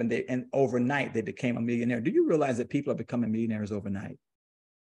enemy's camp, and overnight they became a millionaire. Do you realize that people are becoming millionaires overnight?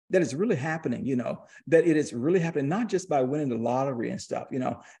 That is really happening, you know, that it is really happening, not just by winning the lottery and stuff, you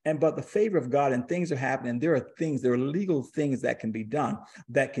know, but the favor of God, and things are happening. There are legal things that can be done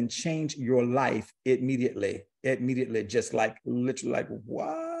that can change your life immediately, just like literally like,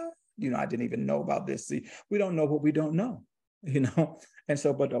 what? You know, I didn't even know about this. See, we don't know what we don't know, you know, and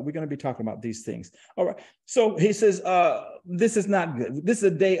so, but we're going to be talking about these things. All right. So he says, this is not good. This is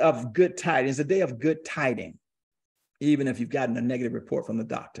a day of good tidings, a day of good tidings. Even if you've gotten a negative report from the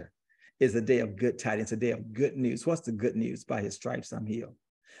doctor, is a day of good tidings, a day of good news. What's the good news? By his stripes, I'm healed.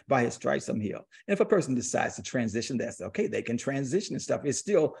 By his stripes, I'm healed. And if a person decides to transition, that's okay. They can transition and stuff. It's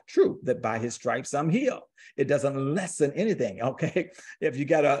still true that by his stripes, I'm healed. It doesn't lessen anything, okay? If you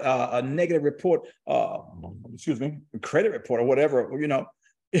got a negative report, credit report or whatever, you know,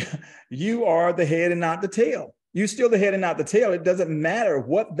 you are the head and not the tail. You're still the head and not the tail. It doesn't matter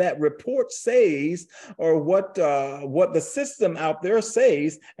what that report says or what the system out there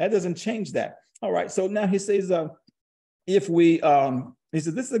says. That doesn't change that. All right. So now he says, he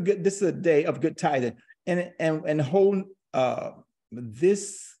says this is a day of good tidings, and hold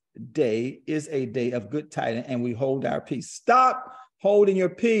this day is a day of good tidings, and we hold our peace. Stop holding your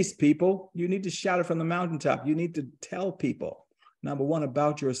peace, people. You need to shout it from the mountaintop. You need to tell people. Number one,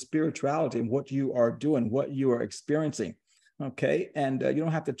 about your spirituality and what you are doing, what you are experiencing. Okay. And you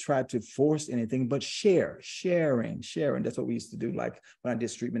don't have to try to force anything, but sharing. That's what we used to do. Like when I did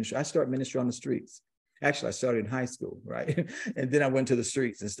street ministry, I started ministry on the streets. Actually, I started in high school, right? And then I went to the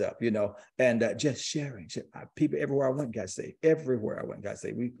streets and stuff, and just sharing. People everywhere I went got saved. Everywhere I went got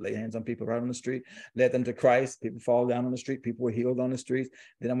saved. We lay hands on people right on the street, led them to Christ. People fall down on the street. People were healed on the streets.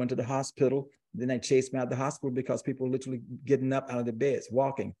 Then I went to the hospital. Then they chased me out of the hospital because people were literally getting up out of their beds,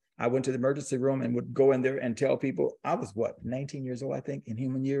 walking. I went to the emergency room and would go in there and tell people, I was 19 years old, I think, in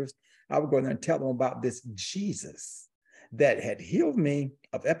human years. I would go in there and tell them about this Jesus that had healed me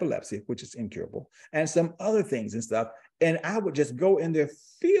of epilepsy, which is incurable, and some other things and stuff. And I would just go in there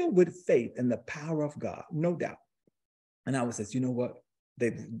filled with faith and the power of God, no doubt. And I would say, you know what?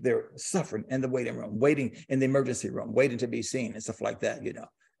 They're suffering in the waiting room, waiting in the emergency room, waiting to be seen and stuff like that,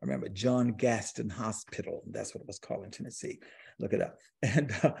 I remember John Gaston Hospital. That's what it was called in Tennessee. Look it up.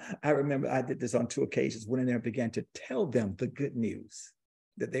 And I remember I did this on 2 occasions, went in there and began to tell them the good news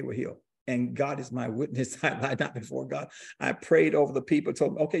that they were healed. And God is my witness. I lied not before God. I prayed over the people,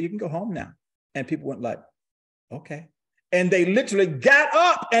 told them, okay, you can go home now. And people went like, okay. And they literally got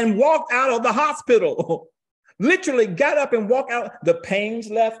up and walked out of the hospital. Literally got up and walked out. The pains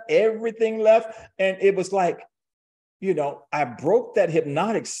left, everything left. And it was like, I broke that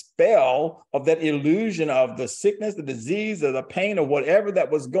hypnotic spell of that illusion of the sickness, the disease, or the pain, or whatever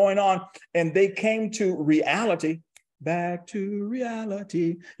that was going on. And they came to reality, back to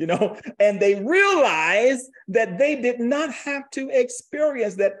reality, and they realized that they did not have to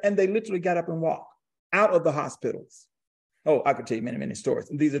experience that. And they literally got up and walked out of the hospitals. Oh, I could tell you many, many stories.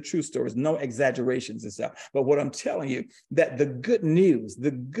 These are true stories, no exaggerations and stuff. But what I'm telling you, that the good news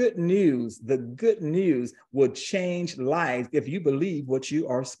will change lives if you believe what you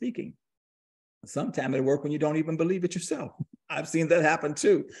are speaking. Sometimes it'll work when you don't even believe it yourself. I've seen that happen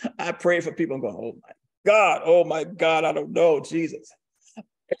too. I pray for people and go, oh my God, I don't know, Jesus.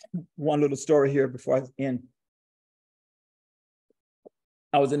 One little story here before I end.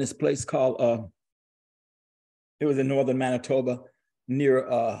 I was in this place called, it was in northern Manitoba, near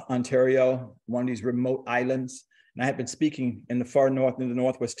Ontario, one of these remote islands. And I had been speaking in the far north, in the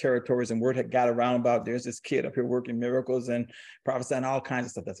Northwest Territories, and word had got around about there's this kid up here working miracles and prophesying all kinds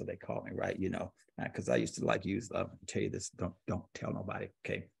of stuff. That's what they call me, right? Because I used to use, tell you this, don't tell nobody,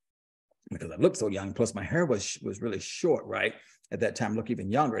 okay? Because I looked so young, plus my hair was really short, right? At that time, look even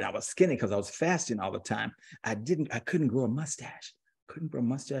younger, and I was skinny because I was fasting all the time. I couldn't grow a mustache.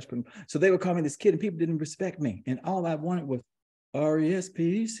 So they would call me this kid, and people didn't respect me. And all I wanted was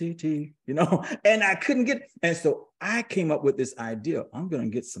R-E-S-P-C-T, and I couldn't get, and so I came up with this idea. I'm going to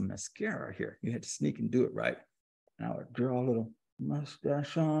get some mascara here. You had to sneak and do it, right? And I would draw a little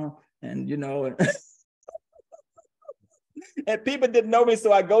mustache on, and, and people didn't know me.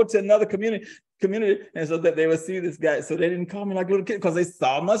 So I go to another community, and so that they would see this guy. So they didn't call me like a little kid because they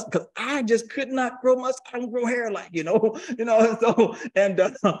saw because I just could not grow mustache. I don't grow hair so, and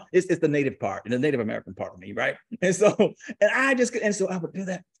it's the native part and the Native American part of me, right? And so, I would do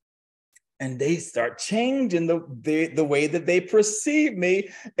that. And they start changing the way that they perceive me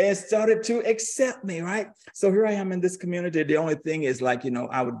and started to accept me, right? So here I am in this community. The only thing is I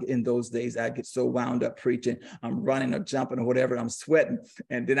would, in those days, I'd get so wound up preaching. I'm running or jumping or whatever. I'm sweating.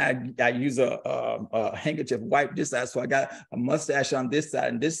 And then I use a handkerchief, wipe this side. So I got a mustache on this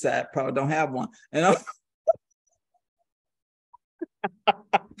side, and this side probably don't have one. And I'm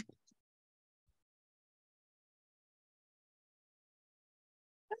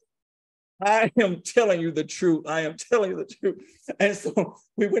I am telling you the truth. And so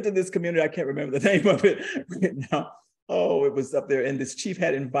we went to this community. I can't remember the name of it right now. Oh, it was up there. And this chief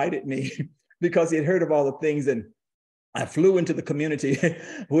had invited me because he had heard of all the things. And I flew into the community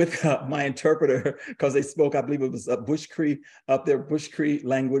with my interpreter because they spoke, I believe it was Bush Cree up there, Bush Cree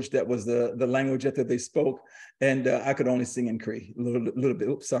language. That was the language that they spoke. And I could only sing in Cree a little bit.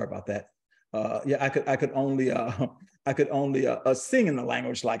 Oops, sorry about that. I could only sing in the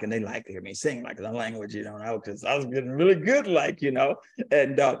language, and they like to hear me sing like the language, because I was getting really good,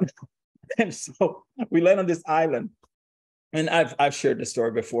 and so we land on this island, and I've shared this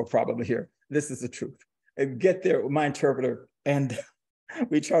story before, probably here. This is the truth. And get there with my interpreter, and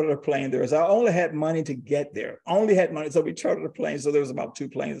we chartered a plane there. So I only had money to get there. So we chartered a plane. So there was about 2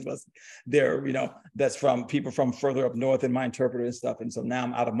 planes of us there, that's from people from further up north, and my interpreter and stuff. And so now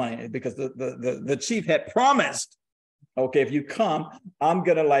I'm out of money because the chief had promised, okay, if you come, I'm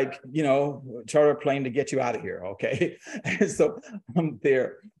gonna charter a plane to get you out of here, okay? And so I'm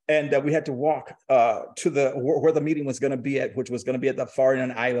there. And we had to walk to where the meeting was going to be at, which was going to be at the far end of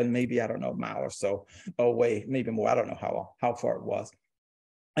the island, maybe, I don't know, a mile or so away, maybe more. I don't know how far it was.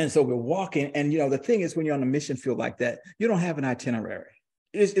 And so we're walking. And, the thing is, when you're on a mission field like that, you don't have an itinerary.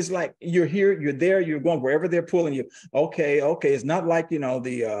 It's like you're here, you're there, you're going wherever they're pulling you. Okay. It's not like,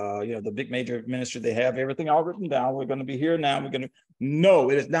 the big major ministry, they have everything all written down. We're going to be here now. No,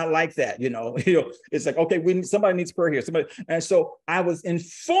 it is not like that. It's like, okay, somebody needs prayer here. And so I was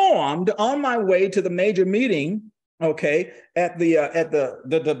informed on my way to the major meeting, okay, at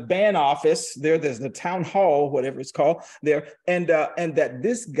the band office there's the town hall, whatever it's called there, and that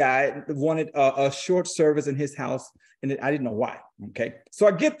this guy wanted a short service in his house, and I didn't know why. Okay, so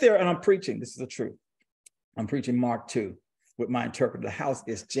I get there and I'm preaching. This is the truth. I'm preaching Mark 2 with my interpreter. The house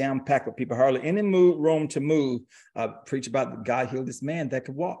is jam-packed with people, hardly any room to move. Preach about God healed this man that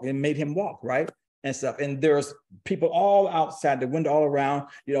could walk and made him walk, right? And stuff. And there's people all outside the window, all around,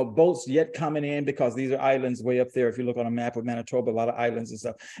 boats yet coming in, because these are islands way up there. If you look on a map of Manitoba, a lot of islands and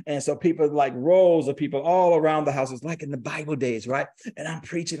stuff. And so people, like rows of people all around the house. It's like in the Bible days, right? And I'm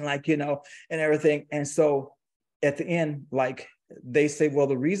preaching and everything. And so at the end, like they say, well,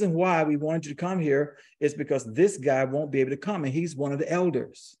 the reason why we wanted you to come here is because this guy won't be able to come. And he's one of the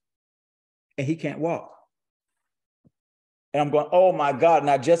elders and he can't walk. And I'm going, oh my God. And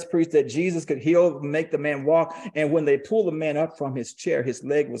I just preached that Jesus could heal, make the man walk. And when they pulled the man up from his chair, his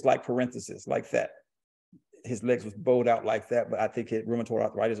leg was like parenthesis, like that. His legs was bowed out like that, but I think he had rheumatoid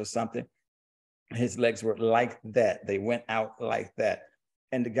arthritis or something. His legs were like that. They went out like that.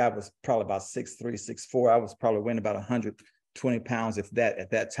 And the guy was probably about 6'3", 6'4". I was probably weighing about 120 pounds, if that,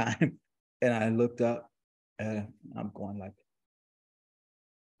 at that time. And I looked up and I'm going like,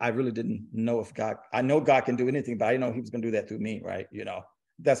 I really didn't know if God, I know God can do anything, but I didn't know he was going to do that through me, right?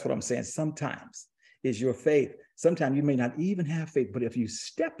 That's what I'm saying. Sometimes is your faith. Sometimes you may not even have faith, but if you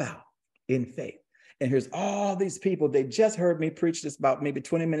step out in faith, and here's all these people, they just heard me preach this about maybe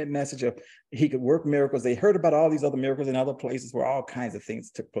 20-minute message of he could work miracles. They heard about all these other miracles in other places where all kinds of things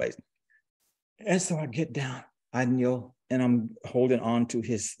took place. And so I get down, I kneel, and I'm holding on to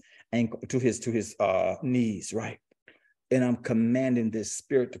his ankle, to his knees, right? And I'm commanding this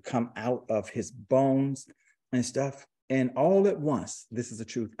spirit to come out of his bones and stuff. And all at once, this is the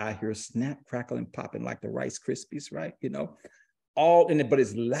truth, I hear snap, crackle, and popping like the Rice Krispies, right? All in it, but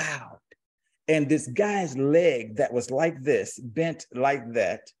it's loud. And this guy's leg that was like this, bent like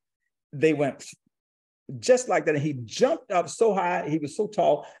that, they went just like that. And he jumped up so high, he was so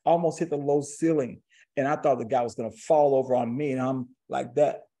tall, almost hit the low ceiling. And I thought the guy was going to fall over on me. And I'm like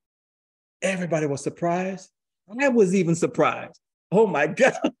that. Everybody was surprised. I was even surprised. Oh my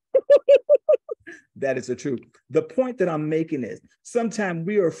God. That is the truth. The point that I'm making is sometimes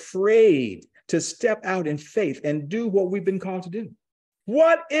we are afraid to step out in faith and do what we've been called to do.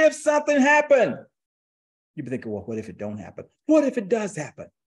 What if something happened? You'd be thinking, well, what if it don't happen? What if it does happen?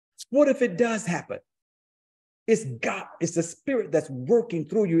 What if it does happen? It's God. It's the spirit that's working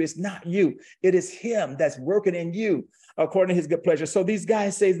through you. It's not you. It is him that's working in you according to his good pleasure. So these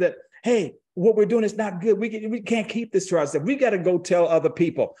guys say that, hey, what we're doing is not good. We can't keep this to ourselves. We got to go tell other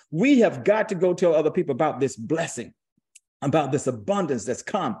people. We have got to go tell other people about this blessing, about this abundance that's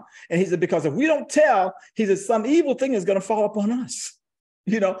come. And he said, because if we don't tell, he said, some evil thing is going to fall upon us.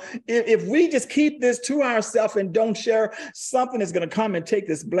 If we just keep this to ourselves and don't share, something is going to come and take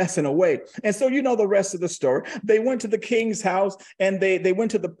this blessing away. And so the rest of the story. They went to the king's house and they went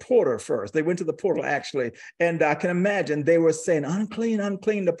to the porter first. They went to the portal, actually. And I can imagine they were saying, unclean,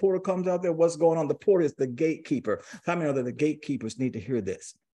 unclean. The porter comes out there. What's going on? The porter is the gatekeeper. How many know that the gatekeepers need to hear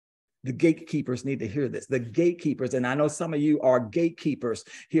this? The gatekeepers need to hear this. The gatekeepers, and I know some of you are gatekeepers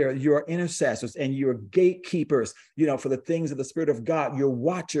here. You're intercessors and you're gatekeepers, for the things of the Spirit of God. You're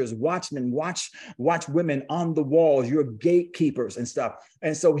watchers, watchmen, watch women on the walls. You're gatekeepers and stuff.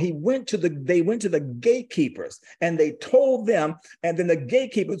 And so they went to the gatekeepers and they told them, and then the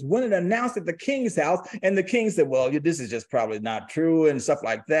gatekeepers went and announced at the king's house. And the king said, well, this is just probably not true and stuff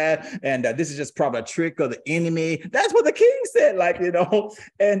like that. And this is just probably a trick of the enemy. That's what the king said,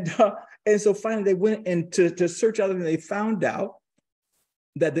 and so finally they went in to search out and they found out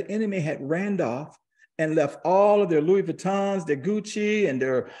that the enemy had ran off and left all of their Louis Vuittons, their Gucci, and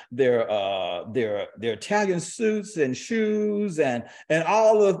their Italian suits and shoes and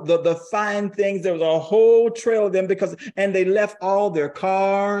all of the fine things. There was a whole trail of them and they left all their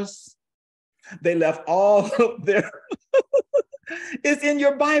cars. They left all of their it's in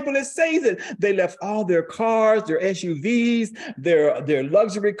your Bible, it says it. They left all their cars, their SUVs, their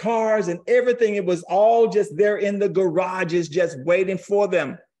luxury cars and everything. It was all just there in the garages, just waiting for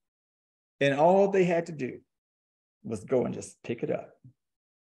them. And all they had to do was go and just pick it up.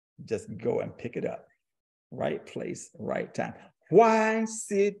 Just go and pick it up. Right place, right time. Why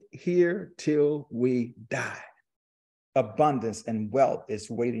sit here till we die? abundance and wealth is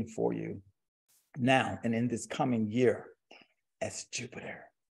waiting for you now and in this coming year as Jupiter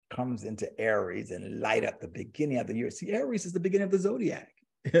comes into Aries and light up the beginning of the year. See, Aries is the beginning of the zodiac.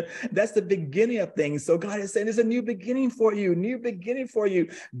 That's the beginning of things. So God is saying there's a new beginning for you, new beginning for you.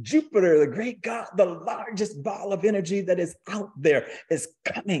 Jupiter, the great God, the largest ball of energy that is out there, is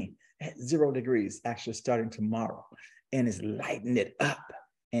coming at 0 degrees, actually starting tomorrow, and is lighting it up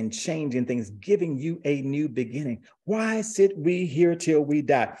and changing things, giving you a new beginning. Why sit we here till we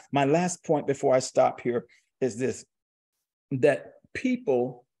die? My last point before I stop here is this, that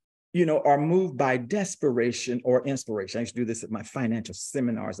people, are moved by desperation or inspiration. I used to do this at my financial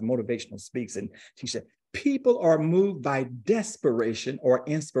seminars and motivational speaks and teach that people are moved by desperation or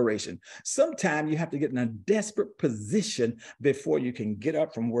inspiration. Sometimes you have to get in a desperate position before you can get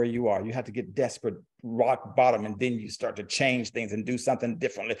up from where you are. You have to get desperate, rock bottom, and then you start to change things and do something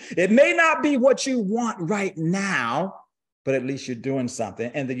differently. It may not be what you want right now, but at least you're doing something.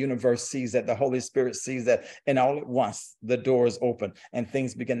 And the universe sees that, the Holy Spirit sees that, and all at once the doors open and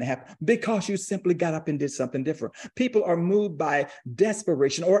things begin to happen because you simply got up and did something different. People are moved by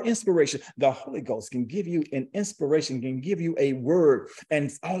desperation or inspiration. The Holy Ghost can give you an inspiration, can give you a word,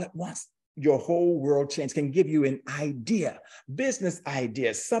 and all at once your whole world change, can give you an idea, business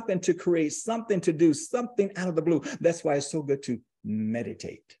idea, something to create, something to do, something out of the blue. That's why it's so good to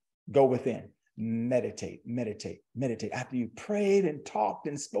meditate. Go within. Meditate. After you prayed and talked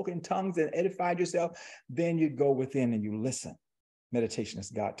and spoken in tongues and edified yourself, then you go within and you listen. Meditation is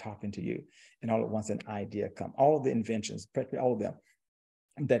God talking to you, and all at once an idea comes. All of the inventions, practically all of them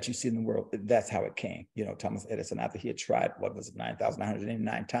that you see in the world, that's how it came. Thomas Edison, after he had tried,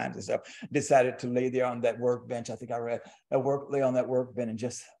 9,989 times and stuff, decided to lay there on that workbench. I think I read lay on that workbench and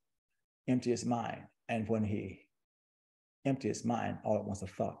just empty his mind. And when he emptied his mind, all at once a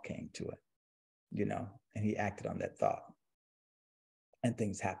thought came to it. And he acted on that thought, and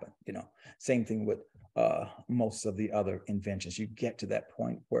things happen. Same thing with most of the other inventions. You get to that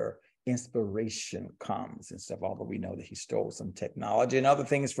point where inspiration comes and stuff, although we know that he stole some technology and other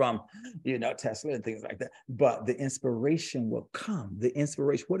things from, Tesla and things like that. But the inspiration will come. The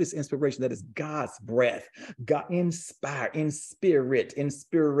inspiration, what is inspiration? That is God's breath, God in spirit,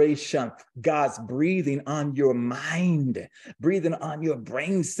 inspiration, God's breathing on your mind, breathing on your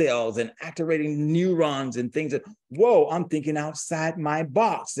brain cells and activating neurons and things that, whoa, I'm thinking outside my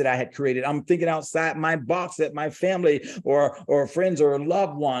box that I had created. I'm thinking outside my box that my family or friends or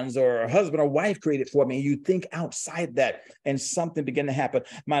loved ones or husband or wife created for me. You think outside that, and something began to happen.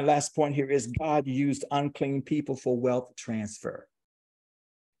 My last point here is God used unclean people for wealth transfer.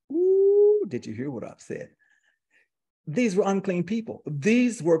 Ooh, did you hear what I've said? These were unclean people.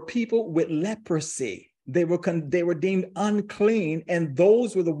 These were people with leprosy. They were deemed unclean, and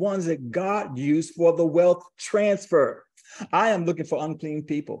those were the ones that God used for the wealth transfer. I am looking for unclean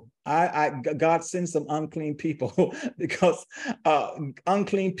people. God sends some unclean people because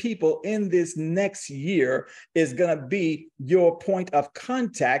unclean people in this next year is going to be your point of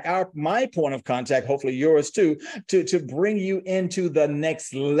contact, my point of contact, hopefully yours too, to bring you into the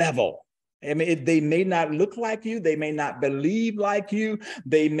next level. I mean, they may not look like you. They may not believe like you.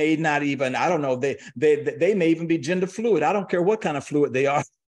 They may not even, I don't know, they may even be gender fluid. I don't care what kind of fluid they are.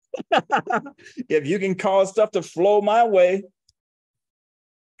 If you can cause stuff to flow my way,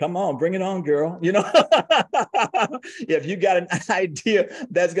 come on, bring it on, girl. If you got an idea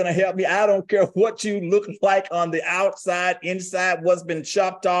that's going to help me, I don't care what you look like on the outside, inside, what's been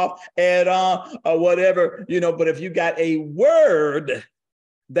chopped off, add on, or whatever, but if you got a word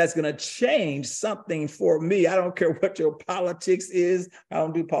that's going to change something for me. I don't care what your politics is. I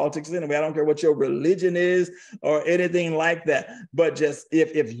don't do politics anyway. I don't care what your religion is or anything like that. But just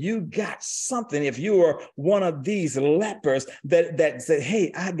if you got something, if you are one of these lepers that said,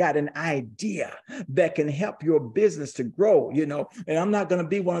 hey, I got an idea that can help your business to grow, and I'm not going to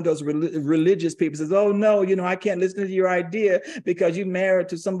be one of those religious people who says, oh, no, I can't listen to your idea because you married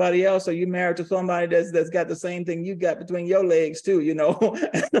to somebody else or you married to somebody that's got the same thing you got between your legs too,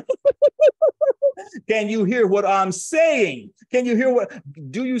 Can you hear what I'm saying? Can you hear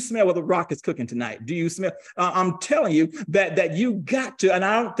do you smell what the rock is cooking tonight? Do you smell? I'm telling you that you got to, and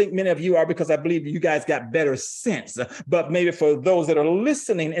I don't think many of you are because I believe you guys got better sense, but maybe for those that are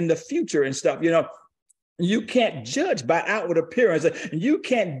listening in the future and stuff, You can't judge by outward appearance. You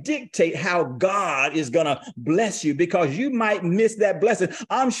can't dictate how God is going to bless you because you might miss that blessing.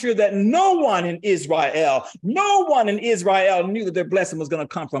 I'm sure that no one in Israel knew that their blessing was going to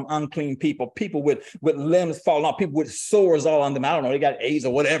come from unclean people with limbs falling off, people with sores all on them. I don't know, they got AIDS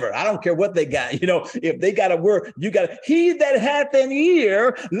or whatever. I don't care what they got. If they got a word, you got he that hath an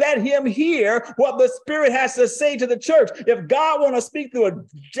ear, let him hear what the Spirit has to say to the church. If God want to speak through a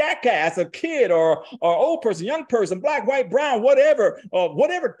jackass, a kid, or old person, young person, black, white, brown,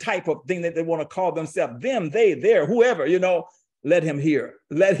 whatever type of thing that they want to call themselves, them, they, their, whoever, let him hear.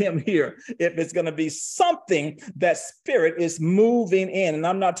 Let him hear. If it's going to be something that Spirit is moving in, and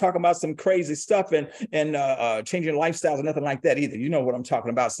I'm not talking about some crazy stuff and changing lifestyles or nothing like that either. You know what I'm talking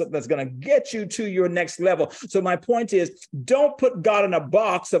about. Something that's going to get you to your next level. So my point is, don't put God in a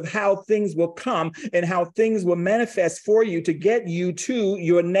box of how things will come and how things will manifest for you to get you to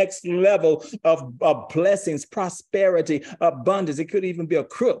your next level of blessings, prosperity, abundance. It could even be a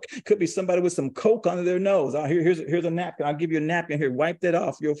crook. It could be somebody with some coke under their nose. Here's a napkin. I'll give you a napkin here, wipe that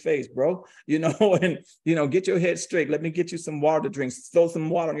off your face, bro, and get your head straight. Let me get you some water to drink, throw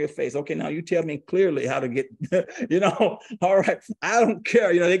some water on your face. Okay, now you tell me clearly how to get, all right, I don't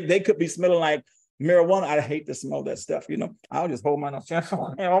care. They could be smelling like marijuana. I hate to smell that stuff. I'll just hold my nose.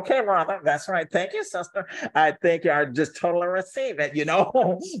 Okay, brother, that's right. Thank you, sister. I think I just totally receive it.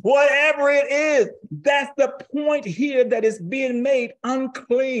 Whatever it is, that's the point here that is being made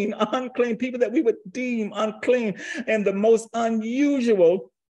unclean people that we would deem unclean, and the most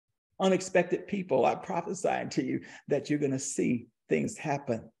unusual, unexpected people. I prophesy to you that you're going to see things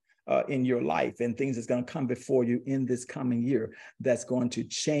happen in your life and things that's going to come before you in this coming year that's going to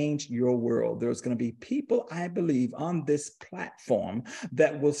change your world. There's going to be people, I believe, on this platform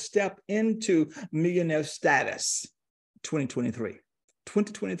that will step into millionaire status 2023.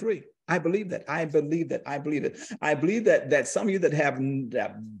 I believe that. I believe that some of you that have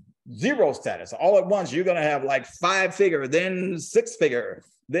zero status, all at once, you're going to have like 5-figure, then 6-figure,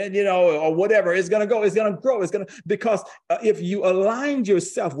 then, or whatever. It's going to go, it's going to grow. Because if you align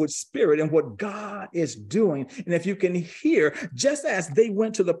yourself with Spirit and what God is doing, and if you can hear, just as they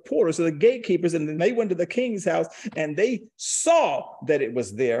went to the porters, so the gatekeepers, and then they went to the king's house and they saw that it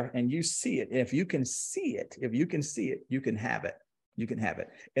was there, and you see it. And if you can see it, you can have it. You can have it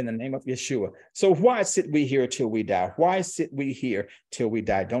in the name of Yeshua. So why sit we here till we die? Why sit we here till we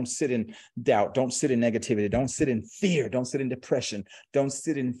die? Don't sit in doubt. Don't sit in negativity. Don't sit in fear. Don't sit in depression. Don't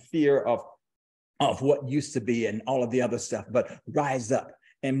sit in fear of what used to be and all of the other stuff, but rise up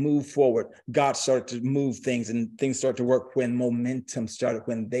and move forward. God started to move things, and things started to work when momentum started,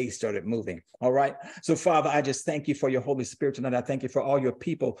 when they started moving. All right. So Father, I just thank you for your Holy Spirit tonight. I thank you for all your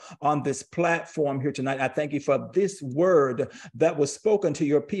people on this platform here tonight. I thank you for this word that was spoken to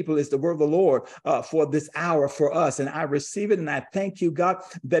your people. Is the word of the Lord for this hour for us. And I receive it. And I thank you, God,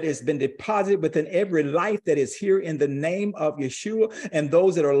 that it's been deposited within every life that is here in the name of Yeshua. And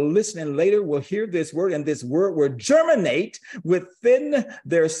those that are listening later will hear this word, and this word will germinate within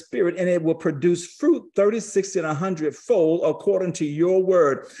their spirit, and it will produce fruit 30, 60, and 100-fold according to your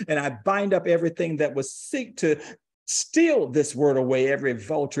word. And I bind up everything that would seek to steal this word away, every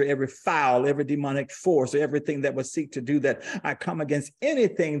vulture, every fowl, every demonic force, or everything that would seek to do that. I come against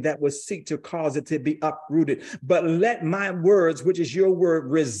anything that would seek to cause it to be uprooted. But let my words, which is your word,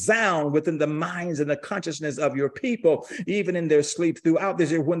 resound within the minds and the consciousness of your people, even in their sleep throughout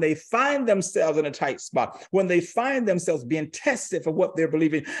this year. When they find themselves in a tight spot, when they find themselves being tested for what they're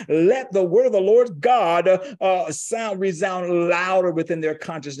believing, let the word of the Lord God resound louder within their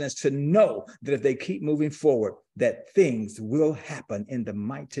consciousness, to know that if they keep moving forward, that things will happen in the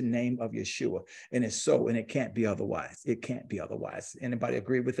mighty name of Yeshua. And it's so, and it can't be otherwise. It can't be otherwise. Anybody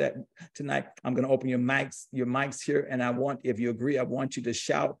agree with that tonight? I'm going to open your mics here. And if you agree, I want you to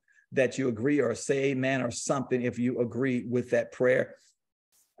shout that you agree, or say amen or something if you agree with that prayer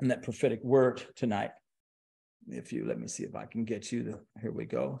and that prophetic word tonight. If you, let me see if I can get you here we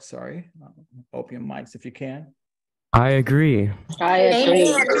go. Sorry. Open your mics if you can. I agree. I agree.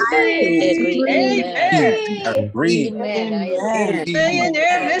 I agree. Amen. I agree.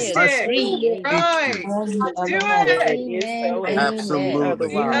 Millionaire I mystic. agree. Right. Let's do it. Amen. Absolutely.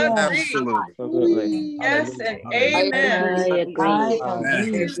 We agree. Absolutely. Absolutely. Yes and I amen. agree.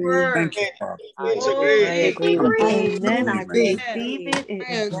 Amen. His word. Thank you, Father. I agree with that. Amen. I Amen. receive it. It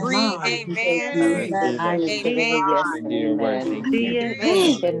I is agree. done. Amen. I receive I it. receive Amen. it. Yes, And you're worthy. amen. See it.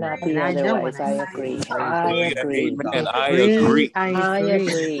 Amen. Cannot And be I know when otherwise. I I see agree. it. I Hallelujah. agree. Amen. I Agree. agree. I I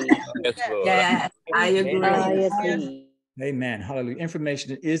agree. agree. Yes, Lord. Yeah, I agree. I Yes. agree. Amen. Hallelujah.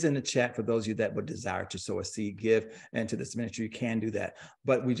 Information is in the chat for those of you that would desire to sow a seed, give, and to this ministry, you can do that.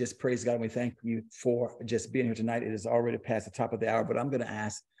 But we just praise God and we thank you for just being here tonight. It is already past the top of the hour, but I'm going to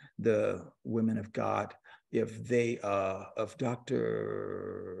ask the women of God if they, of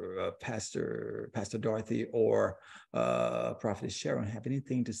Dr. Pastor Dorothy or Prophetess Sharon have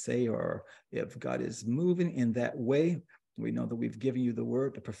anything to say, or if God is moving in that way. We know that we've given you the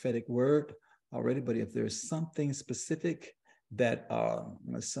word, the prophetic word already, but if there's something specific that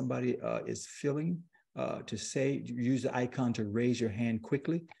somebody is feeling to say, use the icon to raise your hand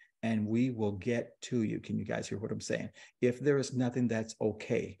quickly, and we will get to you. Can you guys hear what I'm saying? If there is nothing, that's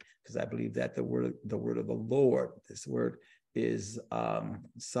okay, because I believe that the word of the Lord, this word is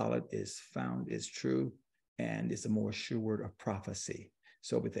solid, is found, is true, and it's a more sure word of prophecy.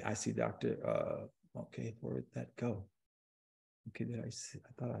 So with the, I see Dr. Okay, where did that go? Okay, did I see? I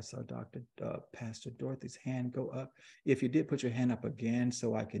thought I saw Dr. Pastor Dorothy's hand go up. If you did, put your hand up again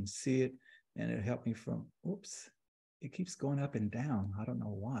so I can see it, and it'll help me from, oops, it keeps going up and down. I don't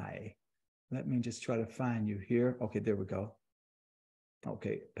know why. Let me just try to find you here. Okay, there we go.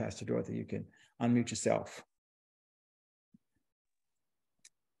 Okay, Pastor Dorothy, you can unmute yourself.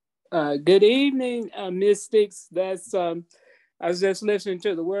 Good evening, Mystics. I was just listening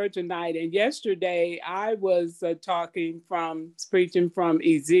to the word tonight, and yesterday I was preaching from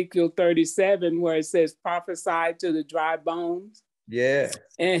Ezekiel 37, where it says, prophesy to the dry bones. Yeah.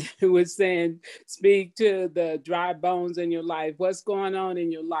 And it was saying, speak to the dry bones in your life. What's going on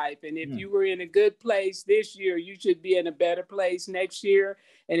in your life? And if you were in a good place this year, you should be in a better place next year.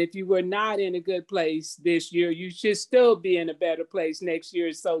 And if you were not in a good place this year, you should still be in a better place next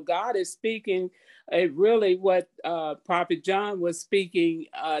year. So God is speaking really what Prophet John was speaking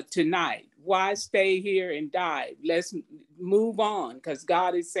tonight. Why stay here and die? Let's move on, because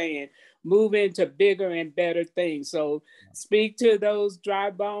God is saying, move into bigger and better things. So speak to those dry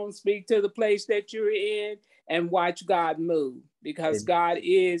bones, speak to the place that you're in, and watch God move, because God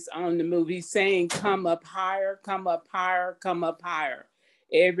is on the move. He's saying, come up higher, come up higher, come up higher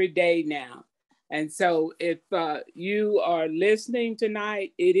every day now. And so if you are listening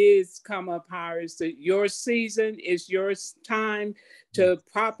tonight, it is come up higher. It's your season. It's your time to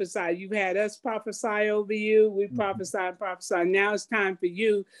prophesy. You've had us prophesy over you. We prophesy and prophesy. Now it's time for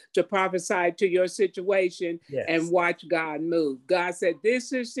you to prophesy to your situation and watch God move. God said,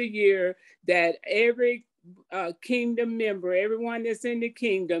 this is the year that every kingdom member, everyone that's in the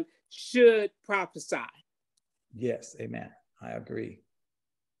kingdom should prophesy. Yes, amen. I agree.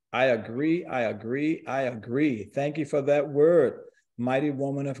 I agree. Thank you for that word, mighty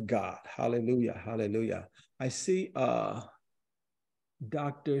woman of God. Hallelujah. Hallelujah. I see Dr.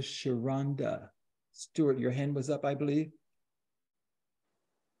 Sharonda Stewart, your hand was up, I believe.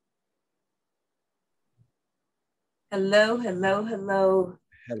 Hello. Hello.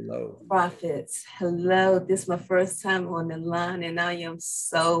 Prophets. Hello. This is my first time on the line, and I am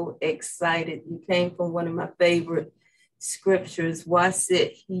so excited. You came from one of my favorite scriptures. Why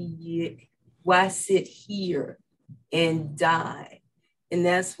sit here and die? And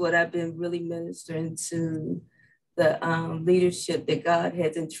that's what I've been really ministering to the leadership that God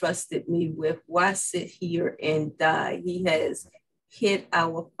has entrusted me with. Why sit here and die? He has hit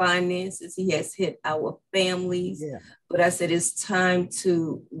our finances. He has hit our families. But I said, it's time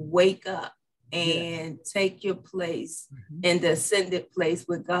to wake up and take your place in the ascended place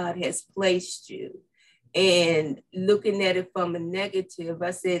where God has placed you. And looking at it from a negative,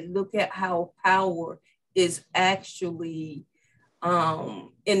 I said, look at how power is actually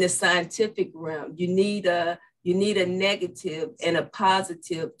in the scientific realm. You need a negative and a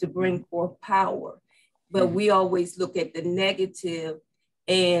positive to bring forth power. But we always look at the negative,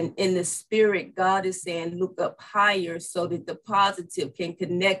 and in the spirit, God is saying, look up higher so that the positive can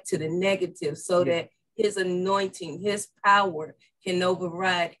connect to the negative, so that his anointing, his power can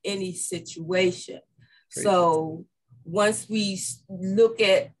override any situation. So once we look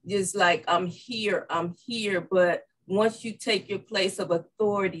at just like, I'm here, but once you take your place of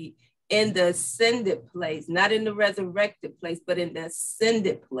authority in the ascended place, not in the resurrected place, but in the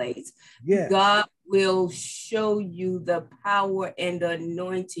ascended place, God will show you the power and the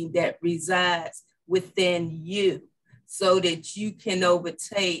anointing that resides within you, so that you can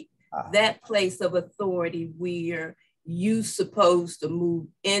overtake that place of authority where you supposed to move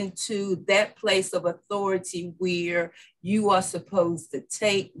into, that place of authority where you are supposed to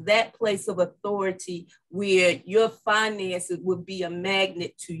take, that place of authority where your finances will be a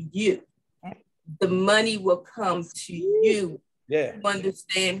magnet to you. The money will come to you. You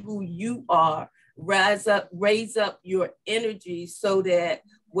understand who you are. Raise up your energy so that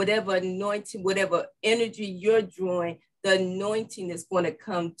whatever anointing, whatever energy you're drawing, the anointing is going to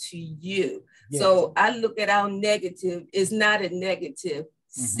come to you. Yes. So I look at our negative, it's not a negative.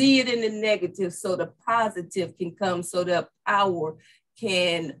 See it in the negative so the positive can come, so the power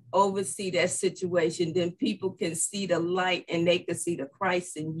can oversee that situation. Then people can see the light and they can see the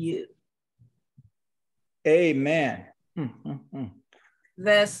Christ in you. Amen.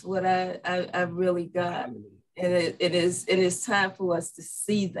 That's what I really got. And it is time for us to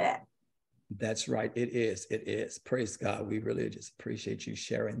see that. That's right. It is. It is. Praise God. We really just appreciate you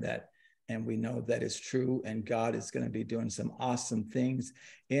sharing that. And we know that is true. And God is going to be doing some awesome things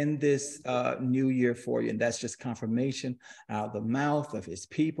in this new year for you. And that's just confirmation out of the mouth of his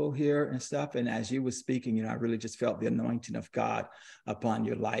people here and stuff. And as you were speaking, you know, I really just felt the anointing of God upon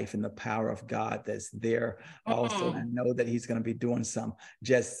your life and the power of God that's there also. I know that he's going to be doing some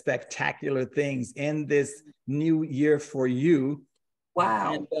just spectacular things in this new year for you.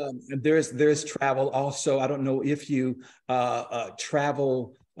 Wow. And there's travel also. I don't know if you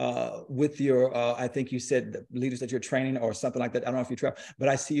travel with your, I think you said the leaders that you're training or something like that. I don't know if you travel, but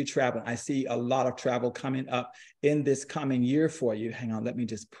I see you traveling. I see a lot of travel coming up in this coming year for you. Hang on, let me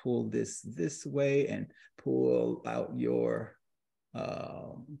just pull this way and pull out your,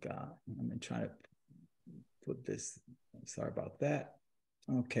 God, I'm trying to put this, sorry about that.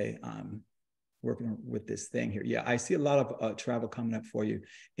 Okay, I'm working with this thing here. Yeah, I see a lot of travel coming up for you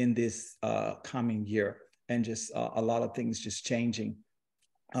in this coming year, and just a lot of things just changing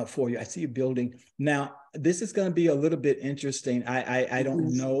for you. I see you building. Now, this is going to be a little bit interesting. I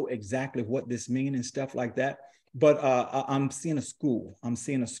don't know exactly what this means and stuff like that, but I'm seeing a school. I'm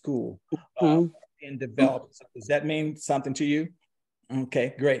seeing a school being developed. So does that mean something to you?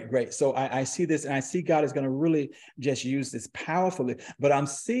 Okay, great. So I see this, and I see God is going to really just use this powerfully, but I'm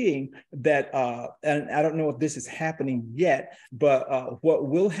seeing that, and I don't know if this is happening yet, but what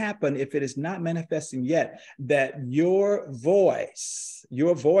will happen if it is not manifesting yet, that your voice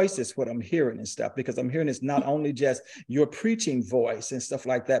is what I'm hearing and stuff, because I'm hearing it's not only just your preaching voice and stuff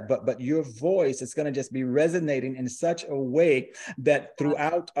like that, but your voice is going to just be resonating in such a way that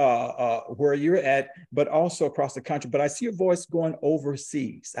throughout where you're at, but also across the country. But I see your voice going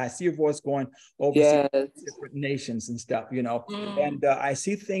overseas. I see your voice going overseas, different nations and stuff, you know, and I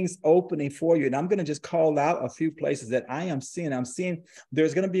see things opening for you. And I'm going to just call out a few places that I am seeing. I'm seeing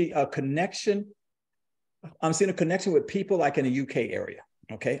there's going to be a connection. I'm seeing a connection with people like in the UK area.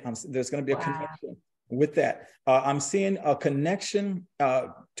 Okay. There's going to be a connection with that. I'm seeing a connection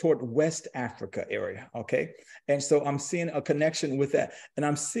toward West Africa area. Okay. And so I'm seeing a connection with that. And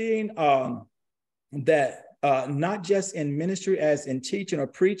I'm seeing that not just in ministry as in teaching or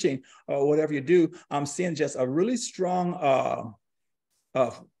preaching or whatever you do, I'm seeing just a really strong,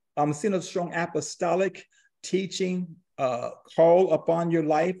 I'm seeing a strong apostolic teaching call upon your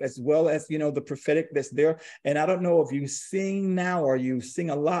life, as well as, you know, the prophetic that's there. And I don't know if you sing now or you sing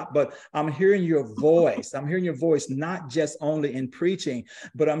a lot, but I'm hearing your voice. I'm hearing your voice, not just only in preaching,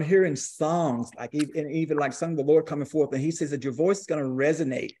 but I'm hearing songs, like even like Song of the Lord coming forth. And he says that your voice is going to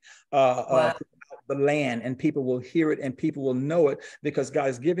resonate the land, and people will hear it and people will know it, because God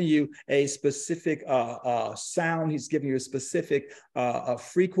has given you a specific sound. He's giving you a specific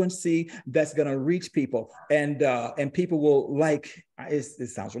frequency that's going to reach people, and people will like. It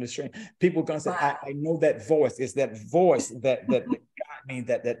sounds really strange. People are going to say, I know that voice. It's that voice that got me,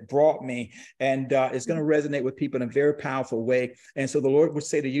 that brought me. And it's going to resonate with people in a very powerful way. And so the Lord would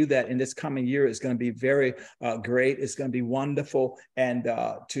say to you that in this coming year, it's going to be very great. It's going to be wonderful, and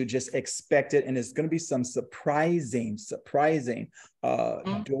to just expect it. And it's going to be some surprising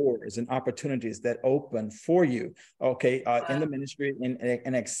doors and opportunities that open for you, okay, in the ministry,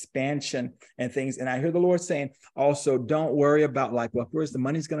 and expansion and things. And I hear the Lord saying also, don't worry about like, well, where's the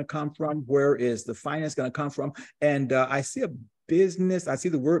money's going to come from? Where is the finance going to come from? And I see a business. I see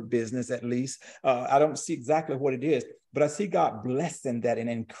the word business, at least. I don't see exactly what it is, but I see God blessing that and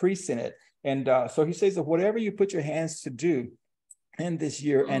increasing it. And so he says that whatever you put your hands to do in this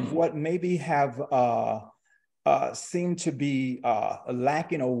year, and what maybe have seem to be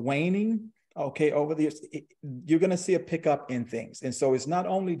lacking or waning, okay, over the years, you're going to see a pickup in things. And so it's not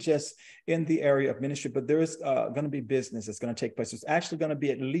only just in the area of ministry, but there is going to be business that's going to take place. There's actually going to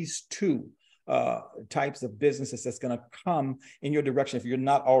be at least two types of businesses that's going to come in your direction if you're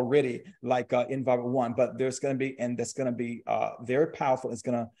not already like involved with one. But there's going to be, and that's going to be very powerful. It's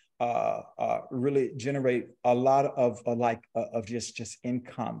going to really generate a lot of of just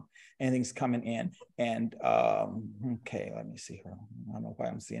income and things coming in. And okay, let me see here. I don't know why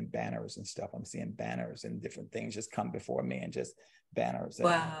I'm seeing banners and stuff. I'm seeing banners and different things just come before me, and just banners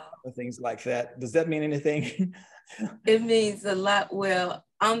and things like that. Does that mean anything? It means a lot. Well,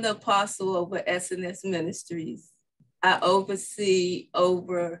 I'm the apostle over SNS Ministries. I oversee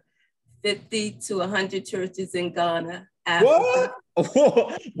over 50 to 100 churches in Ghana, Africa.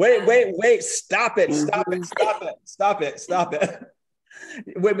 What? Wait. Stop it. Wait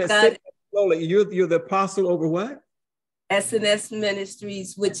a minute, say that slowly. You're the apostle over what? SNS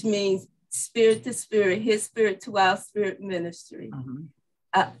Ministries, which means spirit to spirit, his spirit to our spirit ministry.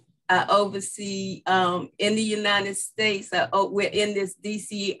 I oversee in the United States. We're in this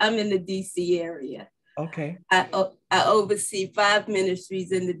DC. I'm in the DC area. Okay. I oversee 5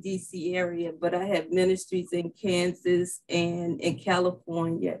 ministries in the DC area, but I have ministries in Kansas and in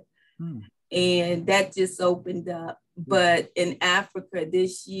California. And that just opened up. But in Africa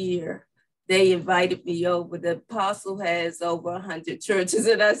this year, they invited me over. The apostle has over 100 churches.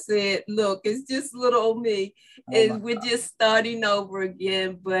 And I said, look, it's just little old me. And we're just starting over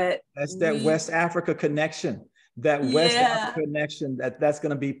again. But that's that West Africa connection. West Africa connection, that's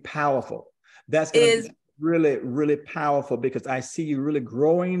going to be powerful. That's going to be really, really powerful, because I see you really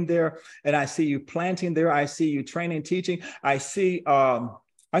growing there, and I see you planting there. I see you training, teaching. I see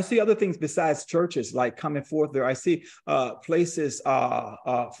other things besides churches like coming forth there. I see places,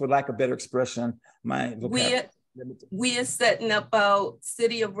 for lack of better expression, my vocabulary. We are setting up our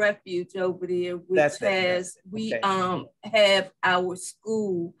city of refuge over there, which have our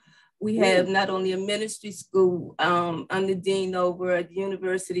school. We have not only a ministry school, I'm the dean over at the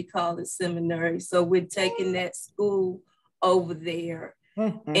University College Seminary. So we're taking that school over there.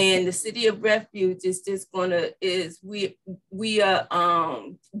 And the city of refuge is just we are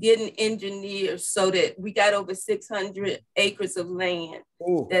getting engineers so that we got over 600 acres of land.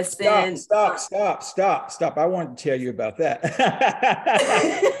 Stop. I want to tell you about that.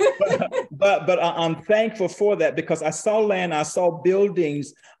 but I'm thankful for that, because I saw land, I saw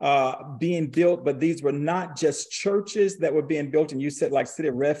buildings being built, but these were not just churches that were being built. And you said like city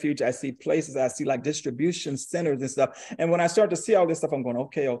of refuge, I see places, I see like distribution centers and stuff. And when I start to see all this stuff, I'm going,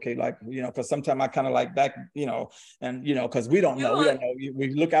 okay, like, because sometimes I kind of like back, and because we don't know.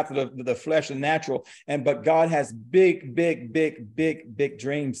 We look after the flesh and natural, but God has big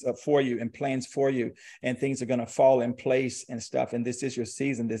dreams for you and plans for you, and things are going to fall in place and stuff. And this is your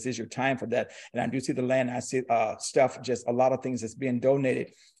season. This is your time for that. And I do see the land. I see stuff, just a lot of things that's being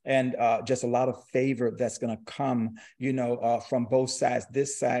donated, and just a lot of favor that's going to come, from both sides,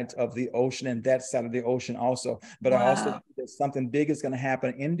 this side of the ocean and that side of the ocean also. But I also think that something big is going to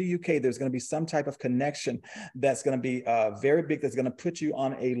happen in the UK. There's going to be some type of connection that's going to be very big, that's going to put you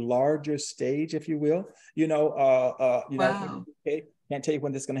on a larger stage, if you will. UK. Can't tell you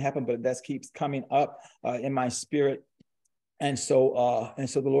when this is going to happen, but that keeps coming up in my spirit. And so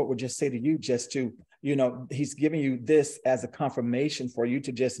the Lord would just say to you, just to, he's giving you this as a confirmation for you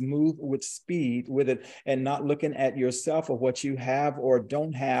to just move with speed with it, and not looking at yourself or what you have or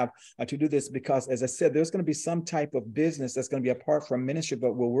don't have to do this. Because as I said, there's going to be some type of business that's going to be apart from ministry,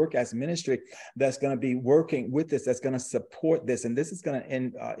 but will work as ministry, that's going to be working with this, that's going to support this. And this is going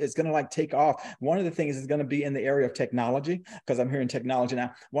to, it's going to like take off. One of the things is going to be in the area of technology, because I'm hearing technology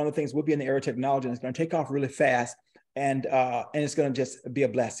now. One of the things will be in the area of technology, and it's going to take off really fast. And it's going to just be a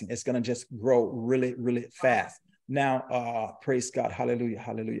blessing. It's going to just grow really, really fast. Now, praise God. Hallelujah.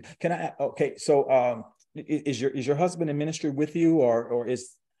 Can I, okay. So is your husband in ministry with you, or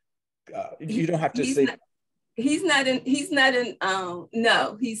is, you don't have to say. He's not in,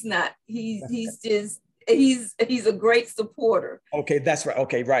 no, he's not. He's a great supporter. Okay, that's right.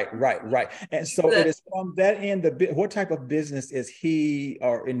 Okay, right. And so it is from that end, what type of business is he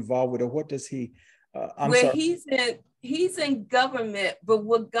involved with, or what does he, he's in government, but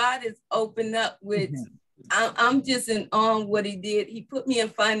what God has opened up with, I'm just in awe what he did. He put me in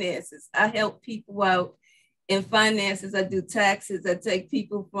finances. I help people out in finances. I do taxes. I take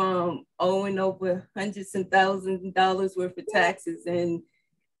people from owing over hundreds and thousands of dollars worth of taxes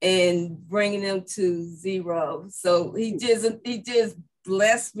and bringing them to zero. So he just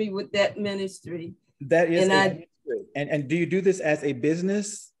blessed me with that ministry. That is, and do you do this as a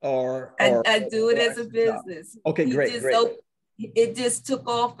business, or I do it as a business? Okay, great. It just took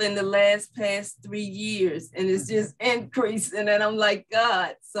off in the past 3 years, and it's just increasing. And I'm like,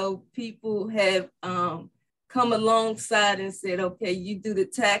 God. So people have come alongside and said, okay, you do the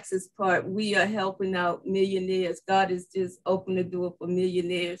taxes part. We are helping out millionaires. God has just opened the door for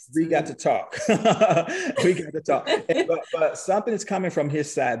millionaires. We got to talk. But something is coming from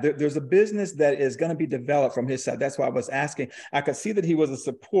his side. There's a business that is going to be developed from his side. That's why I was asking. I could see that he was a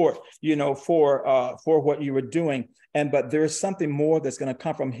support, for what you were doing. but there is something more that's going to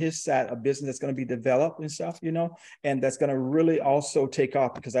come from his side of business that's going to be developed and stuff, and that's going to really also take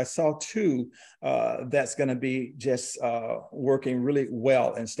off, because I saw two that's going to be just working really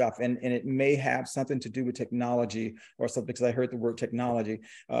well and stuff. And it may have something to do with technology or something, because I heard the word technology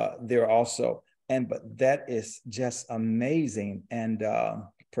there also. But that is just amazing. And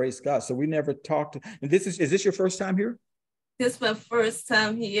praise God. So we never talked. And is this your first time here? This is my first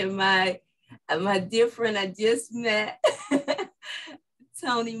time here. My dear friend I just met,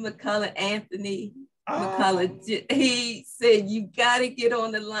 Tony McCullough, Anthony McCullough, he said, you got to get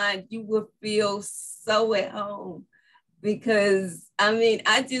on the line. You will feel so at home. Because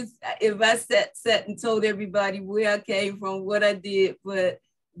I just, if I sat and told everybody where I came from, what I did, but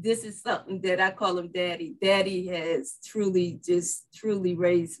this is something that I call him Daddy. Daddy has truly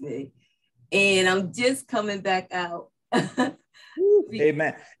raised me. And I'm just coming back out.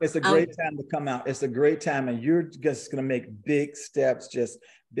 Amen. It's a great time to come out. It's a great time. And you're just going to make big steps, just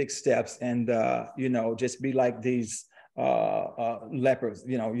big steps. And, just be like these lepers.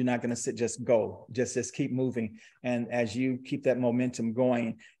 You're not going to sit, just go, just keep moving. And as you keep that momentum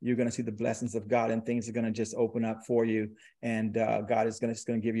going, you're going to see the blessings of God, and things are going to just open up for you. And God is going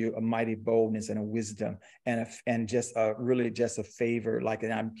to give you a mighty boldness and a wisdom and just really just a favor, like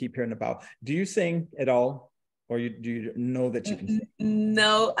I keep hearing about. Do you sing at all? Or do you know that you can sing?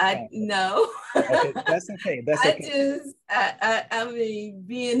 No, no. Okay, that's okay. That's okay. I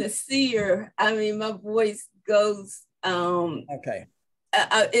being a seer, my voice goes. Okay.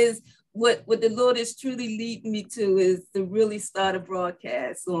 Is what the Lord is truly leading me to is to really start a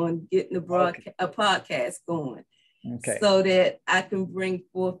broadcast on getting a podcast going. Okay. So that I can bring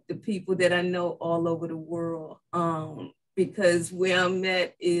forth the people that I know all over the world. Because where I'm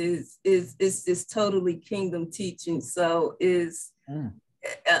at is just totally kingdom teaching. So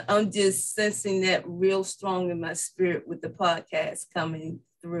I'm just sensing that real strong in my spirit with the podcast coming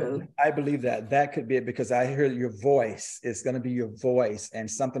through. I believe that could be it, because I hear your voice. It's going to be your voice, and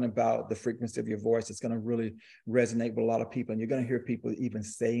something about the frequency of your voice is going to really resonate with a lot of people. And you're going to hear people even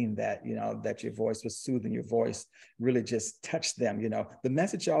saying that, that your voice was soothing, your voice really just touched them, the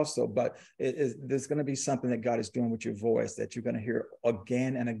message also. But there's going to be something that God is doing with your voice that you're going to hear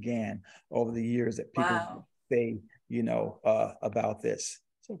again and again over the years that people say, about this.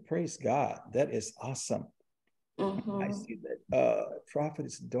 So praise God. That is awesome. I see that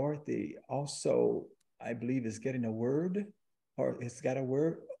Prophetess Dorothy also, I believe, is getting a word, or has got a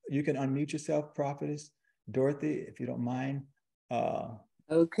word. You can unmute yourself, Prophetess Dorothy, if you don't mind.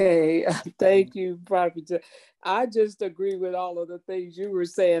 Okay, thank you, Prophet. I just agree with all of the things you were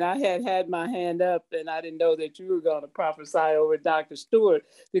saying. I had my hand up, and I didn't know that you were going to prophesy over Dr. Stewart,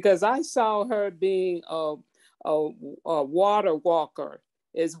 because I saw her being a water walker.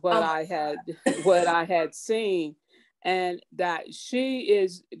 Is what I had seen, and that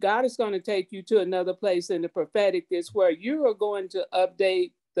God is going to take you to another place in the prophetic, is where you are going to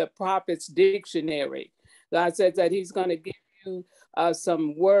update the prophet's dictionary. God says that he's going to give you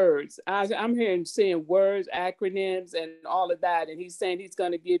some words. I'm hearing, seeing words, acronyms, and all of that, and he's saying he's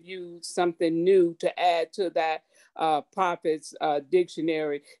going to give you something new to add to that prophet's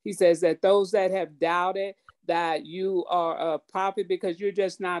dictionary. He says that those that have doubted that you are a prophet, because you're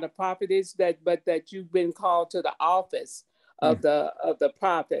just not a prophetess, but that you've been called to the office of the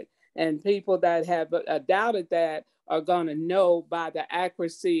prophet. And people that have doubted that are going to know by the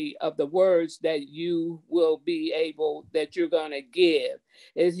accuracy of the words that you will be able, that you're going to give.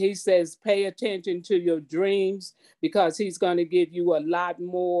 He says, pay attention to your dreams, because he's going to give you a lot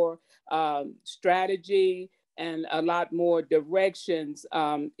more strategy and a lot more directions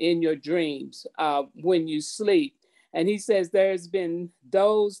in your dreams when you sleep. And he says there's been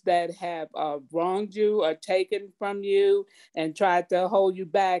those that have wronged you or taken from you and tried to hold you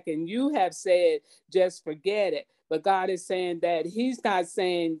back. And you have said, just forget it. But God is saying that he's not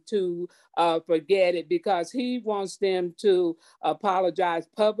saying to forget it, because he wants them to apologize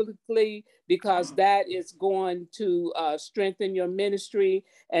publicly, because that is going to strengthen your ministry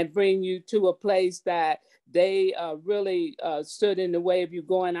and bring you to a place that they really stood in the way of you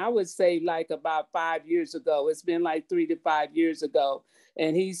going. I would say like about 5 years ago. It's been like 3 to 5 years ago.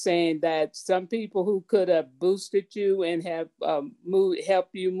 And he's saying that some people who could have boosted you and have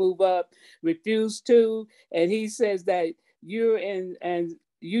helped you move up refused to. And he says that you're in, and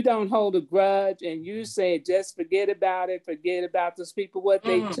you don't hold a grudge, and you say, just forget about it, forget about those people, what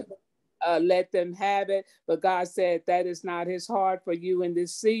they took. Let them have it. But God said that is not his heart for you in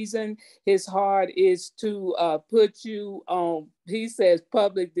this season. His heart is to put you on, he says,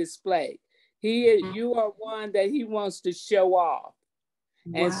 public display. You are one that he wants to show off.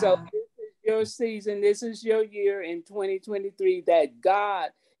 And so this is your season. This is your year in 2023 that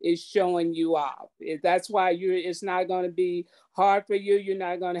God is showing you off. That's why it's not going to be hard for you. You're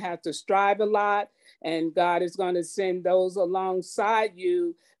not going to have to strive a lot. And God is going to send those alongside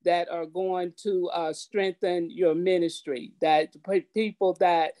you that are going to strengthen your ministry, that people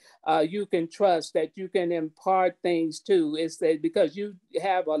that you can trust, that you can impart things to. It's that because you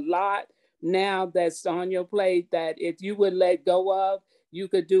have a lot now that's on your plate that if you would let go of, you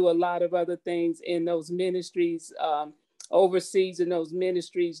could do a lot of other things in those ministries, overseas in those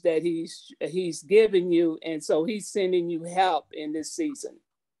ministries that he's given you. And so he's sending you help in this season.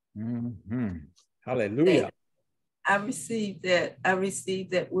 Mm-hmm. Hallelujah. I received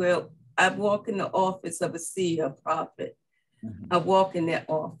that. Well, I walk in the office of a seer, a prophet. Mm-hmm. I walk in that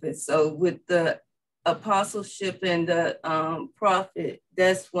office. So with the apostleship and the prophet,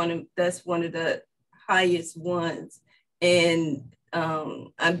 that's one of the highest ones. And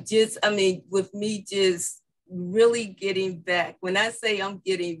with me just really getting back. When I say I'm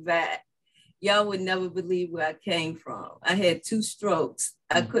getting back, y'all would never believe where I came from. I had 2 strokes.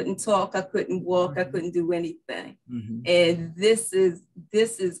 I couldn't talk, I couldn't walk, I couldn't do anything. Mm-hmm. And this is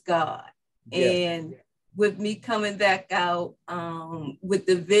God. Yes. And with me coming back out, with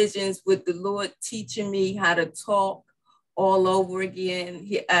the visions, with the Lord teaching me how to talk all over again,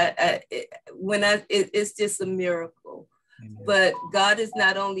 it's just a miracle. Amen. But God has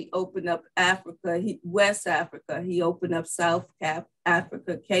not only opened up Africa, West Africa, he opened up South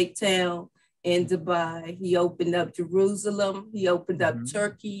Africa, Cape Town, in Dubai. He opened up Jerusalem. He opened up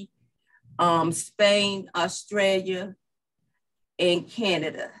Turkey, Spain, Australia, and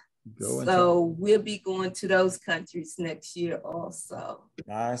Canada. So we'll be going to those countries next year also.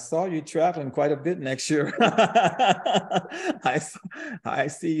 I saw you traveling quite a bit next year. I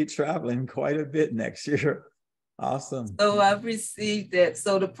see you traveling quite a bit next year. Awesome. So I've received that.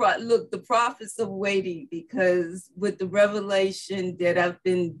 So the prophets are waiting, because with the revelation that I've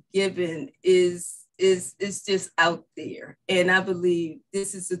been given is just out there. And I believe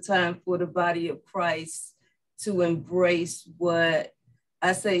this is the time for the body of Christ to embrace what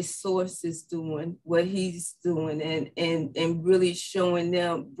I say Source is doing, what he's doing, and really showing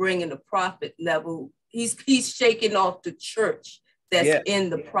them, bringing the prophet level. He's shaking off the church that's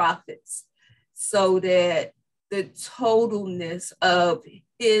in the prophets, so that the totalness of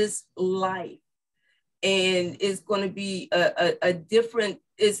his life, and it's going to be a different,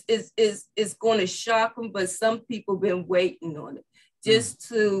 it's going to shock them, but some people been waiting on it. Just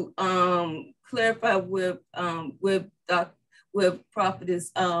to clarify with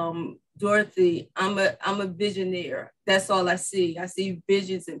Prophetess Dorothy, I'm a visionaire. That's all I see. I see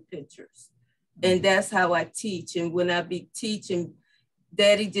visions and pictures, and that's how I teach. And when I be teaching,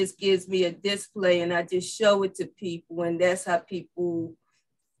 Daddy just gives me a display and I just show it to people, and that's how people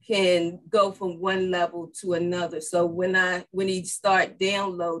can go from one level to another. So when he start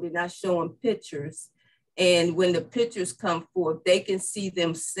downloading, I show him pictures, and when the pictures come forth, they can see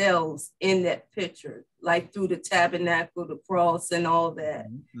themselves in that picture, like through the tabernacle, the cross, and all that.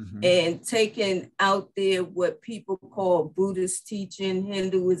 Mm-hmm. And taking out there what people call Buddhist teaching,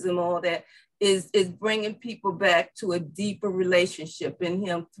 Hinduism, all that, is bringing people back to a deeper relationship in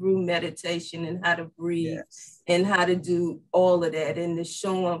him through meditation, and how to breathe, and how to do all of that, and to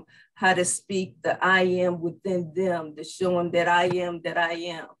show them how to speak the I am within them, to show them that I am that I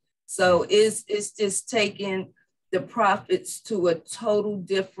am. So it's just taking the prophets to a total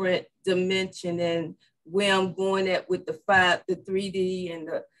different dimension, and where I'm going at with the 3D,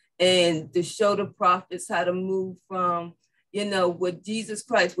 and to show the prophets how to move from, what Jesus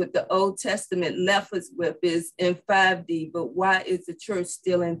Christ, with the Old Testament left us with, is in 5D, but why is the church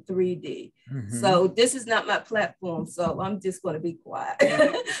still in 3D? Mm-hmm. So this is not my platform, so I'm just going to be quiet.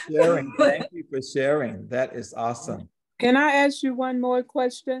 Thank you for sharing. That is awesome. Can I ask you one more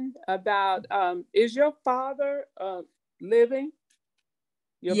question about, is your father living?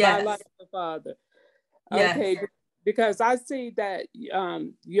 Your biological father? Yes. Okay, because I see that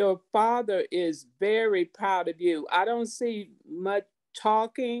your father is very proud of you. I don't see much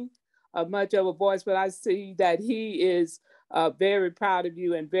talking, much of a voice, but I see that he is very proud of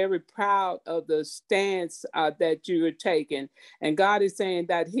you, and very proud of the stance that you are taking. And God is saying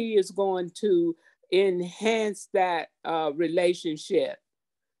that he is going to enhance that relationship.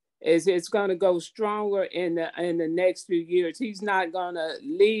 It's going to go stronger in the next few years. He's not going to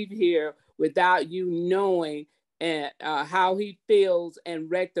leave here without you knowing and how he feels, and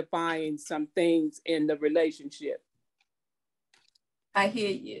rectifying some things in the relationship. I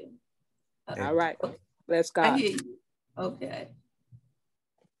hear you. All right, let's go. I hear you. Okay.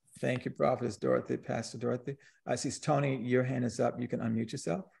 Thank you, Prophetess Dorothy, Pastor Dorothy. I see Tony, your hand is up. You can unmute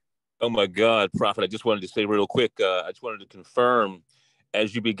yourself. Oh my God, Prophet! I just wanted to say real quick. I just wanted to confirm,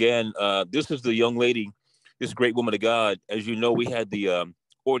 as you began, this is the young lady, this great woman of God. As you know, we had the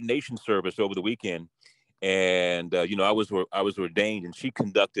ordination service over the weekend, and I was ordained, and she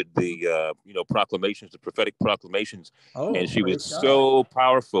conducted the proclamations, the prophetic proclamations, and she was so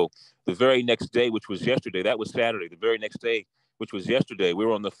powerful. The very next day, which was yesterday, that was Saturday. The very next day, which was yesterday, we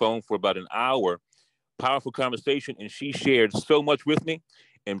were on the phone for about an hour, powerful conversation, and she shared so much with me.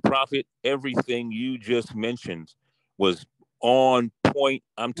 And Prophet, everything you just mentioned was on point.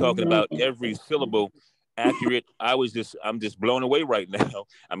 I'm talking about every syllable accurate. I'm just blown away right now.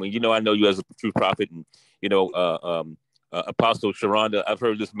 I mean, I know you as a true prophet, and Apostle Sharonda. I've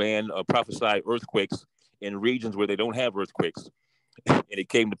heard this man prophesy earthquakes in regions where they don't have earthquakes, and it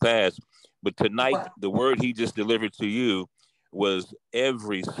came to pass. But tonight, the word he just delivered to you was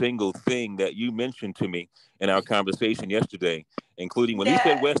every single thing that you mentioned to me in our conversation yesterday, including when he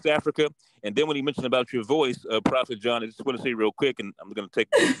said West Africa, and then when he mentioned about your voice, Prophet John. I just want to say real quick, and I'm going to take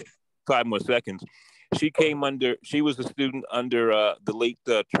 5 more seconds. She was a student under the late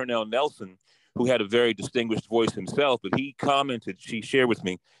Turnell Nelson, who had a very distinguished voice himself, but she shared with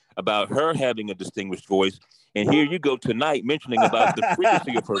me about her having a distinguished voice. And here you go tonight mentioning about the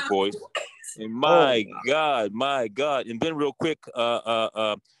frequency of her voice. And my God. And then real quick,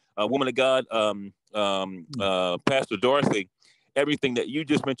 a woman of God, Pastor Dorothy, everything that you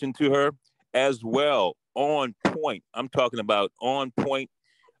just mentioned to her as well, on point. I'm talking about on point,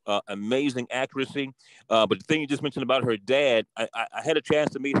 amazing accuracy. But the thing you just mentioned about her dad, I had a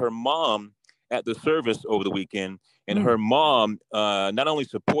chance to meet her mom at the service over the weekend. And her mom not only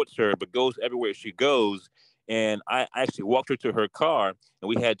supports her, but goes everywhere she goes. And I actually walked her to her car, and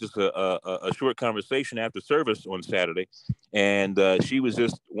we had just a short conversation after service on Saturday. And she was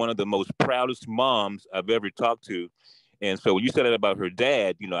just one of the most proudest moms I've ever talked to. And so when you said that about her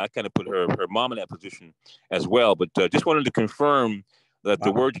dad, I kind of put her mom in that position as well. But just wanted to confirm that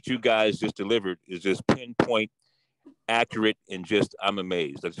the word that you guys just delivered is just pinpoint, accurate, and just, I'm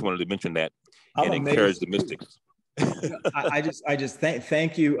amazed. I just wanted to mention that and encourage the mystics. I just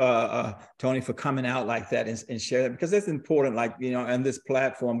thank you, Tony, for coming out like that and share that, because that's important. Like, on this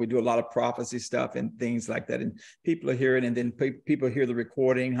platform, we do a lot of prophecy stuff and things like that, and people are hearing, and then people hear the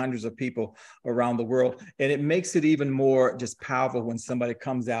recording, hundreds of people around the world. And it makes it even more just powerful when somebody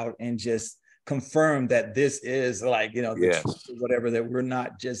comes out and just confirm that this is like, the truth or whatever, that we're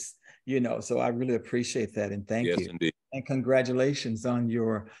not just, so I really appreciate that. And thank you. Indeed. And congratulations on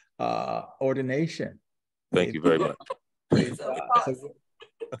your ordination. Thank you very much.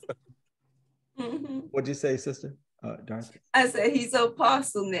 What'd you say, Sister Darcy? I said he's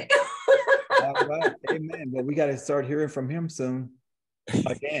apostle now. All right, amen. Well, we got to start hearing from him soon.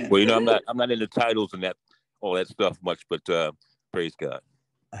 Again. Well, I'm not into titles and all that stuff much, but praise God.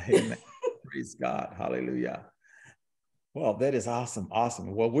 Amen. Praise God. Hallelujah. Well, that is awesome.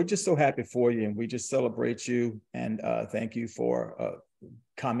 Awesome. Well, we're just so happy for you, and we just celebrate you, and thank you for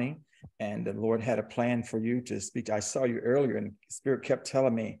coming. And the Lord had a plan for you to speak. I saw you earlier, and Spirit kept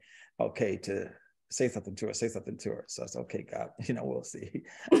telling me, okay, to say something to her, say something to her. So I said, okay, God, we'll see.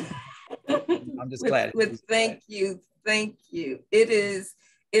 I'm just glad. Thank you. It is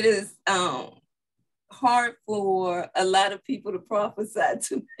hard for a lot of people to prophesy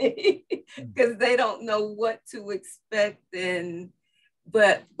to me because they don't know what to expect.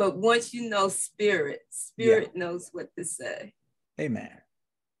 But once you know Spirit knows what to say. Amen.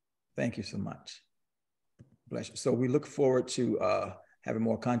 Thank you so much. Bless you. So we look forward to having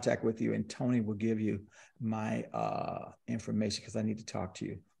more contact with you, and Tony will give you my information because I need to talk to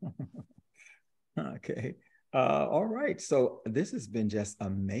you. Okay. All right. So this has been just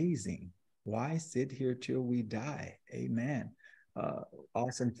amazing. Why sit here till we die? Amen.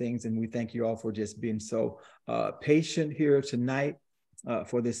 Awesome things. And we thank you all for just being so patient here tonight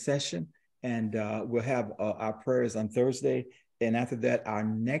for this session. And we'll have our prayers on Thursday. And after that, our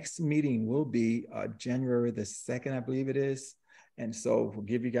next meeting will be January the 2nd, I believe it is. And so we'll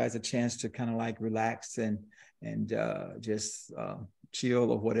give you guys a chance to kind of like relax and just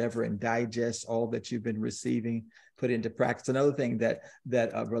chill or whatever, and digest all that you've been receiving, put into practice. Another thing that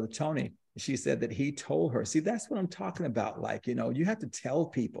Brother Tony, she said that he told her, see, that's what I'm talking about. Like, you have to tell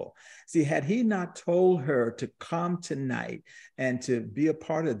people. See, had he not told her to come tonight and to be a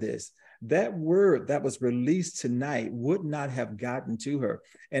part of this, that word that was released tonight would not have gotten to her.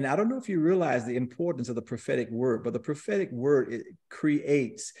 And I don't know if you realize the importance of the prophetic word, but the prophetic word, it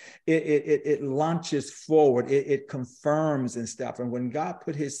creates, it launches forward, it confirms and stuff. And when God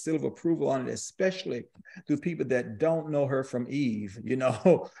put his seal of approval on it, especially through people that don't know her from Eve,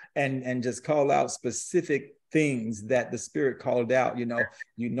 and just call out specific things that the Spirit called out. You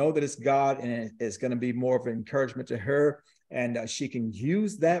know that it's God, and it's going to be more of an encouragement to her, and she can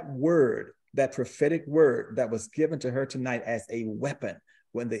use that word, that prophetic word that was given to her tonight, as a weapon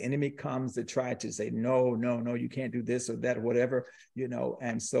when the enemy comes to try to say, no, you can't do this or that or whatever,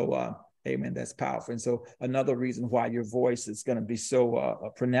 and so amen, that's powerful. And so another reason why your voice is going to be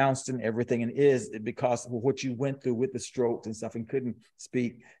so pronounced and everything, and is because of what you went through with the strokes and stuff and couldn't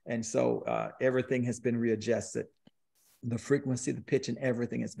speak. And so everything has been readjusted. The frequency, the pitch, and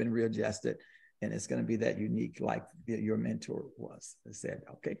everything has been readjusted. And it's going to be that unique, like your mentor was said.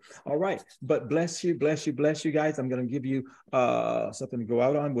 Okay. All right. But bless you guys. I'm going to give you something to go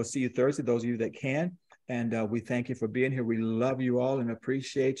out on. We'll see you Thursday, those of you that can. And we thank you for being here. We love you all and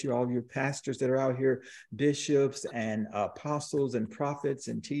appreciate you, all your pastors that are out here, bishops and apostles and prophets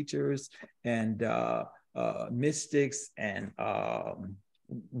and teachers and mystics and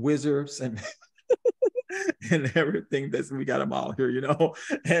wizards and and everything. We got them all here,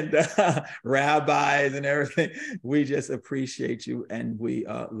 and rabbis and everything. We just appreciate you and we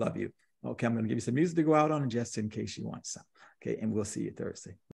love you. Okay, I'm going to give you some music to go out on just in case you want some. Okay, and we'll see you Thursday.